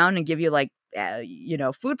wander around and give you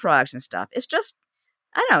food products and stuff. It's just,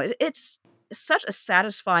 I don't know, it's such a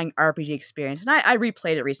satisfying RPG experience. And I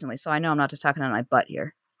replayed it recently, so I know I'm not just talking on my butt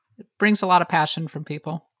here. It brings a lot of passion from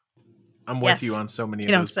people. I'm with you on so many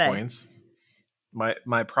of those points.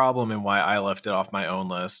 My problem and why I left it off my own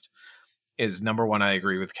list is, number one, I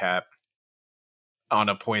agree with Kat on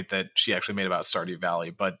a point that she actually made about Stardew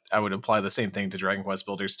Valley, but I would apply the same thing to Dragon Quest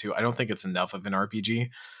Builders too. I don't think it's enough of an RPG.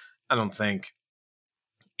 I don't think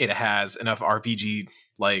it has enough RPG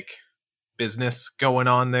like business going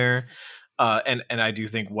on there. And I do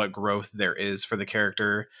think what growth there is for the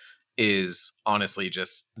character is honestly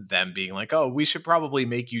just them being like, oh, we should probably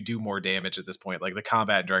make you do more damage at this point. Like, the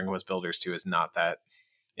combat in Dragon Quest Builders 2 is not that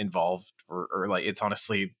involved, or like, it's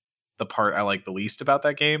honestly the part I like the least about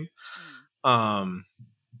that game.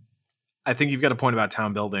 I think you've got a point about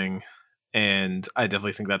town building, and I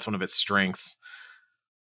definitely think that's one of its strengths.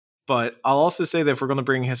 But I'll also say that if we're going to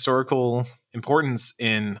bring historical importance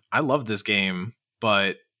in, I love this game,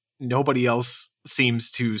 but nobody else seems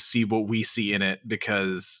to see what we see in it,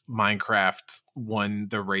 because Minecraft won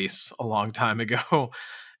the race a long time ago.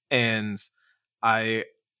 And I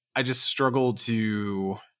just struggle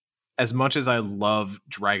to, as much as I love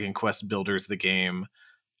Dragon Quest Builders, the game,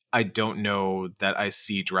 I don't know that I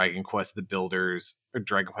see Dragon Quest Builders, the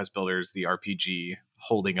RPG,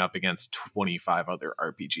 holding up against 25 other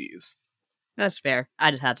RPGs. That's fair.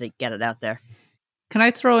 I just had to get it out there. Can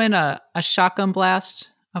I throw in a shotgun blast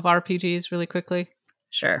of RPGs really quickly?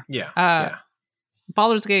 Sure. Yeah.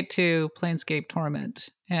 Baldur's Gate 2, Planescape Torment,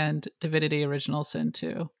 and Divinity Original Sin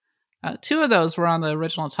 2. Two of those were on the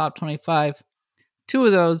original top 25. Two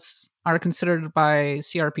of those are considered by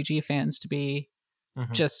CRPG fans to be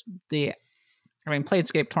just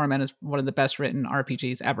Planescape Torment is one of the best written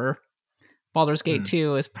RPGs ever. Baldur's Gate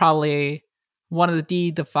 2 is probably one of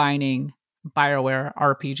the defining BioWare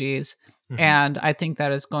RPGs. And I think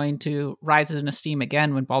that is going to rise in esteem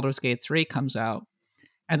again when Baldur's Gate 3 comes out.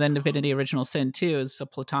 And then Divinity Original Sin 2 is a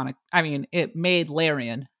platonic... it made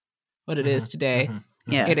Larian what it is today.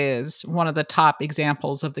 Yeah. It is one of the top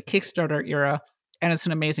examples of the Kickstarter era, and it's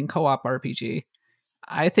an amazing co-op RPG.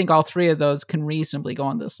 I think all three of those can reasonably go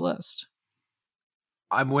on this list.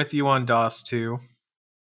 I'm with you on DOS 2.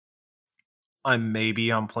 I'm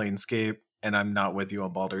maybe on Planescape, and I'm not with you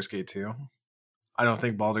on Baldur's Gate 2. I don't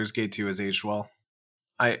think Baldur's Gate 2 has aged well.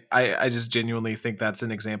 I just genuinely think that's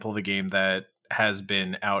an example of a game that has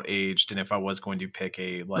been outaged, and if I was going to pick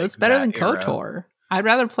a like, it's better than era, KOTOR. I'd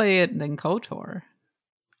rather play it than KOTOR.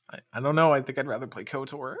 I don't know. I think I'd rather play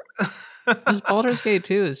KOTOR. Because Baldur's Gate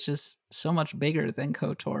 2 is just so much bigger than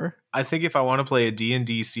KOTOR. I think if I want to play a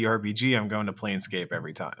D&D CRPG, I'm going to Planescape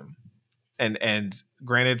every time. And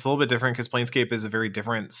granted, it's a little bit different because Planescape is a very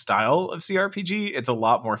different style of CRPG. It's a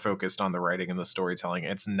lot more focused on the writing and the storytelling.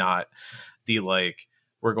 It's not the like,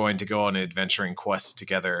 we're going to go on an adventuring quest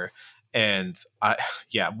together. And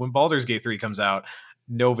when Baldur's Gate 3 comes out,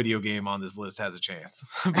 no video game on this list has a chance.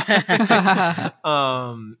 I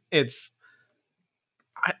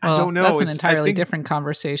don't know. That's an entirely different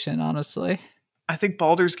conversation, honestly. I think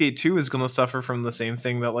Baldur's Gate 2 is going to suffer from the same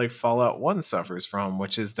thing that like Fallout 1 suffers from,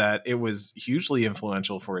 which is that it was hugely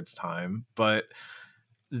influential for its time, but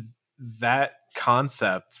that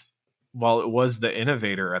concept, while it was the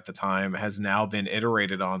innovator at the time, has now been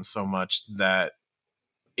iterated on so much that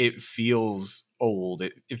it feels old.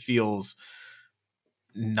 It feels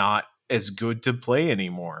not as good to play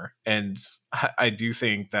anymore. And I do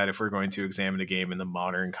think that if we're going to examine a game in the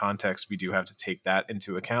modern context, we do have to take that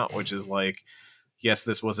into account, which is like, yes,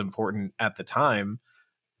 this was important at the time,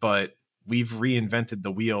 but we've reinvented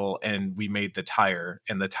the wheel and we made the tire,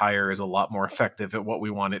 and the tire is a lot more effective at what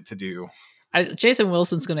we want it to do. Jason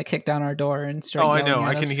Wilson's going to kick down our door and start yelling I know.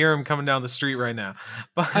 at I can us. hear him coming down the street right now.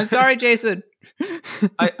 But I'm sorry, Jason.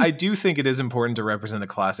 I do think it is important to represent a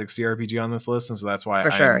classic CRPG on this list, and so that's why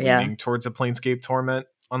I'm leaning towards a Planescape Torment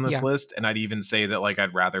on this list. And I'd even say that like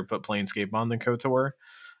I'd rather put Planescape on than KOTOR.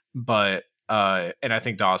 But and I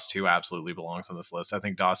think DOS 2 absolutely belongs on this list. I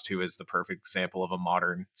think DOS 2 is the perfect example of a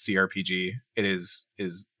modern CRPG. It is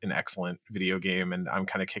an excellent video game, and I'm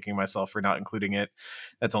kind of kicking myself for not including it.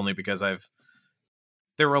 That's only because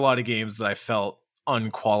there were a lot of games that I felt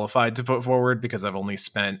unqualified to put forward because I've only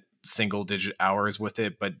spent single digit hours with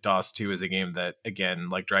it. But DOS 2 is a game that, again,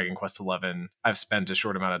 like Dragon Quest 11, I've spent a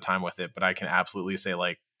short amount of time with it, but I can absolutely say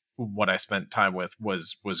like what I spent time with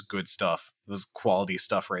was good stuff. It was quality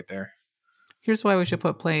stuff right there. Here's why we should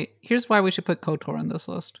put KOTOR on this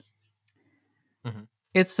list. Mm-hmm.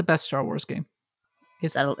 It's the best Star Wars game.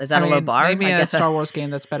 Is that a low bar? Maybe a Star Wars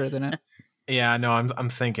game that's better than it. Yeah, no, I'm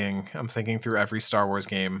thinking through every Star Wars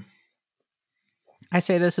game. I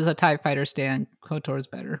say this is a TIE Fighter stand. KOTOR is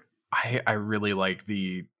better. I really like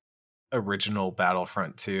the original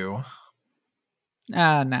Battlefront 2.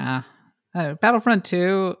 Nah. Battlefront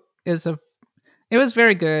 2 it was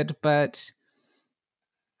very good, but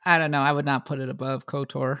I don't know. I would not put it above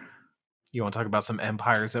KOTOR. You want to talk about some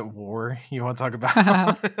empires at war? You want to talk about?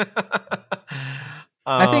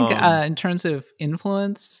 I think in terms of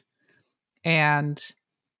influence, and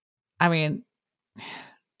I mean,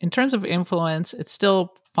 in terms of influence, it's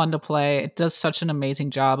still fun to play. It does such an amazing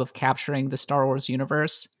job of capturing the Star Wars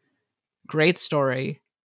universe. Great story.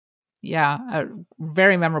 Yeah,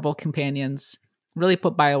 very memorable companions. Really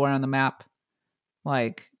put BioWare on the map.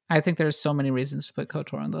 Like, I think there's so many reasons to put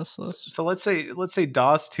KOTOR on this list. So let's say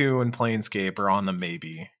DOS 2 and Planescape are on the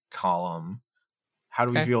maybe column. How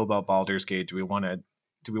do we feel about Baldur's Gate? Do we want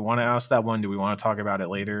to ask that one? Do we want to talk about it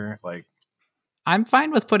later? Like, I'm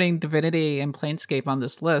fine with putting Divinity and Planescape on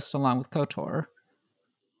this list along with KOTOR.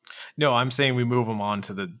 No, I'm saying we move them on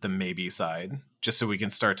to the maybe side, just so we can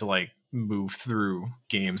start to like move through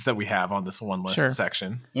games that we have on this one list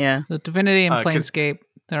section. Yeah. The Divinity and Planescape,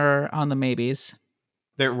 they're on the maybes.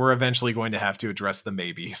 We're eventually going to have to address the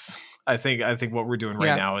maybes. I think what we're doing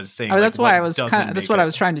right now is saying. That's why I was that's what I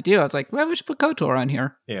was trying to do. I was like, well, we should put KOTOR on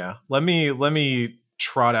here. Yeah. Let me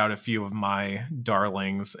trot out a few of my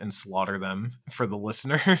darlings and slaughter them for the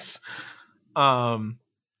listeners.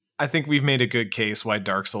 I think we've made a good case why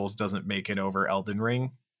Dark Souls doesn't make it over Elden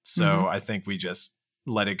Ring. So I think we just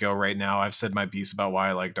let it go right now. I've said my piece about why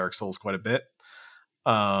I like Dark Souls quite a bit.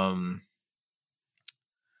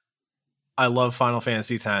 I love Final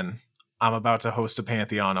Fantasy X. I'm about to host a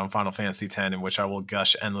Pantheon on Final Fantasy X in which I will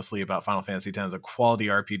gush endlessly about Final Fantasy X as a quality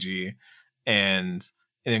RPG and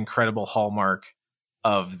an incredible hallmark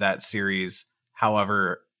of that series.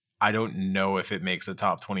 However, I don't know if it makes a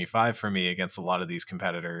top 25 for me against a lot of these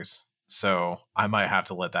competitors. So I might have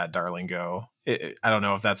to let that darling go. I don't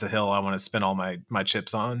know if that's a hill I want to spin all my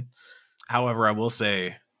chips on. However, I will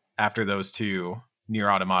say after those two, Nier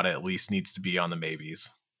Automata at least needs to be on the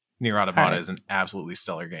maybes. Nier Automata right. is an absolutely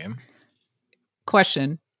stellar game.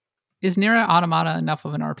 Question: is Nier Automata enough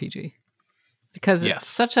of an RPG? Because Yes. it's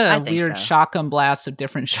such I a think weird so. shotgun blast of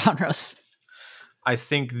different genres. I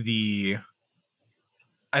think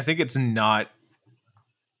it's not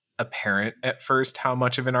apparent at first how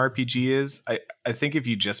much of an RPG is. I think if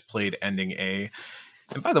you just played Ending A,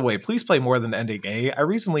 and by the way, please play more than Ending A. I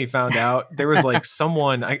recently found out there was like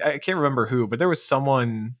someone, I can't remember who, but there was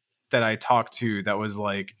someone that I talked to that was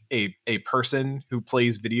like a person who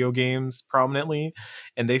plays video games prominently,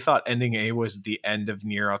 and they thought Ending A was the end of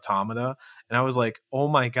Nier Automata. And I was like, oh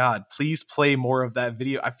my God, please play more of that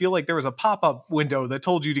video. I feel like there was a pop-up window that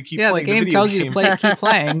told you to keep playing the video tells you to keep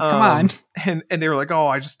playing. Come on. And they were like, oh,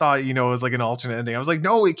 I just thought, it was like an alternate ending. I was like,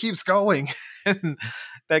 no, it keeps going. And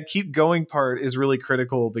that keep going part is really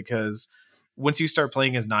critical, because once you start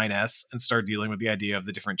playing as 9S and start dealing with the idea of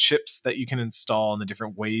the different chips that you can install and the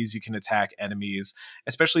different ways you can attack enemies,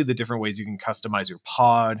 especially the different ways you can customize your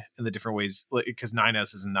pod and the different ways, because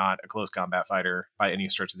 9S is not a close combat fighter by any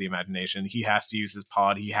stretch of the imagination. He has to use his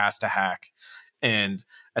pod. He has to hack. And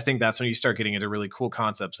I think that's when you start getting into really cool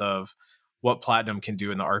concepts of what Platinum can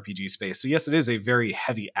do in the RPG space. So yes, it is a very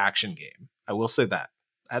heavy action game. I will say that.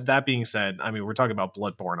 That being said, I mean, we're talking about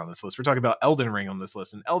Bloodborne on this list. We're talking about Elden Ring on this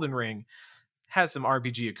list. And Elden Ring has some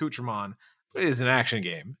RPG accoutrement, but it is an action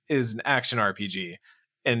game. It is an action RPG.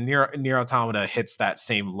 And Nier Automata hits that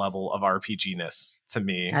same level of RPG-ness to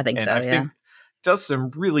me. I think and so, I think does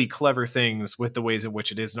some really clever things with the ways in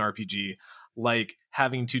which it is an RPG, like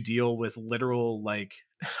having to deal with literal like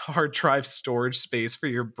hard drive storage space for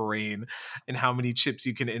your brain and how many chips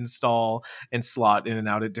you can install and slot in and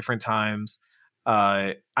out at different times.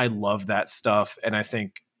 I love that stuff, and I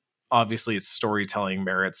think obviously its storytelling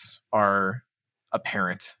merits are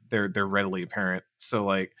apparent. They're readily apparent. So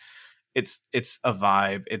like it's a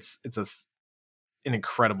vibe. It's an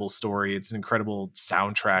incredible story. It's an incredible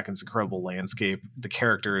soundtrack. It's an incredible landscape. The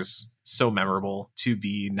characters so memorable.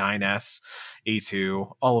 2B, 9S,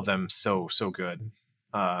 A2, all of them so good.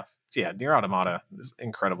 Yeah, Nier Automata is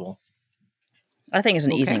incredible. I think it's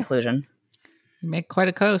an easy inclusion. You make quite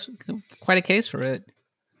a case for it.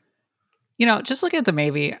 Just look at the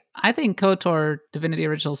maybe. I think KOTOR, Divinity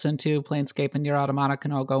Original Sin 2, Planescape, and Nier Automata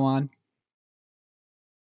can all go on.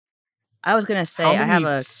 I was gonna say, how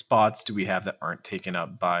many spots do we have that aren't taken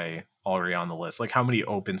up by already on the list? Like, how many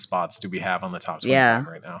open spots do we have on the top 25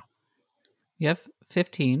 right now? You have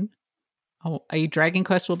 15. Oh, a Dragon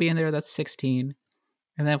Quest will be in there. That's 16.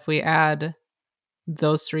 And then if we add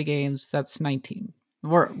those 3 games, that's 19.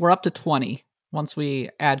 We're up to 20 once we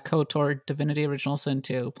add KOTOR, Divinity Original Sin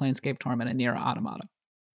 2, Planescape Torment, and Nier Automata.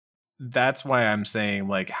 That's why I'm saying,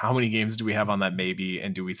 like, how many games do we have on that maybe?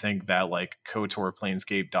 And do we think that, like, KOTOR,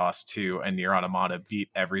 Planescape, DOS 2, and Nier Automata beat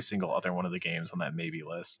every single other one of the games on that maybe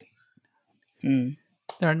list? There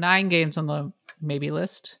are 9 games on the maybe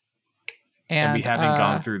list. And we haven't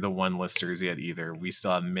gone through the one listers yet either. We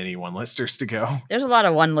still have many one listers to go. There's a lot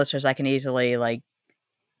of one listers I can easily, like,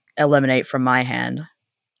 eliminate from my hand.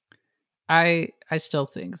 I still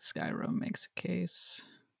think Skyrim makes a case.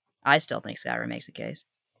 I still think Skyrim makes a case.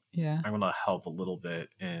 Yeah. I'm going to help a little bit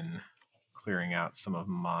in clearing out some of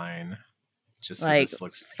mine. Just like so this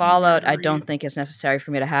looks Fallout, I don't think it's necessary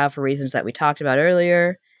for me to have for reasons that we talked about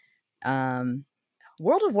earlier.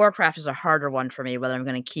 World of Warcraft is a harder one for me, whether I'm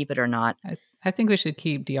going to keep it or not. I think we should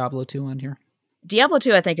keep Diablo 2 on here. Diablo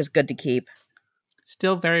 2, I think, is good to keep.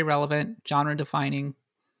 Still very relevant, genre defining.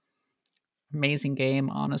 Amazing game,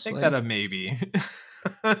 honestly. I think that a maybe.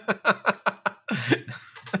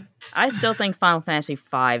 I still think Final Fantasy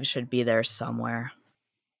V should be there somewhere.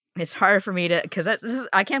 It's hard for me to, because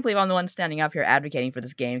I can't believe I'm the one standing up here advocating for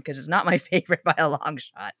this game, because it's not my favorite by a long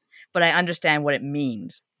shot, but I understand what it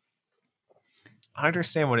means. I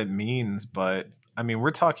understand what it means, but I mean,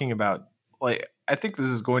 we're talking about, like, I think this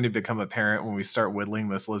is going to become apparent when we start whittling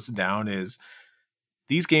this list down, is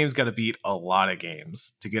these games got to beat a lot of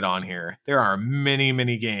games to get on here. There are many,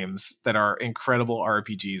 many games that are incredible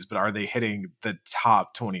RPGs, but are they hitting the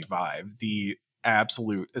top 25, the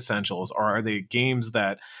absolute essentials? Or are they games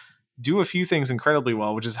that do a few things incredibly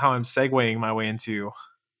well, which is how I'm segueing my way into,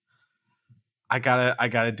 I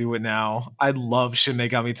gotta do it now. I love Shin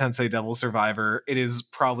Megami Tensei Devil Survivor. It is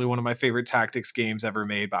probably one of my favorite tactics games ever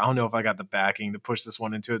made, but I don't know if I got the backing to push this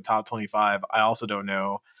one into a top 25. I also don't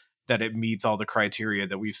know that it meets all the criteria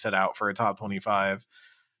that we've set out for a top 25.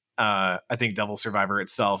 I think Devil Survivor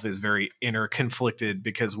itself is very interconflicted,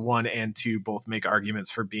 because 1 and 2 both make arguments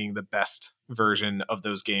for being the best version of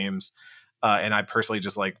those games. And I personally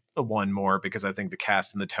just like 1 more because I think the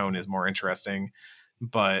cast and the tone is more interesting.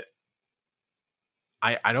 But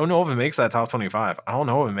I don't know if it makes that top 25. I don't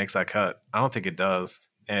know if it makes that cut. I don't think it does.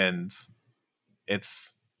 And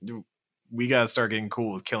it's we gotta start getting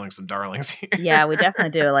cool with killing some darlings here. Yeah, we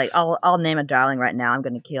definitely do. Like, I'll name a darling right now. I'm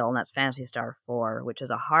going to kill, and that's Phantasy Star 4, which is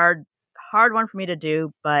a hard one for me to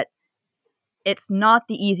do, but it's not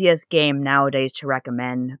the easiest game nowadays to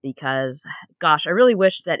recommend because, gosh, I really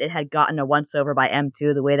wish that it had gotten a once over by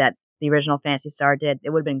M2 the way that the original Phantasy Star did.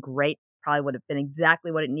 It would have been great. Probably would have been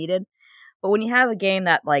exactly what it needed. But when you have a game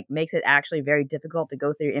that like makes it actually very difficult to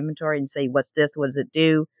go through your inventory and say, what's this? What does it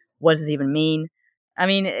do? What does this even mean? I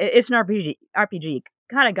mean, it's an RPG. You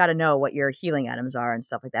kind of got to know what your healing items are and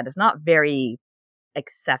stuff like that. It's not very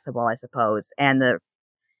accessible, I suppose, and the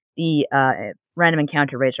random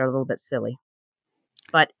encounter rates are a little bit silly.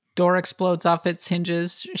 But door explodes off its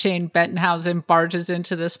hinges. Shane Bettenhausen barges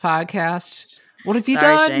into this podcast. What have you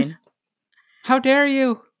done? Shane. How dare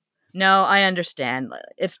you? No, I understand.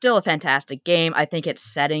 It's still a fantastic game. I think its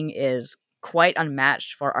setting is quite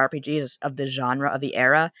unmatched for RPGs of the genre of the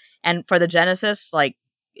era. And for the Genesis, like,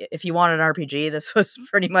 if you want an RPG, this was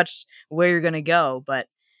pretty much where you're going to go. But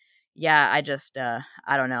yeah, I just, I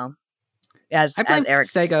don't know. I blame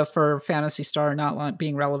Sega for Phantasy Star not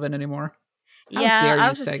being relevant anymore. Yeah, I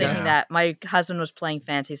was just thinking that. My husband was playing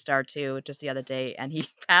Phantasy Star 2 just the other day, and he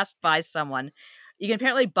passed by someone. You can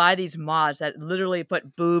apparently buy these mods that literally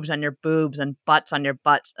put boobs on your boobs and butts on your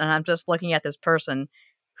butts. And I'm just looking at this person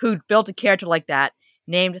who built a character like that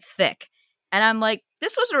named Thick. And I'm like,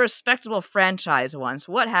 this was a respectable franchise once.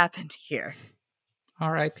 What happened here?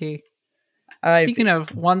 R.I.P. Speaking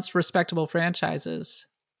of once respectable franchises,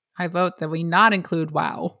 I vote that we not include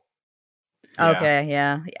WoW. Okay,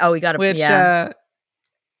 yeah. Oh, we got to... Which, yeah.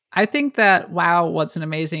 I think that WoW was an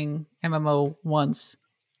amazing MMO once,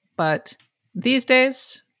 but these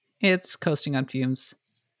days, it's coasting on fumes.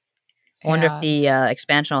 I wonder if the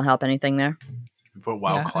expansion will help anything there. Put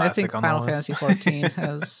WoW Classic I think on Final the list. Fantasy XIV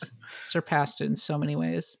has surpassed it in so many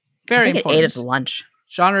ways. Very I think important. It ate its lunch.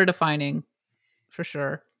 Genre defining, for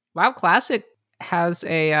sure. WoW Classic has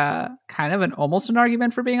a kind of almost an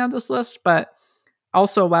argument for being on this list, but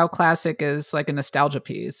also WoW Classic is like a nostalgia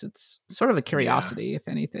piece. It's sort of a curiosity, if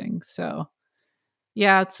anything. So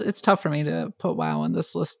yeah, it's tough for me to put WoW on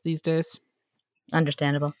this list these days.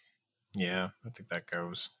 Understandable. Yeah, I think that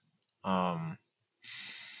goes.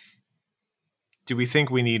 Do we think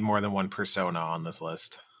we need more than one Persona on this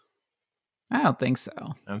list? I don't think so.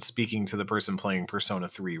 I'm speaking to the person playing Persona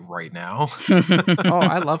 3 right now. Oh,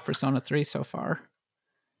 I love Persona 3 so far.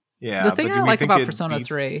 Yeah, the thing I like about Persona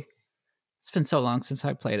 3, it's been so long since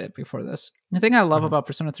I played it before this. The thing I love about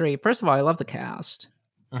Persona 3, first of all, I love the cast.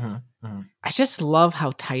 I just love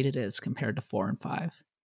how tight it is compared to 4 and 5.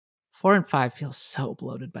 4 and 5 feels so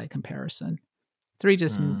bloated by comparison. 3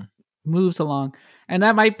 just moves along. And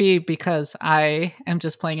that might be because I am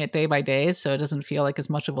just playing it day by day, so it doesn't feel like as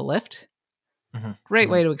much of a lift. Great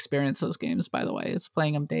way to experience those games, by the way. It's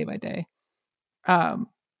playing them day by day.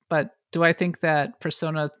 But do I think that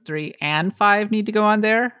Persona 3 and 5 need to go on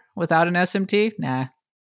there without an SMT? Nah.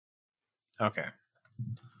 Okay.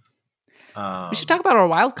 We should talk about our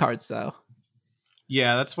wild cards, though.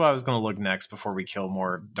 Yeah, that's what I was going to look next before we kill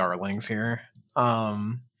more darlings here.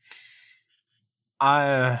 I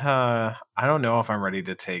don't know if I'm ready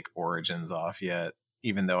to take Origins off yet,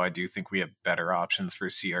 even though I do think we have better options for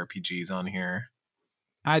CRPGs on here.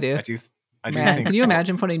 I do. I do Man, think. Can you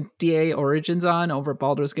imagine putting DA Origins on over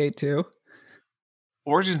Baldur's Gate 2?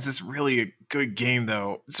 Origins is really a good game,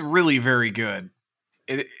 though. It's really very good.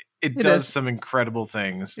 It does some incredible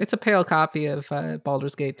things. It's a pale copy of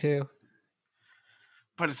Baldur's Gate 2.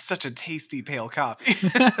 But it's such a tasty pale copy.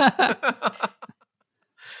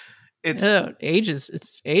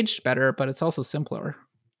 It's aged better, but it's also simpler.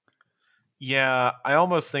 Yeah, I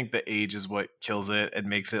almost think the age is what kills it and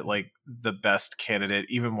makes it like the best candidate,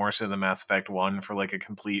 even more so than Mass Effect 1 for like a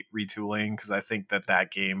complete retooling, because I think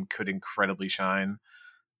that game could incredibly shine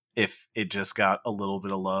if it just got a little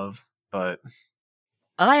bit of love. But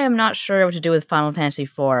I am not sure what to do with Final Fantasy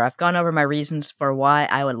IV. I've gone over my reasons for why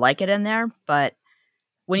I would like it in there, but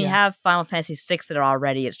when you have Final Fantasy VI there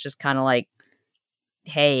already, it's just kind of like,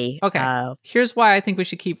 hey. Okay, here's why I think we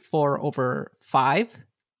should keep 4 over 5.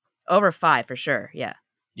 Over 5, for sure, yeah.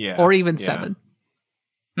 Yeah. Or even 7.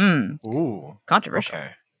 Ooh. Controversial.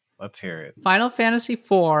 Okay, let's hear it. Final Fantasy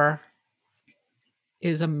IV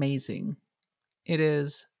is amazing.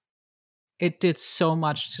 It did so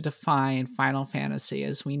much to define Final Fantasy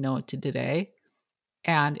as we know it today,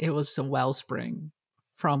 and it was the wellspring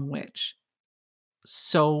from which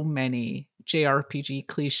so many JRPG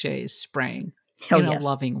cliches sprang in a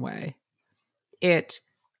loving way. It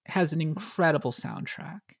has an incredible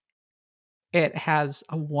soundtrack. it has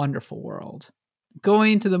a wonderful world.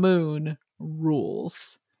 Going to the moon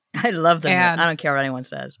rules. I love them. And I don't care what anyone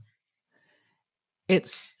says.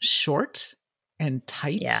 it's short and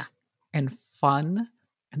tight Yeah. and fun,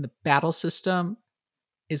 and the battle system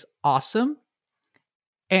is awesome,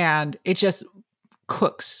 and it just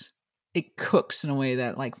cooks. It cooks in a way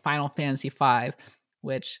that like Final Fantasy V,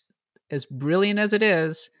 which as brilliant as it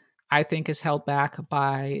is, I think is held back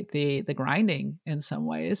by the grinding in some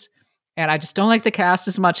ways. And I just don't like the cast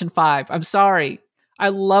as much in 5. I'm sorry. I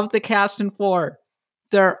love the cast in 4.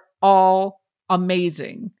 They're all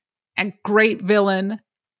amazing. And great villain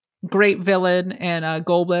and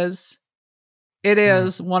Golbez. It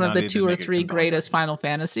is one of the 2 or 3 greatest Final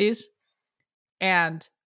Fantasies. And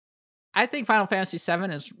I think Final Fantasy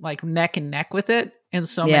VII is like neck and neck with it in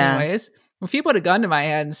so many ways. If you put a gun to my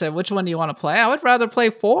head and said, which one do you want to play? I would rather play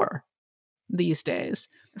 4 these days.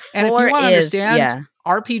 And if you want to understand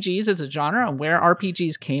RPGs as a genre and where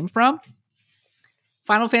RPGs came from,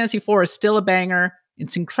 Final Fantasy IV is still a banger.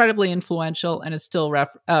 It's incredibly influential, and it's still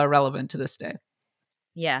relevant to this day.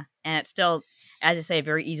 Yeah, and it's still, as I say,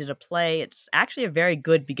 very easy to play. It's actually a very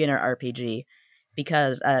good beginner RPG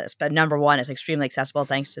because, number one, it's extremely accessible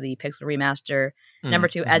thanks to the Pixel Remaster. Number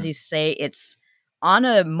two, as you say, it's on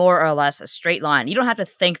a more or less a straight line. You don't have to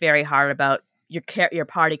think very hard about your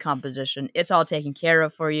party composition. It's all taken care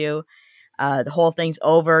of for you. The whole thing's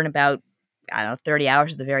over in about, 30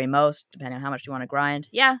 hours at the very most, depending on how much you want to grind.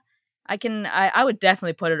 Yeah, I would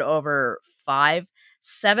definitely put it over 5.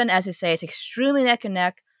 7, as you say, it's extremely neck and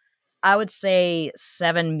neck. I would say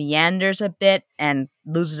 7 meanders a bit and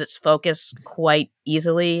loses its focus quite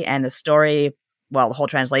easily, and the story, well, the whole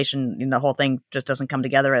translation, the whole thing just doesn't come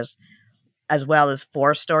together as well as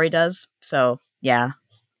 4's story does. So, yeah.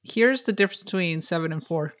 Here's the difference between 7 and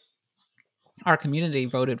 4. Our community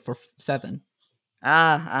voted for 7.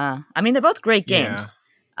 I mean, they're both great games.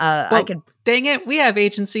 Yeah. Dang it, we have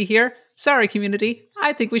agency here. Sorry, community.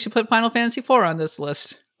 I think we should put Final Fantasy IV on this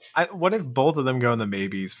list. What if both of them go in the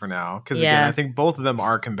maybes for now? Because again, I think both of them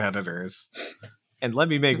are competitors. And let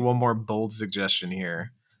me make one more bold suggestion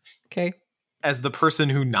here. Okay. As the person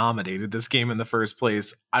who nominated this game in the first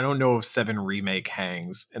place, I don't know if 7 Remake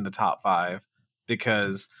hangs in the top 5,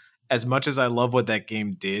 because as much as I love what that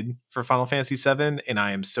game did for Final Fantasy VII, and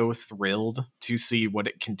I am so thrilled to see what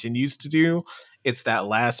it continues to do, it's that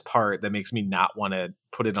last part that makes me not want to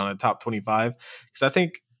put it on a top 25. Because I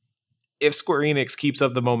think if Square Enix keeps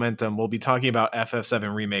up the momentum, we'll be talking about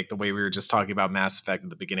FF7 Remake the way we were just talking about Mass Effect at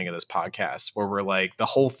the beginning of this podcast, where we're like, the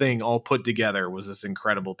whole thing all put together was this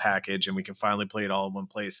incredible package, and we can finally play it all in one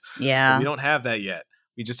place. Yeah. But we don't have that yet.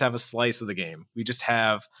 We just have a slice of the game. We just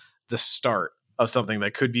have the start of something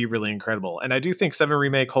that could be really incredible. And I do think 7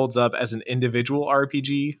 Remake holds up as an individual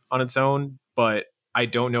RPG on its own, but I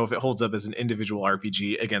don't know if it holds up as an individual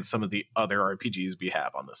RPG against some of the other RPGs we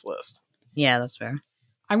have on this list. Yeah, that's fair.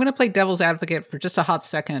 I'm going to play devil's advocate for just a hot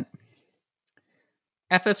second.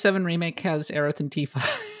 FF7 Remake has Aerith and Tifa.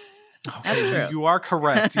 That's true. You are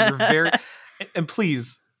correct. You're very... And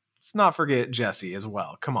please, let's not forget Jesse as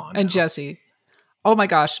well. Come on. And Jesse. Oh my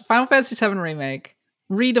gosh. Final Fantasy VII Remake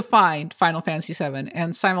redefined Final Fantasy VII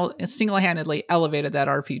and single-handedly elevated that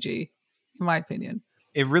RPG, in my opinion.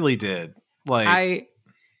 It really did. You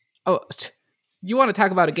want to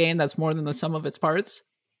talk about a game that's more than the sum of its parts?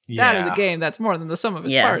 Yeah. That is a game that's more than the sum of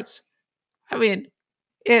its parts. I mean,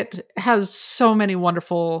 it has so many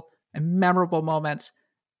wonderful and memorable moments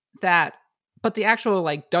but the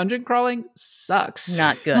actual dungeon crawling sucks.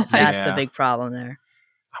 Not good. That's the big problem there.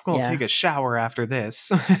 I'm going to take a shower after this.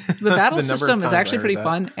 The battle system is actually pretty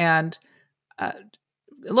fun and a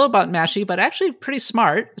little bit mashy, but actually pretty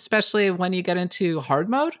smart, especially when you get into hard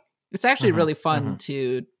mode. It's actually really fun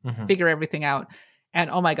to figure everything out. And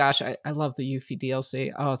oh my gosh, I love the Yuffie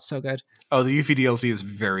DLC. Oh, it's so good. Oh, the Yuffie DLC is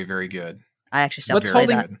very, very good. I actually stopped playing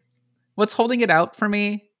that. What's holding it out for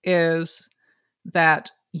me is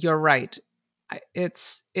that you're right.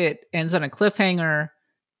 It ends on a cliffhanger.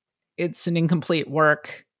 It's an incomplete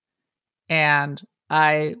work. And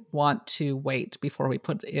I want to wait before we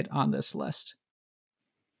put it on this list.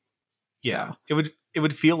 Yeah, so. It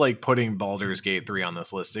would feel like putting Baldur's Gate 3 on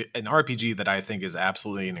this list, an RPG that I think is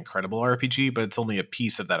absolutely an incredible RPG, but it's only a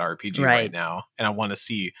piece of that RPG right now. And I want to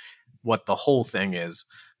see what the whole thing is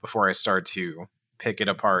before I start to pick it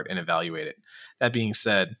apart and evaluate it. That being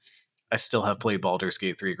said, I still have played Baldur's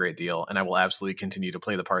Gate 3 a great deal, and I will absolutely continue to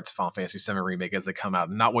play the parts of Final Fantasy VII Remake as they come out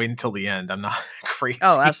and not wait until the end. I'm not crazy.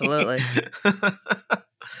 Oh, absolutely.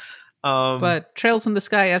 But Trails in the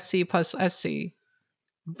Sky SC plus SC,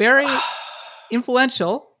 very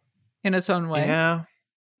influential in its own way. Yeah.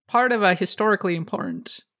 Part of a historically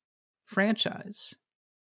important franchise,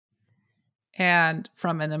 and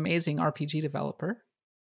from an amazing RPG developer.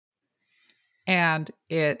 And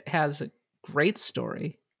it has a great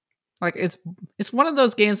story. Like it's one of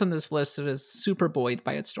those games on this list that is super buoyed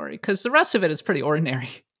by its story, because the rest of it is pretty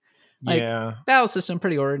ordinary. Like, yeah. battle system,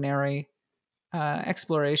 pretty ordinary.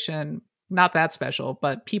 Exploration, not that special,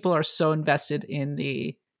 but people are so invested in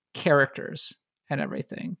the characters and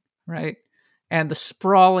everything, right? And the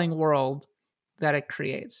sprawling world that it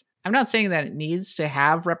creates. I'm not saying that it needs to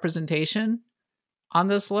have representation on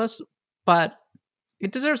this list, but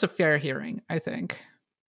it deserves a fair hearing, I think.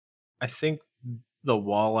 I think the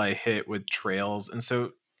wall I hit with Trails, and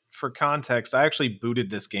so for context, I actually booted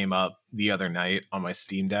this game up the other night on my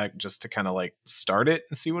Steam Deck just to kind of like start it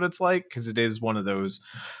and see what it's like, because it is one of those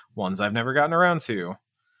ones I've never gotten around to.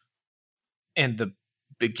 And the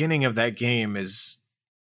beginning of that game is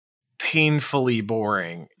painfully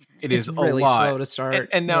boring. It's really a lot. Slow to start.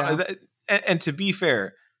 And now, and to be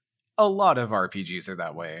fair, a lot of RPGs are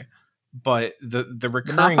that way. But the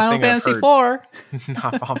recurring not Final thing Fantasy I've heard, IV.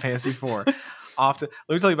 not Final Fantasy IV. Often,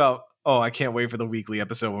 let me tell you about. Oh, I can't wait for the weekly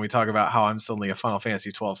episode when we talk about how I'm suddenly a Final Fantasy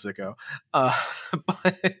XII sicko.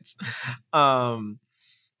 But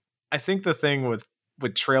I think the thing with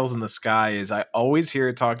Trails in the Sky is I always hear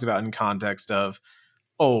it talked about in context of,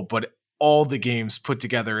 oh, but all the games put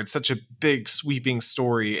together, it's such a big sweeping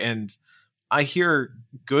story. And I hear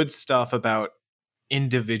good stuff about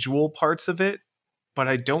individual parts of it, but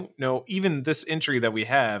I don't know, even this entry that we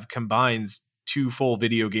have combines 2 full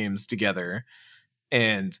video games together.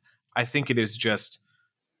 And I think it is just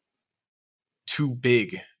too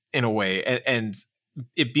big in a way. And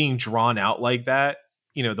it being drawn out like that,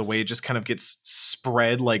 you know, the way it just kind of gets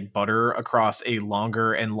spread like butter across a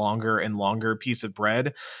longer and longer and longer piece of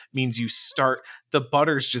bread means the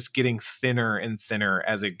butter's just getting thinner and thinner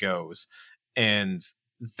as it goes. And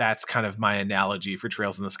that's kind of my analogy for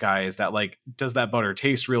Trails in the Sky, is that, like, does that butter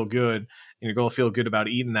taste real good? And you're going to feel good about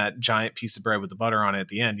eating that giant piece of bread with the butter on it at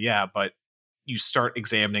the end. Yeah, but you start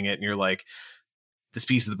examining it and you're like, this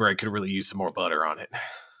piece of the bread could really use some more butter on it.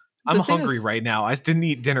 I'm hungry right now. I didn't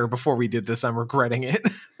eat dinner before we did this. I'm regretting it.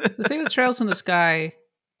 The thing with Trails in the Sky,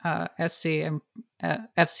 SC and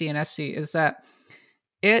FC and SC, is that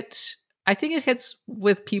I think it hits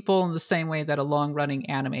with people in the same way that a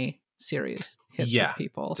long-running anime series hits with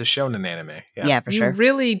people. It's a shonen anime. Yeah, for sure. You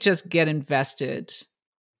really just get invested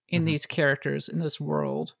in these characters, in this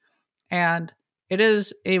world. And it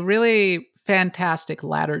is a really fantastic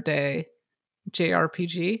latter-day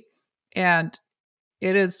JRPG. And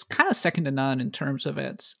it is kind of second to none in terms of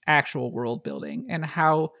its actual world building and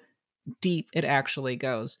how deep it actually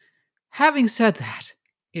goes. Having said that,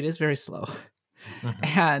 it is very slow.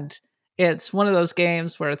 And it's one of those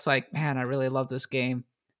games where it's like, man, I really love this game.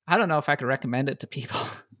 I don't know if I could recommend it to people.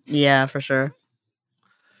 Yeah, for sure.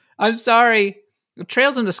 I'm sorry.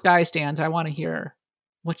 Trails in the Sky stands. I want to hear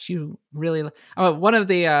what you really. One of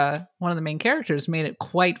the main characters made it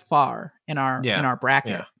quite far in our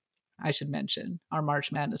bracket. Yeah. I should mention our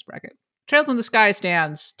March Madness bracket. Trails in the Sky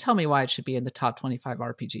stands. Tell me why it should be in the top 25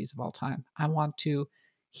 RPGs of all time. I want to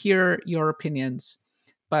hear your opinions.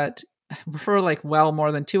 But we're like well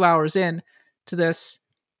more than 2 hours in to this.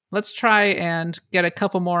 Let's try and get a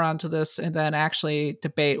couple more onto this and then actually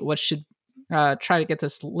debate what should try to get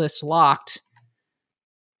this list locked.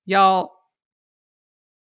 Y'all,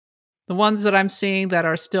 the ones that I'm seeing that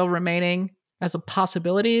are still remaining as a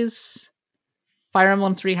possibilities, Fire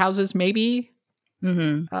Emblem Three Houses, maybe.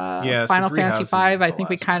 Mm-hmm. Final Fantasy V, I think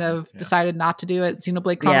we kind of decided not to do it.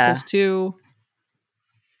 Xenoblade Chronicles 2.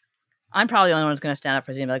 I'm probably the only one who's going to stand up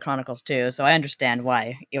for Xenoblade Chronicles 2, so I understand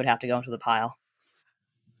why it would have to go into the pile.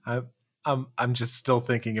 I'm just still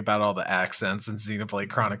thinking about all the accents in Xenoblade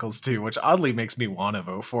Chronicles 2, which oddly makes me want to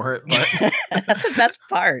vote for it. But that's the best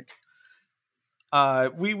part.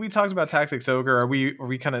 We talked about Tactics Ogre. Are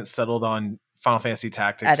we kind of settled on Final Fantasy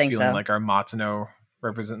Tactics? I think feeling so. Like our Matsuno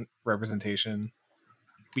representation.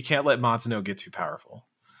 We can't let Matsuno get too powerful.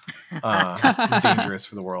 It's dangerous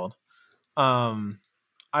for the world.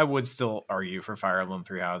 I would still argue for Fire Emblem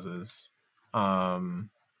Three Houses.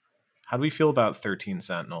 How do we feel about 13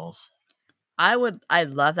 Sentinels? I'd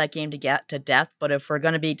love that game to get to death, but if we're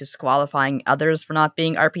going to be disqualifying others for not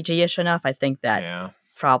being RPG-ish enough, I think that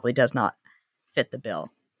probably does not fit the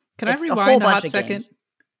bill. Can I rewind a hot second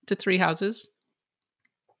to Three Houses?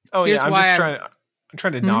 Oh, here's I'm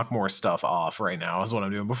trying to knock more stuff off right now is what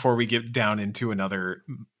I'm doing before we get down into another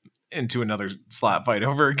slap fight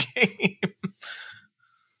over a game.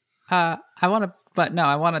 I want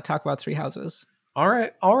to talk about Three Houses. All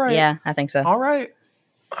right. Yeah, I think so. All right.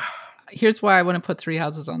 Here's why I wouldn't put Three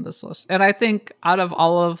Houses on this list. And I think out of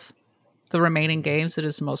all of the remaining games, it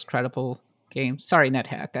is the most credible game. Sorry,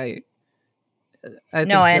 NetHack. I think I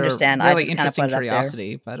you're understand. Really I just kind of interesting put it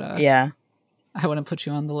curiosity, up there. but Yeah. I wouldn't put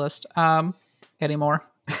you on the list anymore.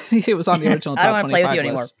 It was on the original top 25 I don't want to play with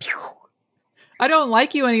you list. anymore. I don't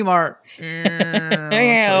like you anymore.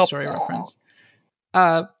 Toy Story reference.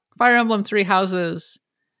 Fire Emblem Three Houses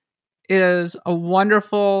is a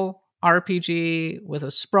wonderful RPG with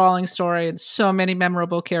a sprawling story and so many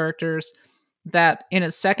memorable characters that in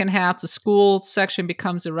its second half, the school section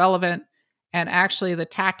becomes irrelevant, and actually the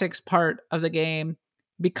tactics part of the game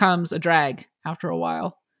becomes a drag after a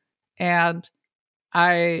while. And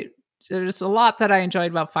there's a lot that I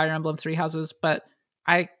enjoyed about Fire Emblem Three Houses, but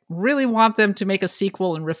I really want them to make a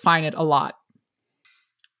sequel and refine it a lot.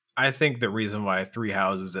 I think the reason why Three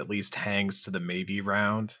Houses at least hangs to the maybe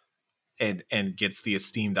round and gets the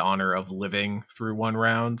esteemed honor of living through one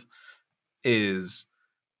round is,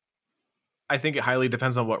 I think it highly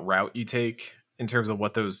depends on what route you take in terms of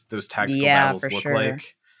what those tactical battles look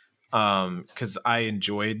like. Because I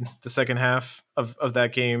enjoyed the second half of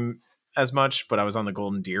that game as much, but I was on the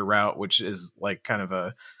Golden Deer route, which is like kind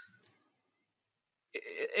of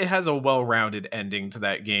it has a well-rounded ending to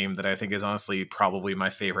that game that I think is honestly probably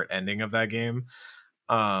my favorite ending of that game.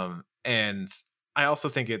 And I also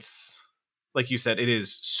think it's, like you said, it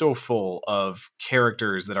is so full of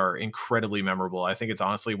characters that are incredibly memorable. I think it's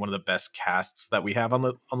honestly one of the best casts that we have on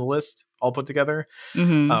the list all put together,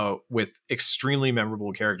 with extremely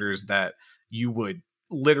memorable characters that you would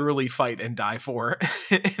literally fight and die for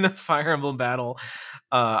in a Fire Emblem battle.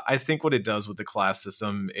 I think what it does with the class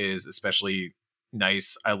system is especially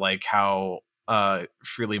nice. I like how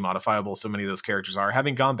freely modifiable so many of those characters are.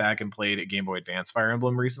 Having gone back and played a Game Boy Advance Fire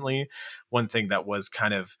Emblem recently, one thing that was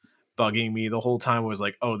kind of bugging me the whole time was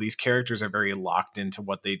like, oh, these characters are very locked into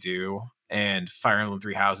what they do, and Fire Emblem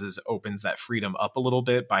Three Houses opens that freedom up a little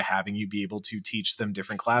bit by having you be able to teach them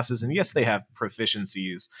different classes. And yes, they have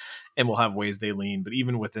proficiencies and will have ways they lean, but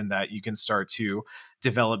even within that, you can start to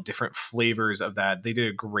develop different flavors of that. They did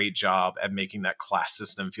a great job at making that class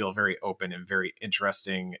system feel very open and very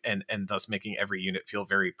interesting, and thus making every unit feel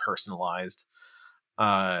very personalized.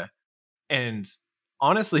 And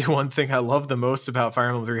honestly, one thing I love the most about Fire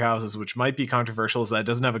Emblem Three Houses, which might be controversial, is that it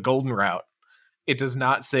doesn't have a golden route. It does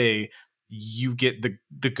not say you get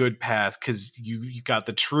the good path because you got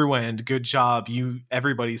the true end. Good job.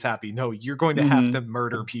 Everybody's happy. No, you're going to have to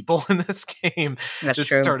murder people in this game. That's this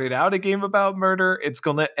true. started out a game about murder. It's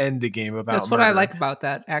going to end a game about That's what murder. I like about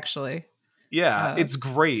that, actually. Yeah, it's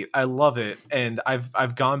great. I love it. And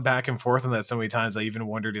I've gone back and forth on that so many times. I even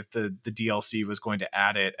wondered if the DLC was going to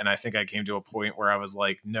add it. And I think I came to a point where I was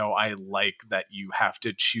like, no, I like that you have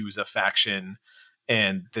to choose a faction,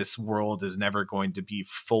 and this world is never going to be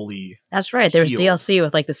fully That's right. There's healed. DLC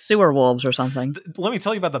with like the sewer wolves or something. Let me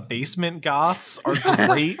tell you about the basement goths are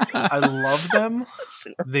great. I love them.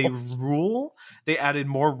 They rule. They added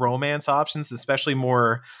more romance options, especially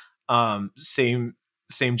more same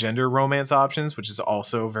gender romance options, which is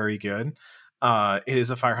also very good. It is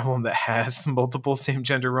a Fire Emblem that has multiple same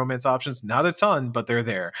gender romance options, not a ton, but they're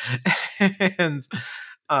there. And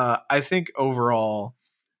I think overall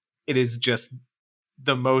it is just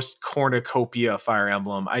the most cornucopia Fire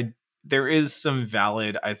Emblem. There is some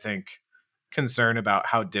valid, I think, concern about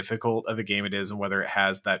how difficult of a game it is and whether it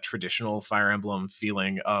has that traditional Fire Emblem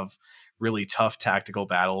feeling of really tough tactical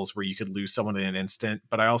battles where you could lose someone in an instant.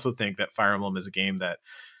 But I also think that Fire Emblem is a game that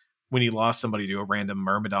when you lost somebody to a random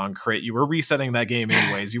Myrmidon crit, you were resetting that game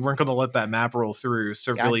anyways. You weren't going to let that map roll through.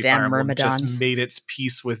 So really Fire Emblem just made its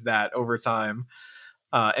peace with that over time,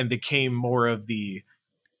 and became more of the,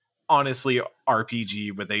 honestly,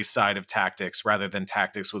 RPG with a side of tactics rather than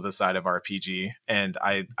tactics with a side of RPG. And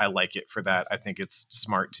I like it for that. I think it's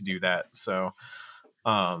smart to do that. So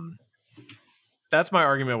that's my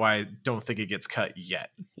argument why I don't think it gets cut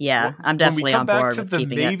yet. Yeah, I'm definitely on board with keeping it. When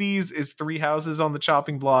we come back to the maybes, is Three Houses on the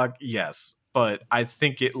chopping block? Yes. But I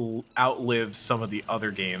think it outlives some of the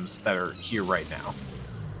other games that are here right now.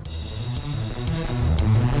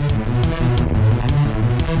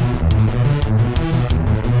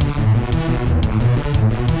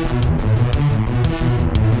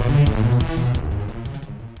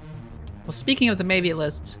 Well, speaking of the maybe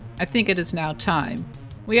list, I think it is now time.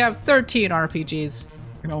 We have 13 RPGs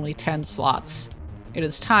and only 10 slots. It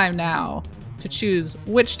is time now to choose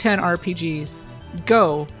which 10 RPGs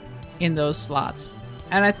go in those slots.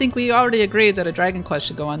 And I think we already agreed that a Dragon Quest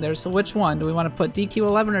should go on there, so which one? Do we want to put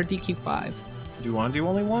DQ11 or DQ5? Do you want to do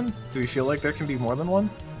only one? Do we feel like there can be more than one?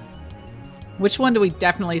 Which one do we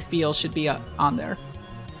definitely feel should be on there?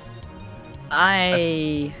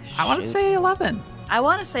 I want to say 11. I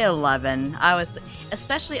want to say 11.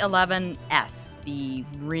 Especially 11S, the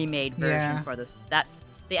remade version for this. That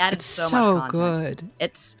they added it's so much content. Good.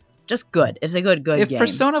 It's just good. It's a good if game.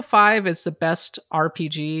 Persona 5 is the best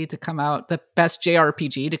RPG to come out, the best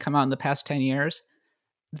JRPG to come out in the past 10 years,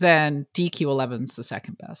 then DQ11 is the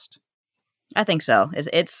second best. I think so.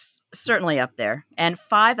 It's certainly up there. And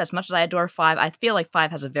 5, as much as I adore 5, I feel like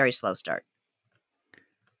 5 has a very slow start.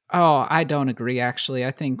 Oh, I don't agree, actually.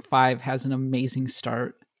 I think 5 has an amazing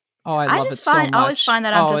start. Oh, I love it so much. I always find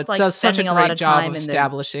that I'm just like spending a lot of time in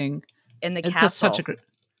the castle. Such a great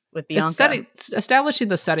with Bianca. Establishing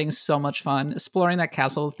the setting is so much fun. Exploring that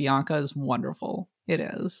castle with Bianca is wonderful. It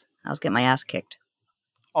is. I was getting my ass kicked.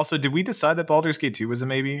 Also, did we decide that Baldur's Gate 2 was a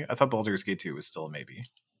maybe? I thought Baldur's Gate 2 was still a maybe.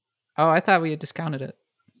 Oh, I thought we had discounted it.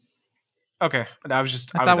 Okay. I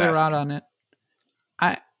thought we were out on it.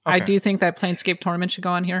 I do think that Planescape Tournament should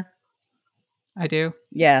go on here. I do.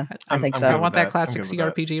 Yeah, I think so. I want that classic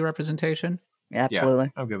CRPG representation. Yeah, absolutely.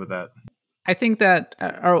 Yeah, I'm good with that. I think that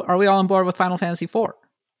are we all on board with Final Fantasy IV?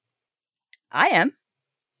 I am.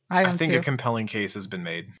 I think too. a compelling case has been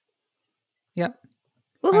made. Yep.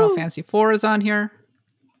 Woo-hoo. Final Fantasy IV is on here.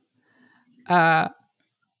 I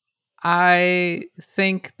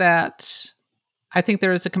think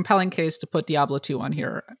there is a compelling case to put Diablo 2 on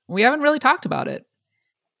here. We haven't really talked about it.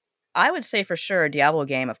 I would say for sure a Diablo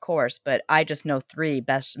game, of course, but I just know 3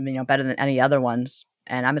 better than any other ones.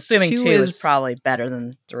 And I'm assuming 2 is probably better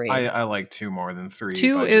than 3. I like 2 more than 3.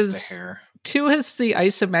 2 is just a hair. 2 is the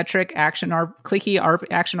isometric clicky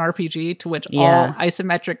action RPG to which all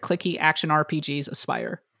isometric clicky action RPGs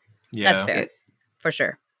aspire. Yeah. That's fair. For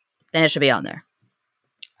sure. Then it should be on there.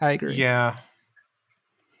 I agree. Yeah.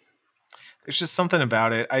 There's just something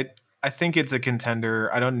about it. I think it's a contender.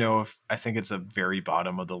 I don't know if I think it's a very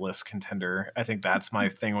bottom of the list contender. I think that's my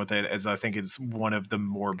thing with it, is I think it's one of the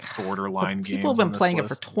more borderline games. People have been playing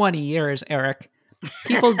list. it for 20 years, Eric.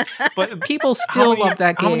 People still love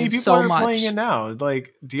that game so much. How many people are playing it now?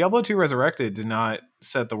 Like, Diablo 2 Resurrected did not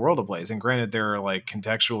set the world ablaze, and granted, there are like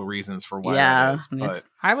contextual reasons for why that is. But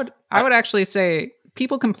I would actually say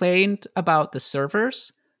people complained about the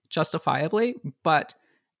servers, justifiably, but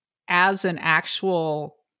as an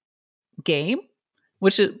actual game,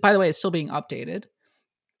 which is, by the way, is still being updated,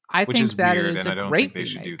 I think that is a great. I don't think they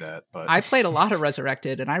should do that. But I played a lot of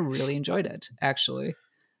Resurrected, and I really enjoyed it. Actually,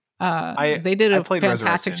 they did a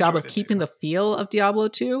fantastic job of keeping the feel of Diablo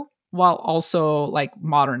 2 while also like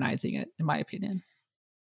modernizing it, in my opinion.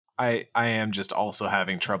 I am just also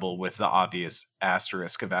having trouble with the obvious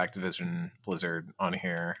asterisk of Activision Blizzard on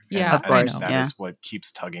here. Yeah, of course. That is what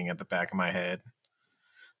keeps tugging at the back of my head.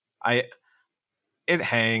 It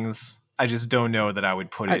hangs. I just don't know that I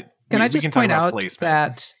would put it. Can I just point out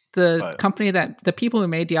that the people who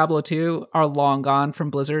made Diablo 2 are long gone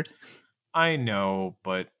from Blizzard? I know,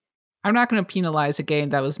 but I'm not going to penalize a game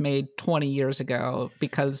that was made 20 years ago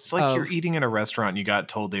because it's like you're eating in a restaurant and you got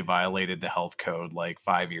told they violated the health code like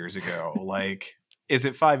 5 years ago. Like, is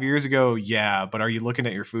it 5 years ago? Yeah. But are you looking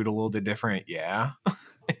at your food a little bit different? Yeah.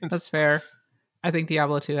 That's fair. I think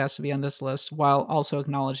Diablo 2 has to be on this list while also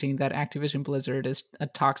acknowledging that Activision Blizzard is a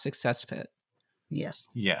toxic cesspit. Yes.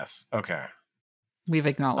 Yes. Okay. We've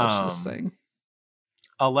acknowledged this thing.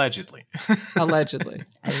 Allegedly. Allegedly.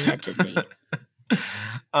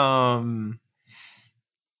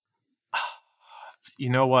 You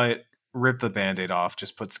know what? Rip the Band-Aid off.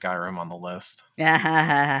 Just put Skyrim on the list.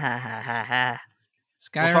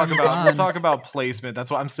 We'll talk about placement. That's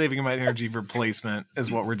why I'm saving my energy for placement. Is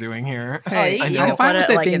what we're doing here. Hey, I know. Fine with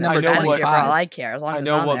it being number 25. For all I care. As long as I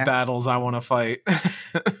know what there. battles I want to fight.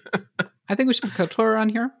 I think we should put KOTOR on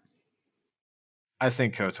here. I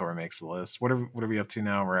think KOTOR makes the list. What are we up to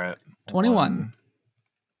now? We're at 21.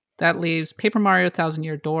 That leaves Paper Mario 1000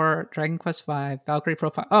 Year Door, Dragon Quest V, Valkyrie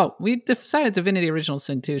Profile. Oh, we decided Divinity Original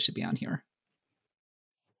Sin 2 should be on here.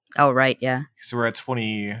 Oh, right, yeah. So we're at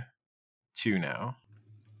 22 now.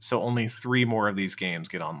 So only 3 more of these games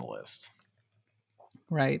get on the list.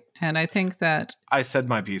 Right. And I think that I said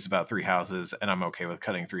my piece about 3 Houses, and I'm okay with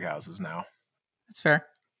cutting 3 Houses now. That's fair.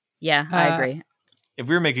 Yeah, I agree. If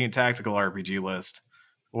we were making a tactical RPG list,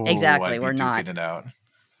 exactly, we're not it out.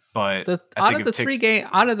 But out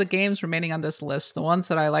of the games remaining on this list, the ones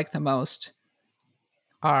that I like the most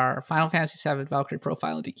are Final Fantasy VII, Valkyrie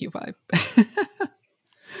Profile, and DQ5.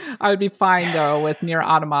 I would be fine though with Nier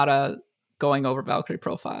Automata going over Valkyrie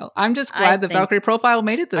Profile. I'm just glad that Valkyrie Profile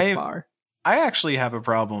made it this far. I actually have a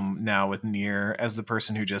problem now with Nier as the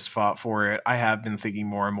person who just fought for it. I have been thinking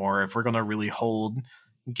more and more if we're going to really hold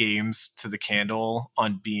games to the candle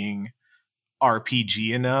on being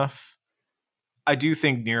RPG enough. I do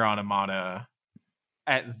think Nier Automata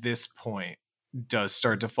at this point does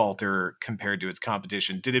start to falter compared to its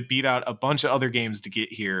competition. Did it beat out a bunch of other games to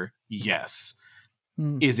get here? Yes.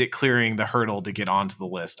 Is it clearing the hurdle to get onto the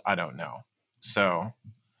list? I don't know. So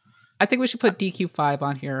I think we should put DQ5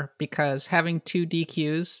 on here because having 2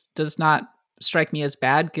 DQs does not strike me as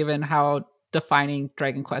bad given how defining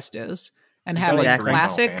Dragon Quest is. And having Exactly.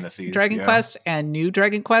 classic Fantasies, Dragon yeah. Quest and new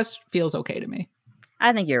Dragon Quest feels okay to me.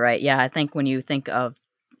 I think you're right. Yeah, I think when you think of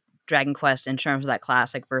Dragon Quest in terms of that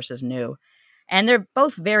classic versus new, and they're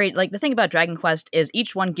both very, like, the thing about Dragon Quest is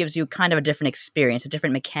each one gives you kind of a different experience, a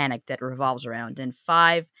different mechanic that revolves around. And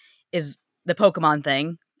 5 is the Pokemon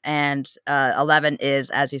thing, and 11 is,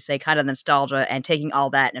 as you say, kind of nostalgia and taking all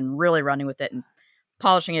that and really running with it and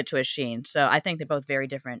polishing it to a sheen. So I think they're both very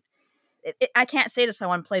different. I can't say to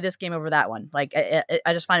someone, play this game over that one. Like,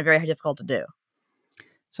 I just find it very difficult to do.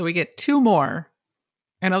 So we get 2 more.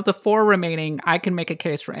 And of the 4 remaining, I can make a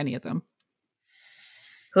case for any of them.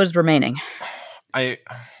 Who's remaining? I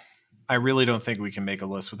really don't think we can make a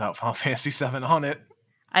list without Final Fantasy 7 on it.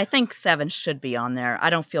 I think 7 should be on there.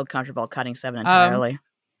 I don't feel comfortable cutting 7 entirely.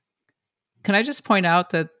 Can I just point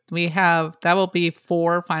out that that will be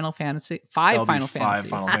 5 Final Fantasies. 5 Final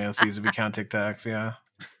Fantasies if we count Tic Tacs, yeah.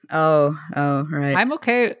 Oh, right. I'm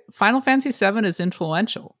okay. Final Fantasy 7 is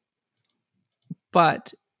influential.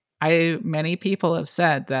 But many people have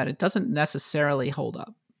said that it doesn't necessarily hold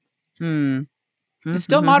up. It's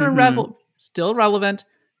still still relevant,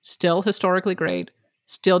 still historically great,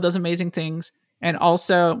 still does amazing things. And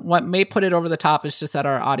also, what may put it over the top is just that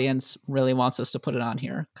our audience really wants us to put it on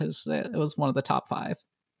here because it was one of the top 5.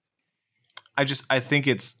 I think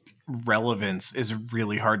its relevance is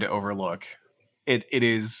really hard to overlook. It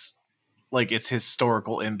is, like, its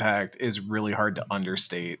historical impact is really hard to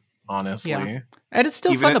understate, honestly. Yeah. And it's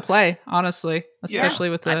still fun to play, honestly, especially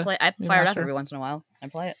with the. I fire it up every once in a while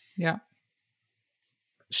and play it. Yeah.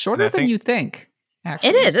 Shorter than you think, actually.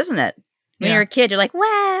 It is, isn't it? When you're a kid, you're like,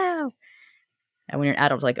 wow. And when you're an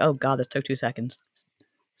adult, like, oh god, this took 2 seconds.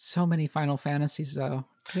 So many Final Fantasies, though.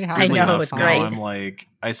 I know, it's great. I'm like,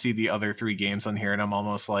 I see the other 3 games on here, and I'm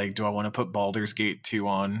almost like, do I want to put Baldur's Gate 2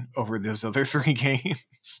 on over those other 3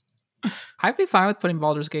 games? I'd be fine with putting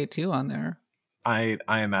Baldur's Gate 2 on there. I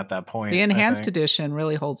am at that point. The enhanced edition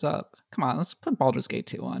really holds up. Come on, let's put Baldur's Gate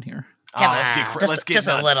 2 on here. Let's get just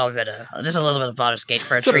nuts. a little bit of Baldur's Gate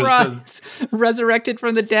for a Surprise! treat. Resurrected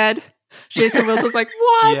from the dead. Jason Wilson's like,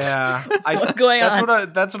 what? Yeah, what's going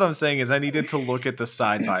on? That's what I'm saying is I needed to look at the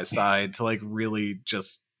side by side to, like, really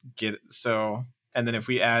just get it. So, and then if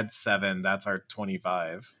we add 7, that's our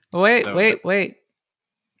 25. Wait.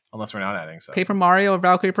 Unless we're not adding 7. Paper Mario or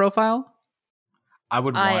Valkyrie Profile? I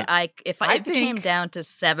would want. If it came down to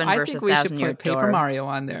 7 versus 1,000 Year Door, Paper Mario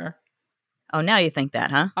on there. Oh, now you think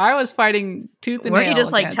that, huh? I was fighting tooth and nail. Weren't you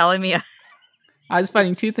just like telling me? I was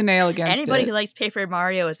fighting tooth and nail against anybody who likes Paper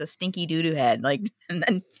Mario is a stinky doo-doo head. Like, and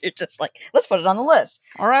then you're just like, let's put it on the list.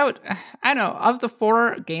 Or I know, of the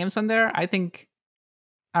 4 games on there, I think,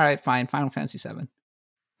 all right, fine, Final Fantasy 7.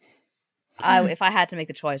 If I had to make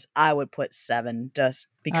the choice, I would put 7 just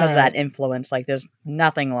because of that influence. Like, there's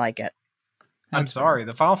nothing like it. I'm sorry,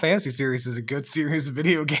 the Final Fantasy series is a good series of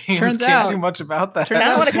video games. Turns out, too much about that. Turns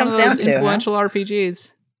out what it comes down to. Influential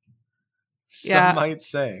RPGs. Some might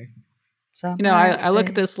say. I look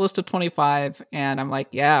at this list of 25 and I'm like,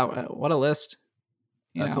 yeah, what a list.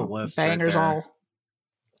 That's a list. Bangers right there. all.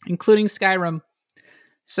 Including Skyrim.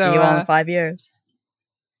 So see you all in 5 years.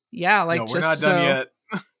 Yeah, like, no, we're not done yet.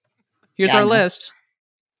 Here's our list.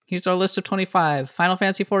 Here's our list of 25. Final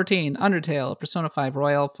Fantasy XIV, Undertale, Persona 5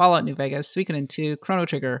 Royal, Fallout New Vegas, Suikoden 2, Chrono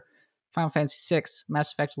Trigger, Final Fantasy 6,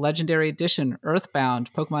 Mass Effect Legendary Edition,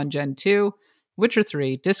 Earthbound, Pokemon Gen 2, Witcher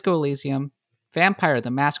 3, Disco Elysium, Vampire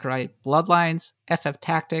the Masquerade, Bloodlines, FF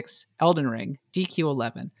Tactics, Elden Ring,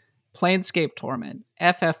 DQ11, Planescape Torment,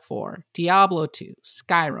 FF4, Diablo 2,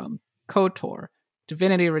 Skyrim, KOTOR,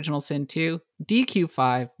 Divinity Original Sin 2,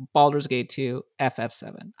 DQ5, Baldur's Gate 2,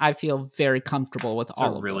 FF7. I feel very comfortable with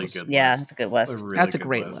all of those. That's a really good list. Yeah, that's a good list. That's a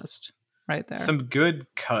great list right there. Some good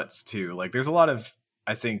cuts too. Like, there's a lot of,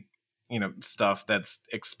 I think, stuff that's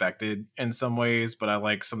expected in some ways, but I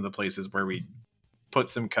like some of the places where we put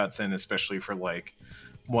some cuts in, especially for, like,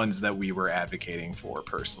 ones that we were advocating for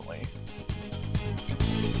personally.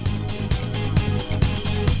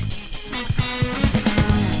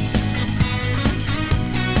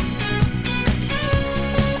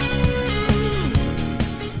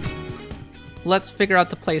 Let's figure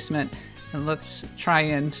out the placement and let's try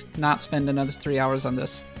and not spend another 3 hours on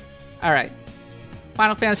this. All right.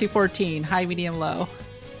 Final Fantasy 14, high, medium, low.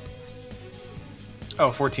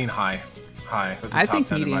 Oh, 14 high. High. That's a I top think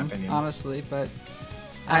 10 medium, in my opinion. honestly, but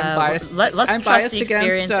I'm biased. Let's I'm trust biased the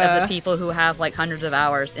experience against, of the people who have like hundreds of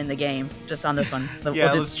hours in the game. Just on this one.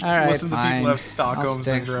 Yeah, We'll let's All right, listen to people fine. who have Stockholm I'll stick.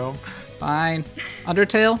 syndrome. Fine.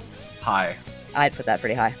 Undertale. High. I'd put that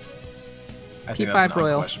pretty high. I think P5 that's an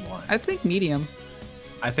Royal. unquestionable. I think medium.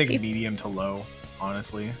 I think P- medium to low,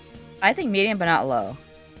 honestly. I think medium, but not low.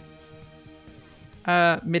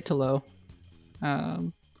 Mid to low.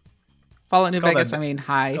 Fallout Let's New call Vegas. that- I mean, Let's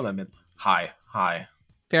high, call that mid. High.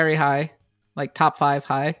 very high, like top 5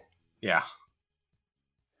 high. Yeah.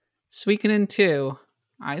 Suikoden 2.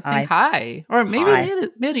 I think High. high, or maybe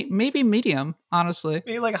High. maybe medium. Honestly,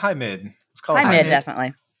 Maybe like a high mid. Let's call High it mid, mid.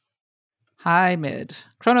 definitely. high mid.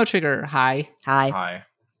 Chrono Trigger high. High. High.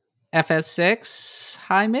 FF6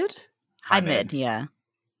 high mid. High High mid, mid. yeah.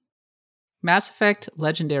 Mass Effect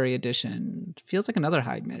Legendary Edition feels like another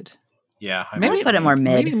high mid. Yeah. High Maybe mid. put it more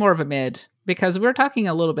mid. Maybe more of a mid, because we're talking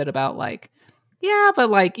a little bit about like, yeah,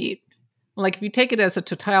 but like if you take it as a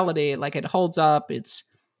totality, like it holds up. It's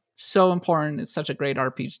so important. It's such a great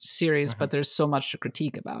RPG series, but there's so much to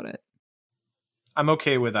critique about it. I'm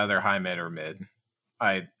okay with either high mid or mid.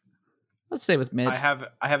 Let's say with mid. I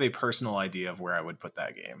have a personal idea of where I would put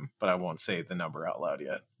that game, but I won't say the number out loud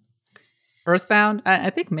yet. Earthbound, I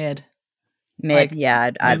think mid. Mid, Like,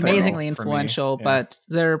 yeah. I'd put it Amazingly for me, influential, yeah. but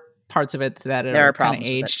there are parts of it that There are are kind of problems with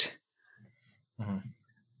it. aged. Mhm.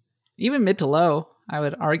 Even mid to low, I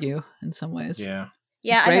would argue in some ways. Yeah.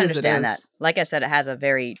 Yeah, I great as it understand that. is. Like I said, it has a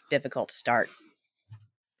very difficult start.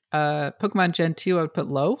 Pokemon Gen 2, I would put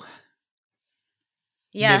low.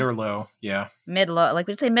 Yeah, Mid or low. Yeah. mid low. Like,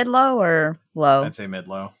 would you say mid low or low? I'd say mid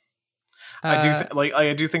low. Uh,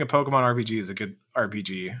 I do think a Pokemon RPG is a good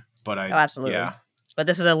RPG, but Oh, absolutely. Yeah. But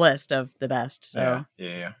this is a list of the best. So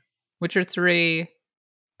Yeah. Witcher 3,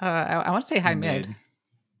 I want to say high mid.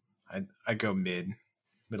 I'd go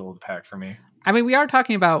middle of the pack for me. I mean, we are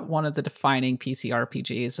talking about one of the defining PC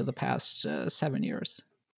RPGs of the past 7 years.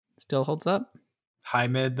 Still holds up. High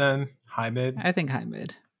mid then. High mid. I think high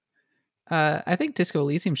mid. I think Disco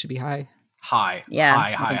Elysium should be high. High. Yeah, High.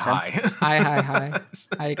 I High. think so. High. High.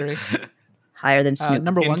 I agree. higher than Snoop.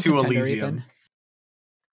 Number one Into contender Elysium.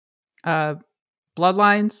 even.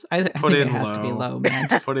 Bloodlines, I think Put it in has to be low. low, man.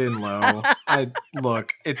 Put in low.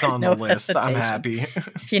 Look, it's on No the list. I'm happy.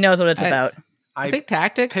 He knows what it's about. I think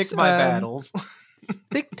Tactics. pick my battles. I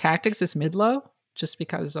think Tactics is mid low, just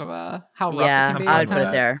because of how rough it Yeah, can be. I at would put times.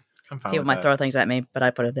 it there. I'm fine People with might that. throw things at me, but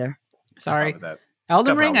I put it there. I'm fine Sorry. with that.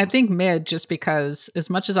 Elden got Ring, I problems. think mid, just because as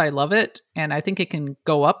much as I love it, and I think it can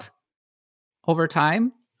go up over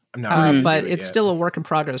time, I'm not ready to but do it it's yet. still a work in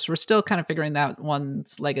progress. We're still kind of figuring that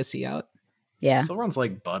one's legacy out. Yeah. Still runs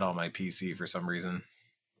like butt on my PC for some reason.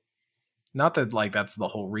 Not that like that's the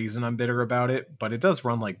whole reason I'm bitter about it, but it does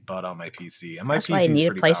run like butt on my PC. And my That's PC why you need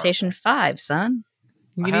a pretty PlayStation 5, son.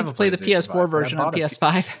 You I need have to a play the PlayStation 5, PS4 but I version on bought a P-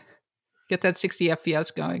 PS5. Get that 60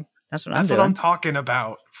 FPS going. That's what That's I'm what doing. I'm talking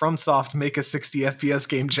about. FromSoft make a 60 FPS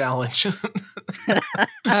game challenge.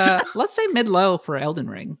 Let's say mid low for Elden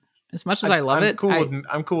Ring. As much as I love it,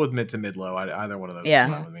 I'm cool with mid to mid low. Either one of those Yeah.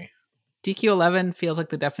 is fine with me. DQ11 feels like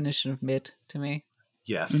the definition of mid to me.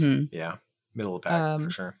 Yes. Mhm. Yeah. Middle of the pack for Um,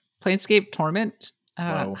 sure. Planescape Torment,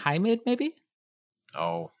 Low. high mid maybe?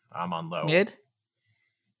 Oh, I'm on low. Mid?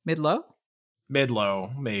 Mid low? Mid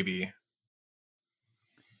low, maybe.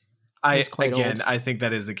 I It's quite old. I think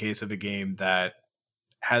that is a case of a game that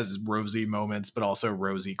has rosy moments, but also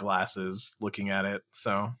rosy glasses looking at it.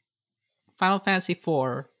 So Final Fantasy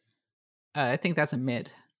 4. I think that's a mid.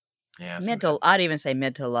 yeah, Mid to, I'd even say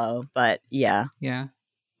mid to low, but yeah. Yeah.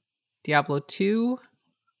 Diablo 2.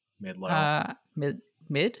 mid low, Mid?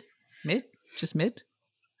 Just mid?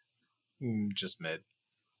 just mid.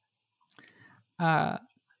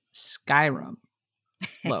 Skyrim.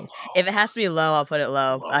 Low. If it has to be low, I'll put it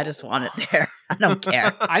low. I just want it there. I don't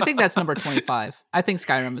care. I think that's number 25. I think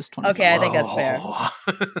Skyrim is 25. Okay, I think that's fair.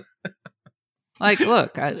 fair. Like,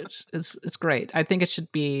 look, it's great. I think it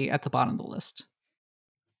should be at the bottom of the list.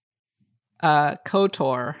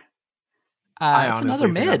 KOTOR. It's another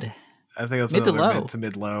mid. I think that's Mid to another low. mid to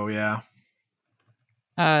mid low. Yeah,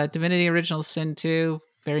 Divinity Original Sin 2,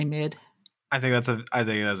 very mid. I think that's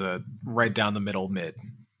a right down the middle mid.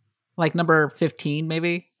 Like number 15,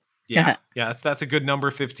 maybe. Yeah, yeah, that's a good number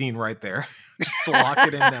 15 right there. Just to lock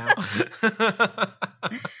it in now.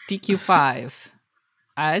 DQ5.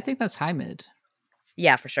 I think that's high mid.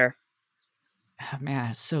 Yeah, for sure. Oh,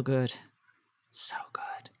 man, it's so good. So good.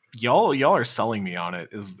 y'all are selling me on it.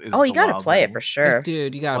 Is Oh, you the got to wild play it thing. for sure.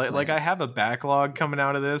 Dude, you gotta Like play I it. have a backlog coming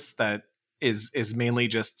out of this that is mainly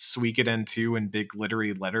just Suikoden 2 in big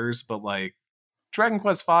glittery letters, but like Dragon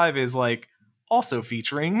Quest V is like also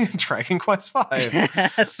featuring Dragon Quest V.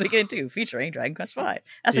 Suikoden 2 featuring Dragon Quest V.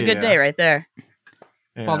 That's a good Yeah. day right there.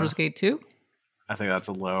 Yeah. Baldur's Gate 2? I think that's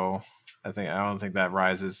a low. I don't think that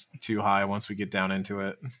rises too high once we get down into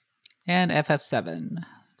it. And FF7.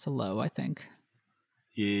 It's a low, I think.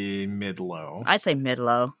 Mid-low. I'd say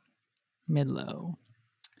mid-low. Mid-low.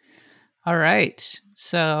 All right.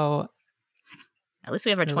 So At least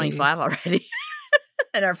we have our Really? 25 already.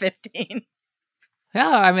 And our 15. yeah,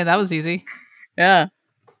 I mean that was easy. Yeah.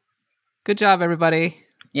 Good job, everybody.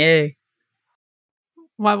 Yay.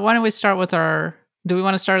 Why don't we start with our? Do we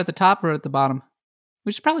want to start at the top or at the bottom?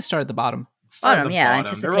 We should probably start at the bottom. Start at Bottom, the yeah,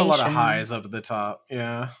 bottom. There were a lot of anticipation. highs up at the top.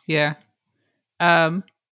 Yeah. Yeah.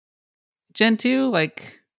 Gen 2,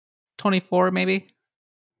 like 24 maybe.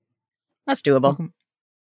 That's doable.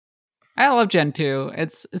 I love Gen 2.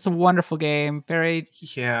 It's a wonderful game, very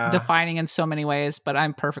Yeah. defining in so many ways, but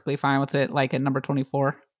I'm perfectly fine with it like at number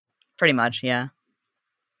 24. Pretty much, yeah.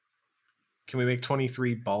 Can we make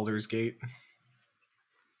 23 Baldur's Gate?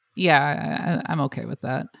 Yeah, I'm okay with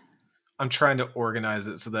that. I'm trying to organize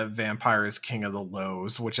it so that Vampire is king of the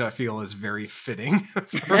lows, which I feel is very fitting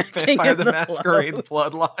for King Vampire of the the Masquerade lows.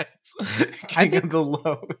 Bloodlines. King of the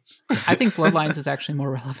lows. I think Bloodlines is actually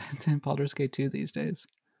more relevant than Baldur's Gate 2 these days.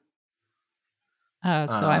 So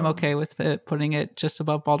I'm okay with it, putting it just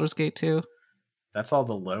above Baldur's Gate 2. That's all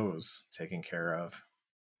the lows taken care of.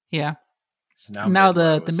 Yeah. So Now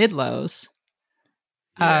the mid-lows. mid-lows.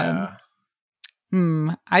 Yeah.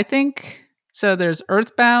 I think so. There's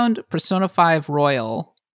Earthbound, Persona 5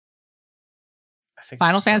 Royal, I think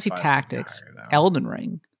Final Persona Fantasy 5's gonna be Tactics, higher, though. Elden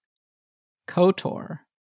Ring, KOTOR,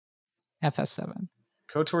 FF7.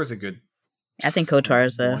 KOTOR is a good. I think KOTOR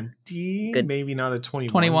is a 20, good- maybe not a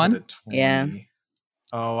 21. 21? But a 20. Yeah.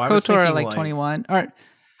 Oh, I was KOTOR thinking like 21, or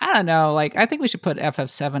I don't know. Like I think we should put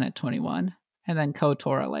FF7 at 21, and then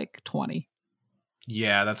KOTOR at like 20.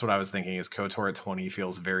 Yeah, that's what I was thinking. Is KOTOR at 20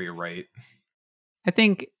 feels very right. I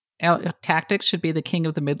think Tactics should be the king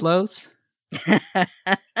of the mid-lows.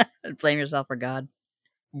 Blame yourself for God.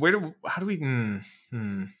 Where do we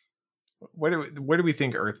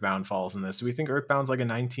think Earthbound falls in this? Do we think Earthbound's like a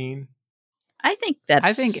 19? I think that's.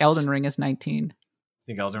 I think Elden Ring is 19.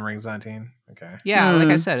 Think Elden Ring's 19? Okay. Yeah, like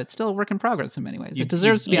I Hmm. said, it's still a work in progress in many ways. It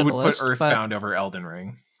deserves to be you on the would list. put but Earthbound over Elden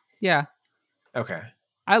Ring. yeah, Okay.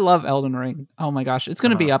 I love Elden Ring. Oh my gosh, it's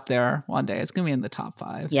going to be Uh-huh. up there one day. It's going to be in the top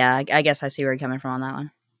 5. Yeah, I guess I see where you're coming from on that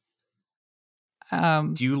one.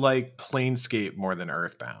 Do you like Planescape more than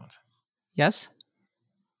Earthbound? Yes.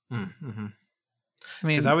 Mm-hmm. I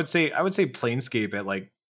mean, Because I would say Planescape at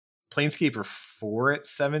like Planescape 4 at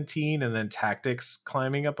 17, and then Tactics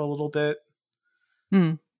climbing up a little bit.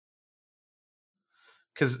 Hmm.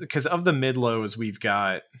 Because of the mid lows we've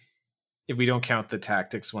got, if we don't count the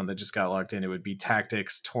Tactics one that just got locked in, it would be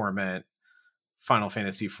Tactics, Torment, Final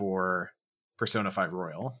Fantasy IV, Persona 5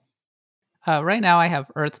 Royal. right now I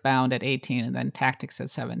have Earthbound at 18 and then Tactics at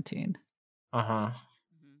 17. Uh-huh.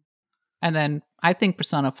 And then I think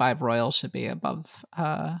Persona 5 Royal should be above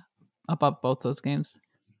both those games.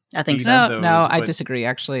 I think You so. said No, those, no, I but- disagree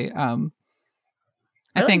actually. I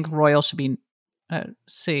Really? think Royal should be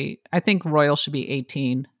I think Royal should be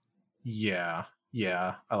 18. Yeah.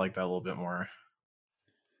 I like that a little bit more.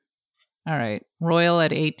 All right. Royal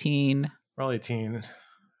at 18, Roll 18.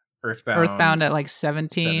 Earthbound. Earthbound at like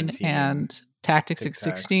 17, 17, and Tactics at Tic Tacs,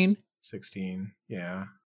 16. 16. Yeah.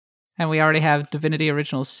 And we already have Divinity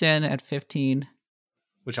Original Sin at 15.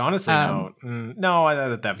 Which honestly,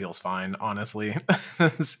 that feels fine. Honestly,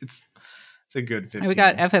 it's a good 15. And we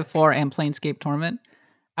got FF4 and Planescape Torment.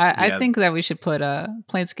 I Yeah. think that we should put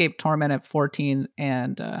Planescape Torment at 14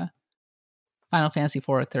 and Final Fantasy IV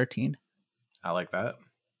at 13. I like that.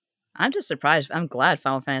 I'm just surprised. I'm glad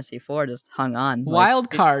Final Fantasy IV just hung on. Like, Wild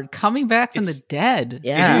Card coming back from the it's- dead.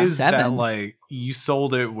 Yeah. It is 7. that like you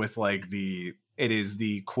sold it with like it is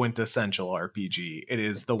the quintessential RPG. It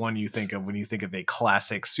is the one you think of when you think of a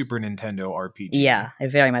classic Super Nintendo RPG. Yeah, it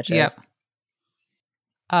very much Yep. is.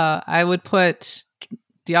 I would put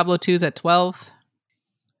Diablo 2's at 12.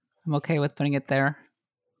 I'm okay with putting it there.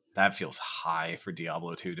 That feels high for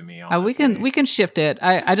Diablo 2 to me. Honestly. We can shift it.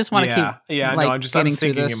 I just want to keep Yeah, like, no, I'm getting through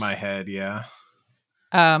thinking this. in my head, yeah.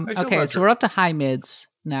 I feel Okay, about so your- we're up to high mids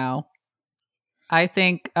now. I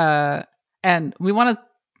think and we want to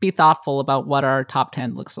be thoughtful about what our top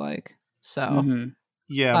 10 looks like. So Mhm.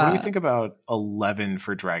 Yeah, what do you Uh, think about 11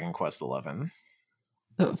 for Dragon Quest 11?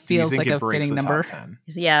 it Do you feels think like it a breaks fitting the number. top 10?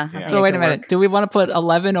 Yeah. Yeah. So wait a minute. Do we want to put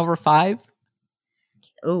 11 over 5?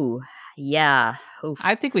 Ooh, yeah. Oof.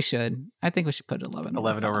 I think we should. I think we should put 11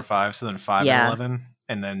 11 over 5. 5, so then 5 Yeah. and 11,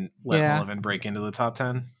 and then let Yeah. 11 break into the top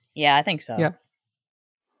 10. Yeah, I think so. Yep.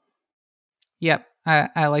 Yep,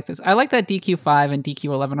 I like this. I like that DQ5 and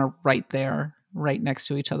DQ11 are right there, right next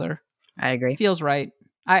to each other. I agree. Feels right.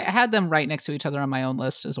 I had them right next to each other on my own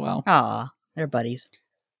list as well. Aw, they're buddies.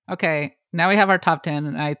 Okay, now we have our top 10,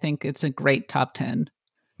 and I think it's a great top 10.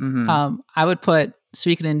 Mm-hmm. I would put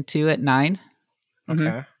Suikoden 2 at 9.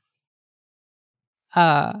 Okay.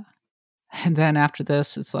 And then after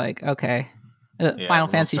this, it's like, okay. Final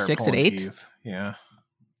Fantasy 6 at 8. Teeth. Yeah.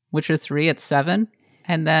 Witcher 3 at 7.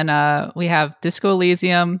 And then we have Disco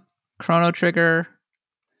Elysium, Chrono Trigger,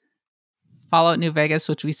 Fallout New Vegas,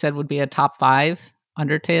 which we said would be a top 5.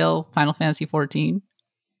 Undertale, Final Fantasy 14.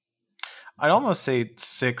 I'd almost say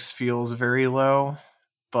 6 feels very low,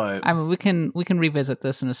 but I mean, we can revisit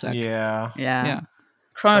this in a sec. Yeah.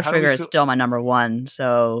 Chrono So how do Trigger we is feel- still my number 1,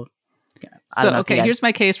 so I So, don't know if you okay, guys- here's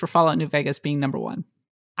my case for Fallout New Vegas being number 1.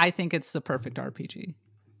 I think it's the perfect RPG.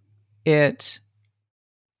 It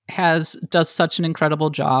does such an incredible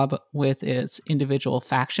job with its individual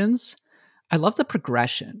factions. I love the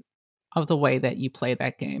progression of the way that you play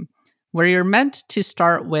that game, where you're meant to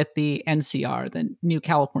start with the NCR, the New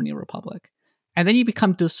California Republic, and then you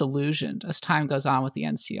become disillusioned as time goes on with the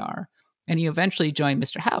NCR, and you eventually join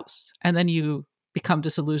Mr. House, and then you become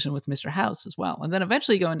disillusioned with Mr. House as well, and then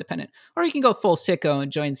eventually go independent. Or you can go full sicko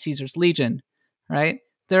and join Caesar's Legion, right?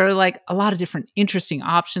 There are like a lot of different interesting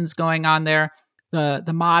options going on there. The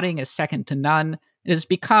modding is second to none. It has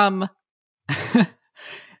become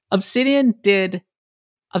Obsidian did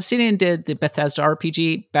the Bethesda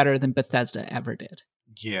RPG better than Bethesda ever did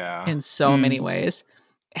Yeah. in so many ways.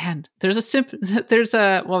 And there's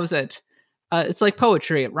a what was it? It's like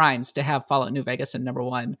poetry. It rhymes to have Fallout New Vegas at number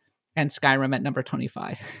 1 and Skyrim at number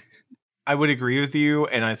 25. I would agree with you,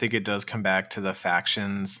 and I think it does come back to the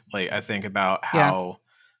factions. Like, I think about how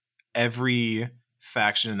every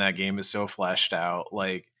faction in that game is so fleshed out.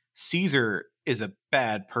 Like, Caesar is a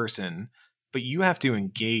bad person, but you have to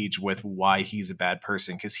engage with why he's a bad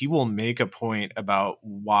person, because he will make a point about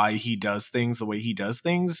why he does things the way he does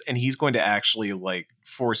things, and he's going to actually like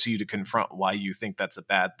force you to confront why you think that's a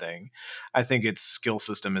bad thing. I think its skill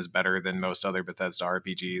system is better than most other Bethesda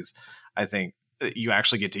RPGs. I think you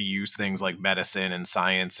actually get to use things like medicine and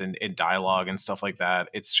science and dialogue and stuff like that.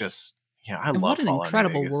 It's just, I And love what an Fallout New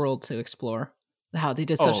incredible Vegas. world to explore. How they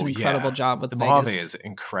did such an incredible job with the Vegas. Mojave is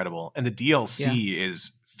incredible, and the DLC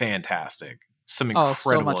is fantastic. Some incredible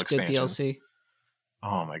so much expansions. good DLC.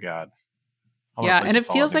 Oh my god! And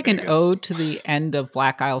it feels like an ode to the end of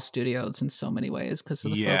Black Isle Studios in so many ways because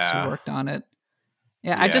of the folks who worked on it.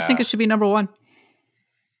 I just think it should be number 1.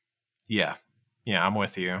 Yeah, I'm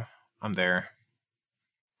with you. I'm there.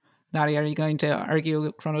 Nadia, are you going to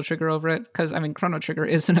argue Chrono Trigger over it? Because, I mean, Chrono Trigger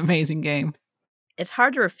is an amazing game. It's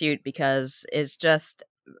hard to refute because it's just,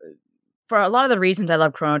 for a lot of the reasons I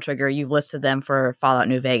love Chrono Trigger, you've listed them for Fallout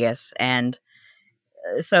New Vegas. And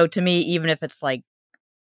so to me, even if it's like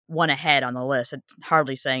one ahead on the list, it's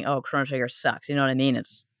hardly saying, oh, Chrono Trigger sucks. You know what I mean?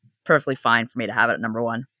 It's perfectly fine for me to have it at number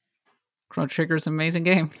 1. Chrono Trigger is an amazing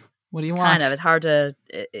game. What do you want? Kind of.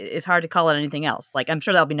 It's hard to call it anything else. Like, I'm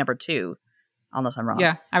sure that'll be number 2. Unless I'm wrong.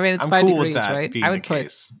 Yeah, I mean it's I'm by cool degrees, with that right? being I would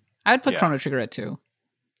put Chrono Trigger at 2.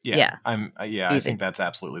 Yeah. I think that's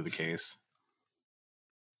absolutely the case.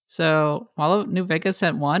 So Fallout New Vegas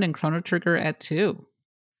at 1 and Chrono Trigger at 2.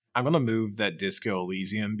 I'm gonna move that Disco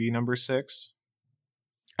Elysium be number 6.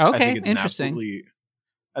 Okay, I think it's interesting.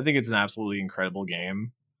 I think it's an absolutely incredible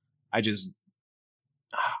game.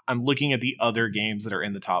 I'm looking at the other games that are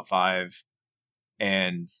in the top 5,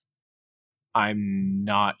 and I'm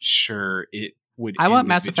not sure it would. I want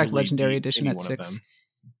Mass Effect individually Legendary beat Edition any at one of 6. them.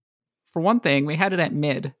 For one thing, we had it at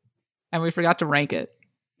mid, and we forgot to rank it.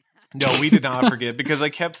 No, we did not forget, because I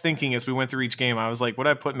kept thinking as we went through each game, I was like, would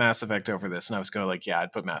I put Mass Effect over this? And I was going like, yeah,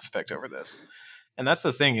 I'd put Mass Effect over this. And that's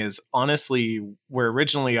the thing is, honestly, where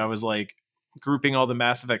originally I was like, grouping all the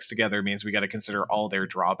Mass Effects together means we got to consider all their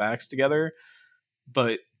drawbacks together.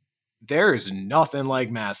 But there is nothing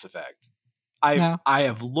like Mass Effect. I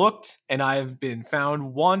have looked and I have been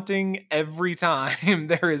found wanting every time.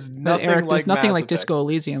 There is nothing Eric, like there's nothing Mass like Effect. Disco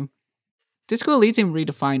Elysium. Disco Elysium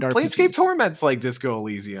redefined RPGs. Planescape Torment's like Disco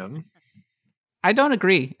Elysium. I don't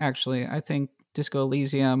agree, actually. I think Disco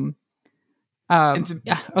Elysium...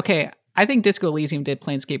 okay, I think Disco Elysium did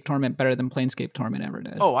Planescape Torment better than Planescape Torment ever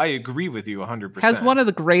did. Oh, I agree with you 100%. Has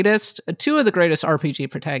two of the greatest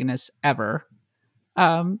RPG protagonists ever.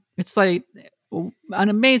 It's like an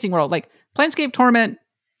amazing world. Like Planescape Torment,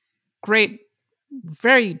 great,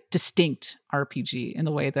 very distinct RPG in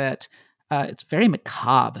the way that it's very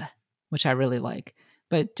macabre, which I really like.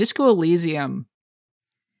 But Disco Elysium,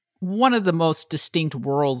 one of the most distinct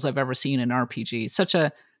worlds I've ever seen in RPG. Such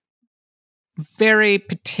a very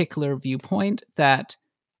particular viewpoint that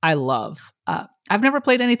I love. I've never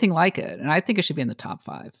played anything like it, and I think it should be in the top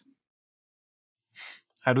 5.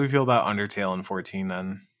 How do we feel about Undertale and 14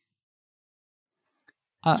 then?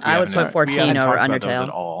 I would put 14 over Undertale about those at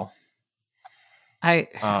Undertale. all. I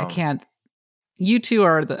can't. You two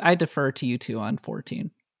are I defer to you two on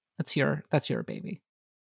 14. That's your baby.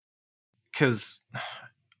 Because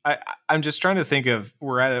I'm just trying to think of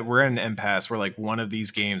we're at an impasse where like one of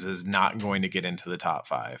these games is not going to get into the top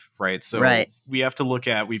 5, right? So we have to look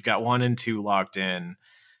at, we've got 1 and 2 locked in.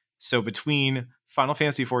 So between Final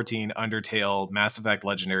Fantasy 14, Undertale, Mass Effect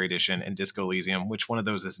Legendary Edition, and Disco Elysium, which one of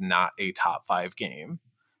those is not a top 5 game?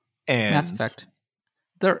 And Mass Effect.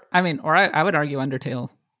 I would argue Undertale,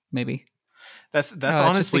 maybe. That's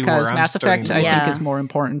honestly because where I'm Mass Effect starting to I think is more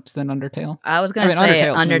important than Undertale. I was going to say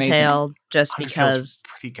Undertale just because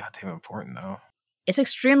pretty goddamn important though. It's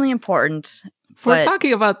extremely important. We're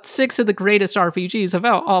talking about 6 of the greatest RPGs of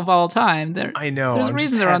all time. I know. There's a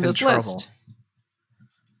reason they're on this list.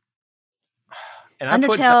 And I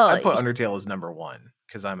put Undertale as number 1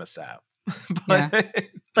 because I'm a sap.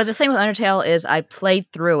 But the thing with Undertale is I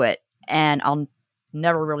played through it and I'll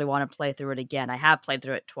never really want to play through it again. I have played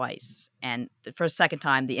through it twice, and for a second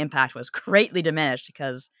time, the impact was greatly diminished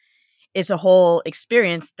because it's a whole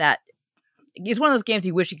experience that is one of those games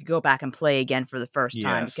you wish you could go back and play again for the first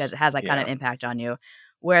time because it has that kind of impact on you.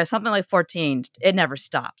 Whereas something like 14, it never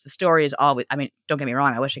stops. The story is always, don't get me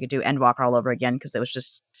wrong, I wish I could do Endwalker all over again because it was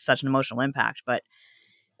just such an emotional impact, but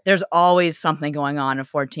there's always something going on in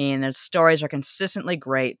 14. The stories are consistently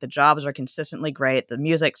great. The jobs are consistently great. The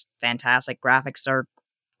music's fantastic. Graphics are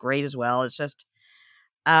great as well. It's just,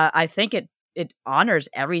 I think it honors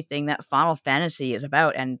everything that Final Fantasy is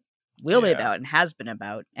about and will be about and has been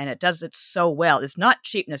about. And it does it so well. It's not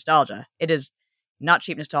cheap nostalgia. It is not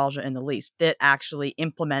cheap nostalgia in the least. It actually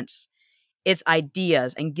implements its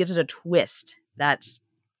ideas and gives it a twist that's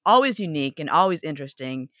always unique and always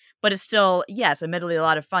interesting. But it's still, yes, admittedly a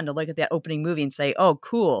lot of fun to look at that opening movie and say, oh,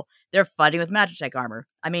 cool, they're fighting with Magitech armor.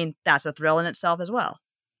 That's a thrill in itself as well.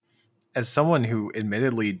 As someone who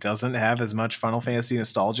admittedly doesn't have as much Final Fantasy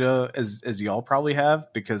nostalgia as y'all probably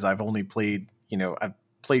have, because I've only played, I've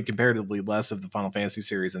played comparatively less of the Final Fantasy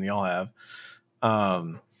series than y'all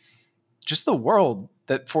have. Just the world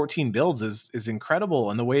that 14 builds is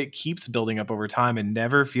incredible. And the way it keeps building up over time and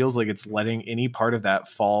never feels like it's letting any part of that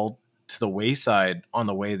fall to the wayside on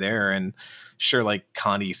the way there. And sure, like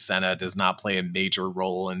Connie Senna does not play a major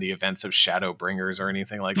role in the events of Shadowbringers or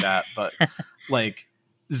anything like that. But like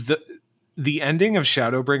the ending of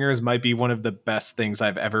Shadowbringers might be one of the best things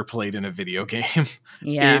I've ever played in a video game.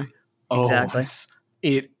 Yeah, exactly.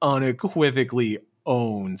 It unequivocally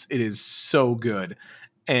owns. It is so good.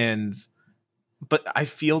 But I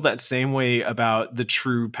feel that same way about the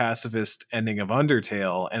true pacifist ending of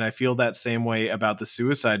Undertale, and I feel that same way about the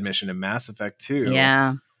suicide mission in Mass Effect 2.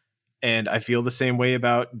 Yeah. And I feel the same way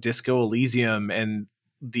about Disco Elysium and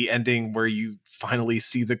the ending where you finally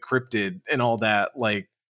see the cryptid and all that. Like,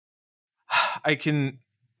 I can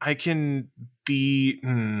be...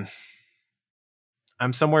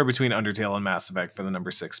 I'm somewhere between Undertale and Mass Effect for the number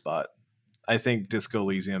 6 spot. I think Disco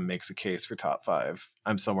Elysium makes a case for top 5.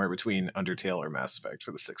 I'm somewhere between Undertale or Mass Effect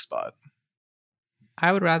for the 6th spot.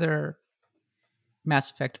 I would rather Mass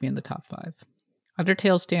Effect be in the top 5.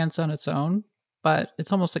 Undertale stands on its own, but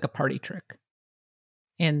it's almost like a party trick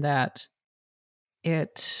in that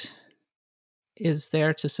it is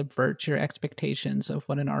there to subvert your expectations of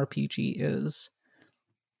what an RPG is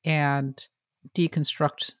and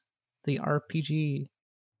deconstruct the RPG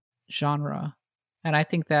genre. And I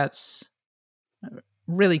think that's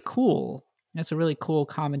really cool. It's a really cool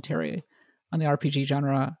commentary on the RPG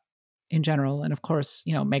genre in general. And of course,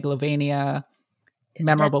 Megalovania,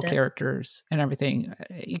 memorable characters and everything.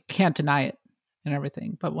 You can't deny it and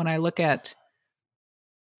everything. But when I look at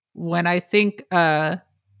the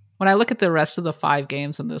rest of the 5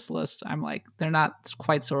 games on this list, I'm like, they're not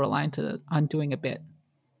quite so aligned to Undoing a Bit.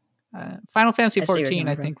 Final Fantasy 14,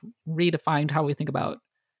 I think, redefined how we think about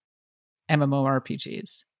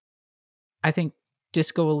MMORPGs. I think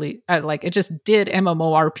Disco Elite, it just did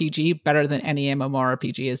MMORPG better than any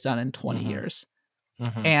MMORPG has done in 20 years.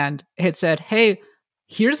 Mm-hmm. And it said, hey,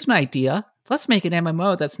 here's an idea. Let's make an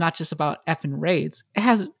MMO that's not just about effing raids.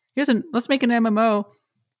 Let's make an MMO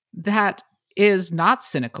that is not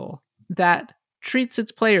cynical, that treats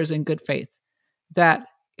its players in good faith, that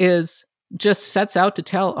just sets out to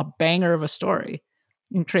tell a banger of a story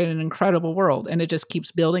and create an incredible world. And it just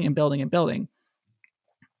keeps building and building and building.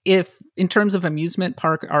 If in terms of amusement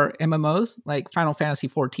park are MMOs, like Final Fantasy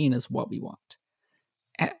 14 is what we want.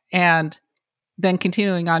 And then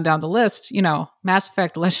continuing on down the list, Mass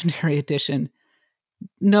Effect Legendary Edition,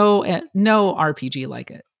 no RPG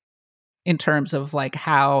like it in terms of like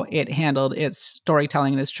how it handled its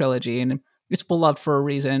storytelling in its trilogy, and it's beloved for a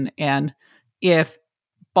reason. And if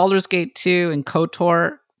Baldur's Gate 2 and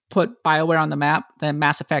KOTOR put BioWare on the map, then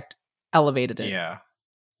Mass Effect elevated it. Yeah.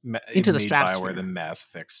 Into the made stratosphere. BioWare the Mass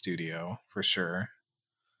Effect studio for sure.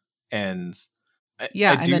 And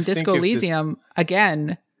and then Disco Elysium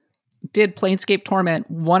again did Planescape Torment,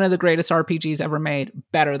 one of the greatest RPGs ever made,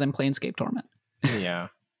 better than Planescape Torment. Yeah.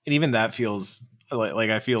 And even that feels like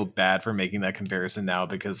I feel bad for making that comparison now,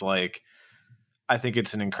 because like I think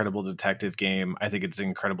it's an incredible detective game. I think it's an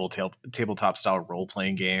incredible tabletop style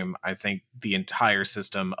role-playing game. I think the entire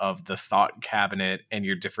system of the thought cabinet and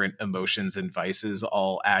your different emotions and vices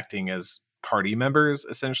all acting as party members,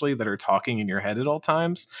 essentially, that are talking in your head at all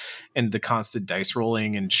times, and the constant dice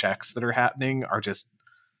rolling and checks that are happening are just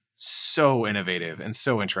so innovative and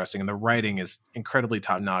so interesting. And the writing is incredibly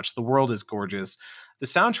top-notch. The world is gorgeous. The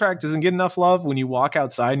soundtrack doesn't get enough love. When you walk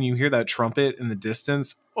outside and you hear that trumpet in the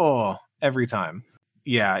distance, oh, every time.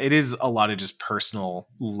 Yeah, it is a lot of just personal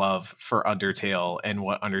love for Undertale and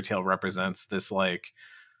what Undertale represents, this like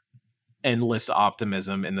endless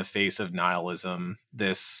optimism in the face of nihilism,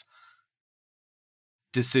 this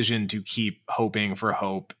decision to keep hoping for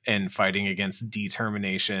hope and fighting against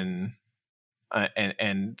determination,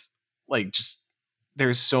 and like just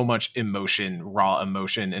there's so much emotion, raw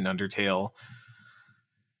emotion in Undertale.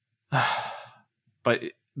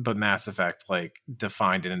 But Mass Effect like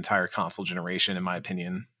defined an entire console generation, in my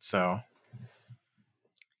opinion. So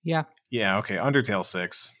yeah, okay, Undertale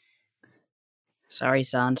 6. Sorry,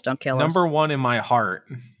 Sans, don't kill us. Number 1 in my heart.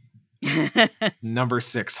 Number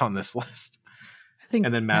 6 on this list. I think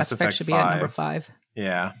and then Mass Effect should 5. be at number 5.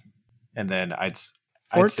 Yeah, and then I'd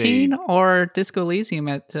 14 or Disco Elysium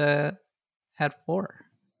at 4.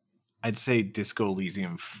 I'd say Disco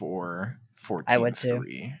Elysium 4. 14. I would 3.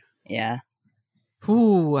 Too. Yeah.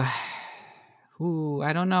 Ooh,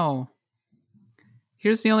 I don't know.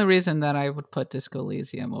 Here's the only reason that I would put Disco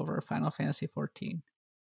Elysium over Final Fantasy XIV.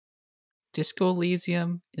 Disco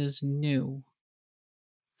Elysium is new.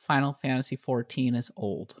 Final Fantasy XIV is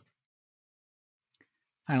old.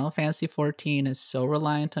 Final Fantasy XIV is so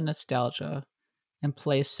reliant on nostalgia and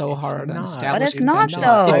plays so hard on establishing. But it's not,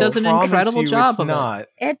 though. It does an incredible job of it.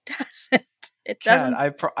 It doesn't. It Kat,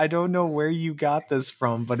 doesn't. I don't know where you got this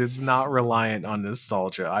from, but it's not reliant on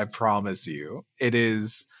nostalgia. I promise you. It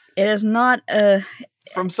is not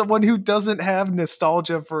from someone who doesn't have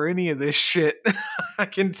nostalgia for any of this shit. I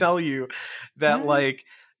can tell you that, like,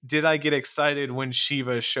 did I get excited when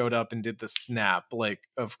Shiva showed up and did the snap? Like,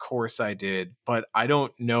 of course I did, but I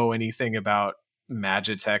don't know anything about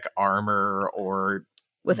Magitech armor or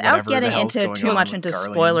without getting into too much into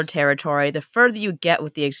spoiler territory. The further you get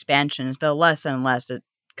with the expansions, the less and less it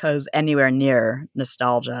goes anywhere near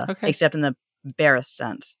nostalgia, except in the barest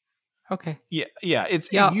sense. Okay. Yeah.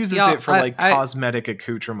 It uses it for cosmetic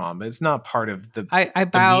accoutrement, but it's not part of the I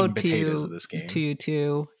bow the potatoes of this game. To you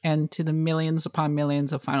two and to the millions upon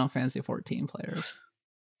millions of Final Fantasy XIV players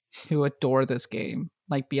who adore this game,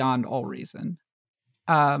 like beyond all reason.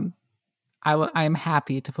 I am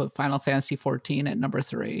happy to put Final Fantasy XIV at number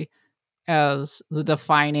 3 as the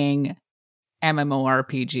defining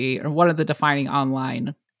MMORPG, or one of the defining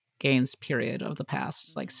online games period of the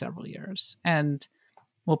past like several years. And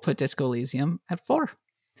we'll put Disco Elysium at 4.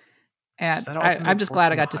 And I'm just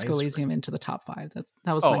glad I got Disco Elysium into the top 5.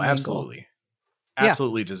 That was my main absolutely. Goal.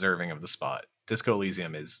 Absolutely deserving of the spot. Disco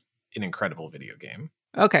Elysium is an incredible video game.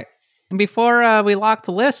 Okay. And before we lock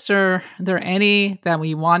the list, are there any that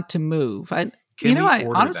we want to move? I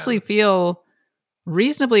honestly feel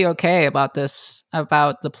reasonably okay about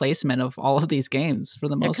the placement of all of these games for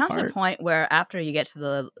the most part. There comes a point where after you get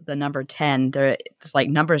to the number 10, it's like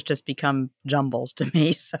numbers just become jumbles to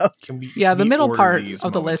me. So the middle part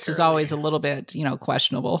of the list is always a little bit,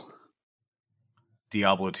 questionable.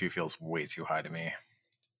 Diablo 2 feels way too high to me.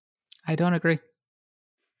 I don't agree.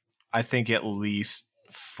 I think at least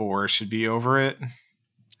 4 should be over it.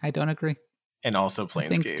 I don't agree. And also Planescape.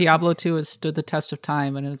 I think Diablo 2 has stood the test of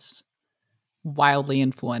time and it's wildly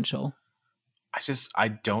influential. I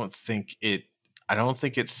don't think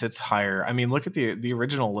it sits higher. I mean, look at the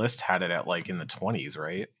original list had it at like in the 20s,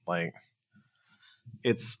 right? Like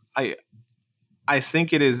I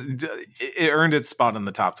think it earned its spot in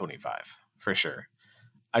the top 25 for sure.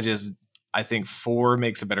 I think 4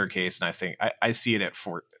 makes a better case, and I think I see it at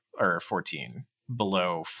 4 or 14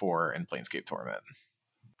 below 4 in Planescape Torment.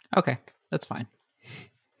 Okay, that's fine.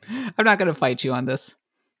 I'm not going to fight you on this.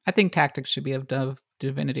 I think Tactics should be of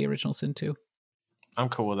Divinity Original Sin 2. I'm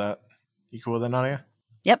cool with that. You cool with that, Nadia?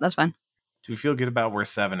 Yep, that's fine. Do we feel good about where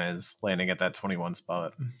 7 is, landing at that 21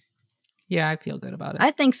 spot? Yeah, I feel good about it.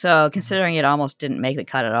 I think so, considering it almost didn't make the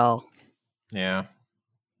cut at all. Yeah. Do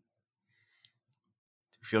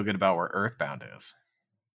we feel good about where Earthbound is?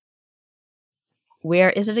 Where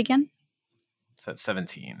is it again? It's at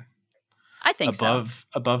 17. I think above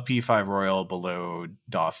P5 Royal, below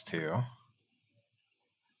DOS 2.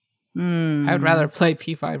 I would rather play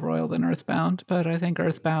P5 Royal than Earthbound, but I think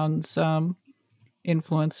Earthbound's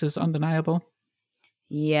influence is undeniable.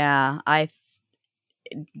 Yeah,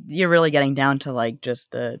 you're really getting down to like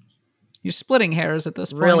just the... You're splitting hairs at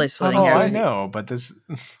this point. Really splitting Oh, hairs. I know, but this...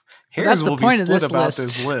 Hairs will be split about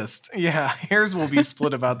this list. Yeah, hairs will be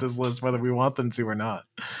split about this list whether we want them to or not.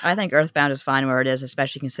 I think Earthbound is fine where it is,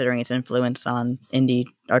 especially considering its influence on indie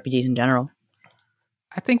RPGs in general.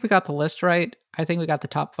 I think we got the list right. I think we got the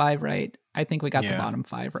top 5 right. I think we got the bottom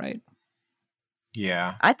 5 right.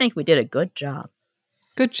 Yeah. I think we did a good job.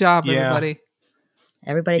 Good job, everybody.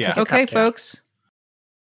 Everybody take a cup Okay, down. folks.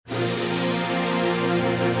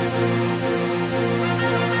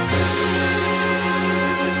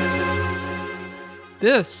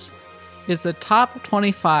 This is the top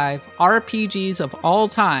 25 RPGs of all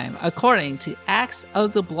time, according to Axe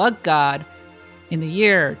of the Blood God in the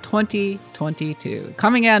year 2022.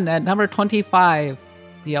 Coming in at number 25,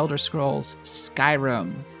 The Elder Scrolls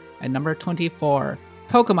Skyrim. At number 24,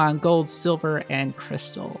 Pokemon Gold, Silver, and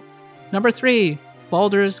Crystal. Number 3,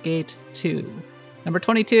 Baldur's Gate 2. Number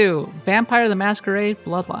 22, Vampire the Masquerade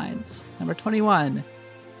Bloodlines. Number 21,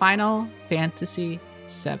 Final Fantasy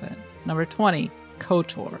VII. Number 20,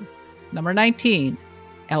 KOTOR. Number 19,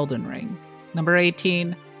 Elden Ring. Number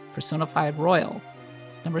 18, Persona 5 Royal.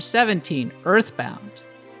 Number 17, Earthbound.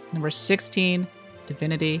 Number 16,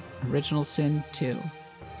 Divinity Original Sin 2.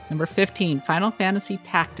 Number 15, Final Fantasy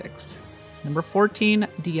Tactics. Number 14,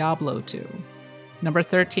 Diablo 2. Number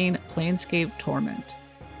 13, Planescape Torment.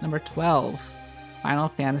 Number 12, Final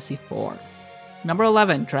Fantasy IV. Number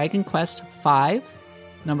 11, Dragon Quest V.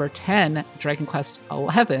 Number 10, Dragon Quest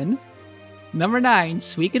XI. Number 9,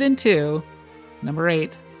 Suikoden 2. Number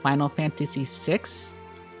 8, Final Fantasy VI.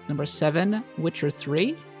 Number 7, Witcher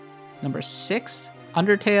 3. Number 6,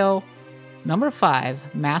 Undertale. Number 5,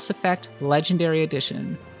 Mass Effect Legendary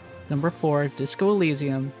Edition. Number 4, Disco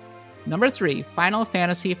Elysium. Number 3, Final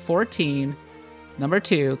Fantasy XIV. Number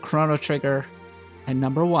 2, Chrono Trigger. And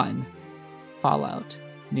number 1, Fallout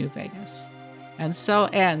New Vegas. And so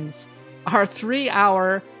ends our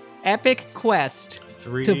 3-hour epic quest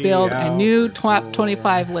to build a new top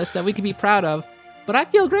 25 list that we can be proud of. But I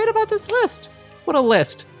feel great about this list. What a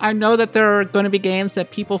list. I know that there are going to be games that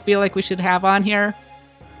people feel like we should have on here.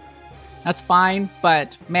 That's fine,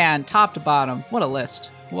 but man, top to bottom, what a list.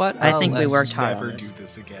 What I think list. we worked hard Never on this. do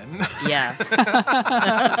this again. Yeah.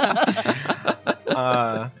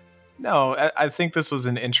 No, I think this was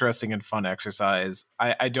an interesting and fun exercise.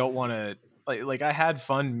 I don't want to like I had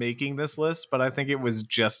fun making this list, but I think it was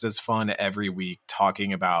just as fun every week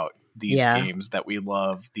talking about these games that we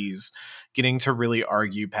love, these getting to really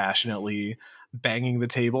argue passionately, banging the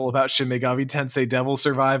table about Shin Megami Tensei Devil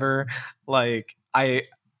Survivor. Like I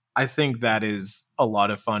think that is a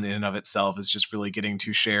lot of fun in and of itself, is just really getting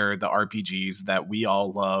to share the RPGs that we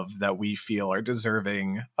all love, that we feel are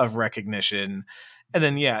deserving of recognition. And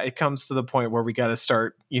then, it comes to the point where we got to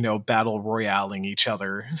start, battle royaling each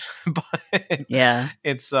other. But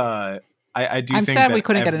it's, I do I'm think sad that we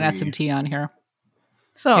couldn't get an SMT on here.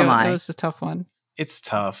 So am I. It was a tough one. It's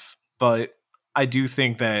tough, but I do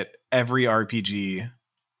think that every RPG,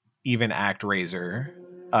 even ActRaiser,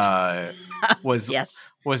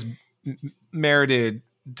 was merited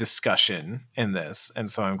discussion in this. And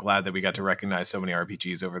so I'm glad that we got to recognize so many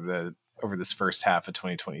RPGs over this first half of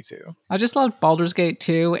 2022. I just loved Baldur's Gate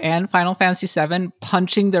 2 and Final Fantasy VII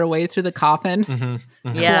punching their way through the coffin,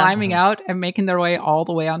 climbing out and making their way all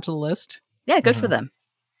the way onto the list. Yeah, good for them.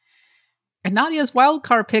 And Nadia's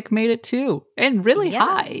wildcard pick made it too, and really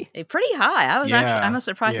high. Pretty high. I'm as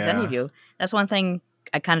surprised as any of you. That's one thing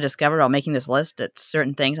I kind of discovered while making this list. It's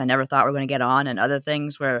certain things I never thought were going to get on, and other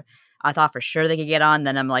things where I thought for sure they could get on.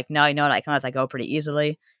 Then I'm like, no, you know what? I can let that go pretty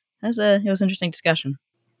easily. It was an interesting discussion.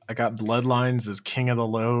 I got Bloodlines as king of the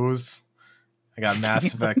lows. I got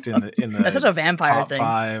Mass Effect in the That's such a vampire top thing.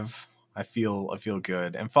 5. I feel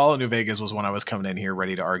good. And Fallout New Vegas was when I was coming in here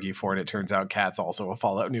ready to argue for it. It turns out Kat's also a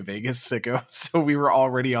Fallout New Vegas sicko, so we were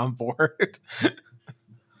already on board.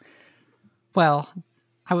 Well,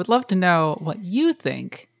 I would love to know what you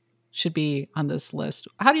think should be on this list.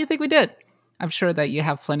 How do you think we did? I'm sure that you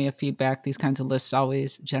have plenty of feedback. These kinds of lists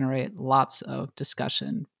always generate lots of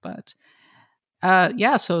discussion. But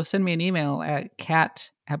so send me an email at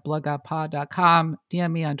at bloodgodpod.com.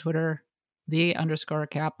 DM me on Twitter,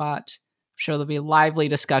 _catbot. I'm sure there'll be a lively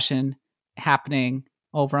discussion happening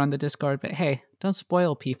over on the Discord. But hey, don't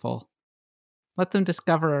spoil people. Let them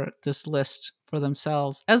discover this list for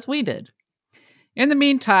themselves, as we did. In the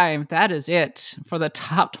meantime, that is it for the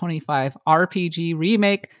top 25 RPG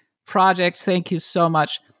remake projects. Thank you so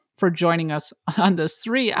much for joining us on this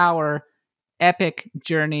 3-hour epic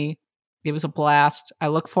journey. It was a blast. I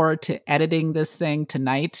look forward to editing this thing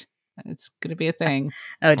tonight. It's going to be a thing.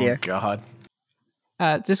 Oh, dear. Oh, God.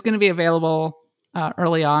 This is going to be available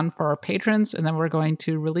early on for our patrons, and then we're going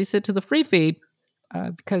to release it to the free feed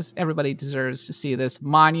because everybody deserves to see this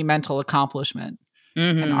monumental accomplishment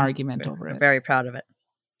and argument over it. We're very proud of it.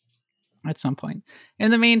 At some point.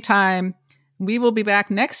 In the meantime, we will be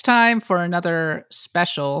back next time for another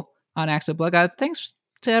special on Axe of Blood God. Thanks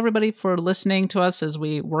to everybody for listening to us as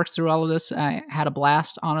we worked through all of this. I had a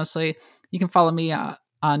blast, honestly. You can follow me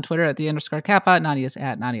on Twitter at _Kappa. Nadia's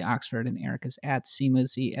at Nadia Oxford, and Eric is at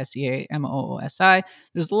Seamoosi, SEAMOOSI.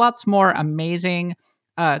 There's lots more amazing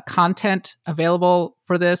content available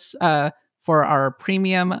for this for our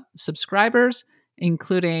premium subscribers,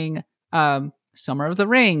 including Summer of the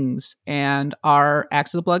Rings and our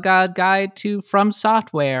Axe of the Blood God guide to From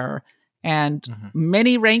Software and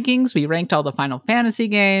many rankings. We ranked all the Final Fantasy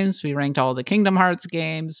games. We ranked all the Kingdom Hearts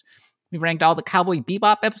games. We ranked all the Cowboy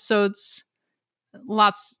Bebop episodes.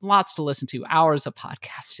 Lots to listen to. Hours of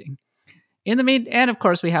podcasting. And of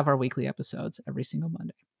course, we have our weekly episodes every single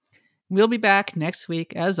Monday. We'll be back next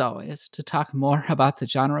week, as always, to talk more about the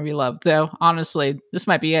genre we love. Though, honestly, this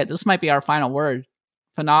might be it. This might be our final word.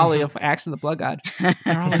 Finale of Axe of the Blood God. There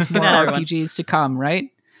are always more RPGs to come, right?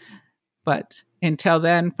 But until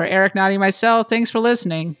then, for Eric, Nadia, and myself, thanks for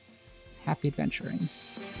listening. Happy adventuring.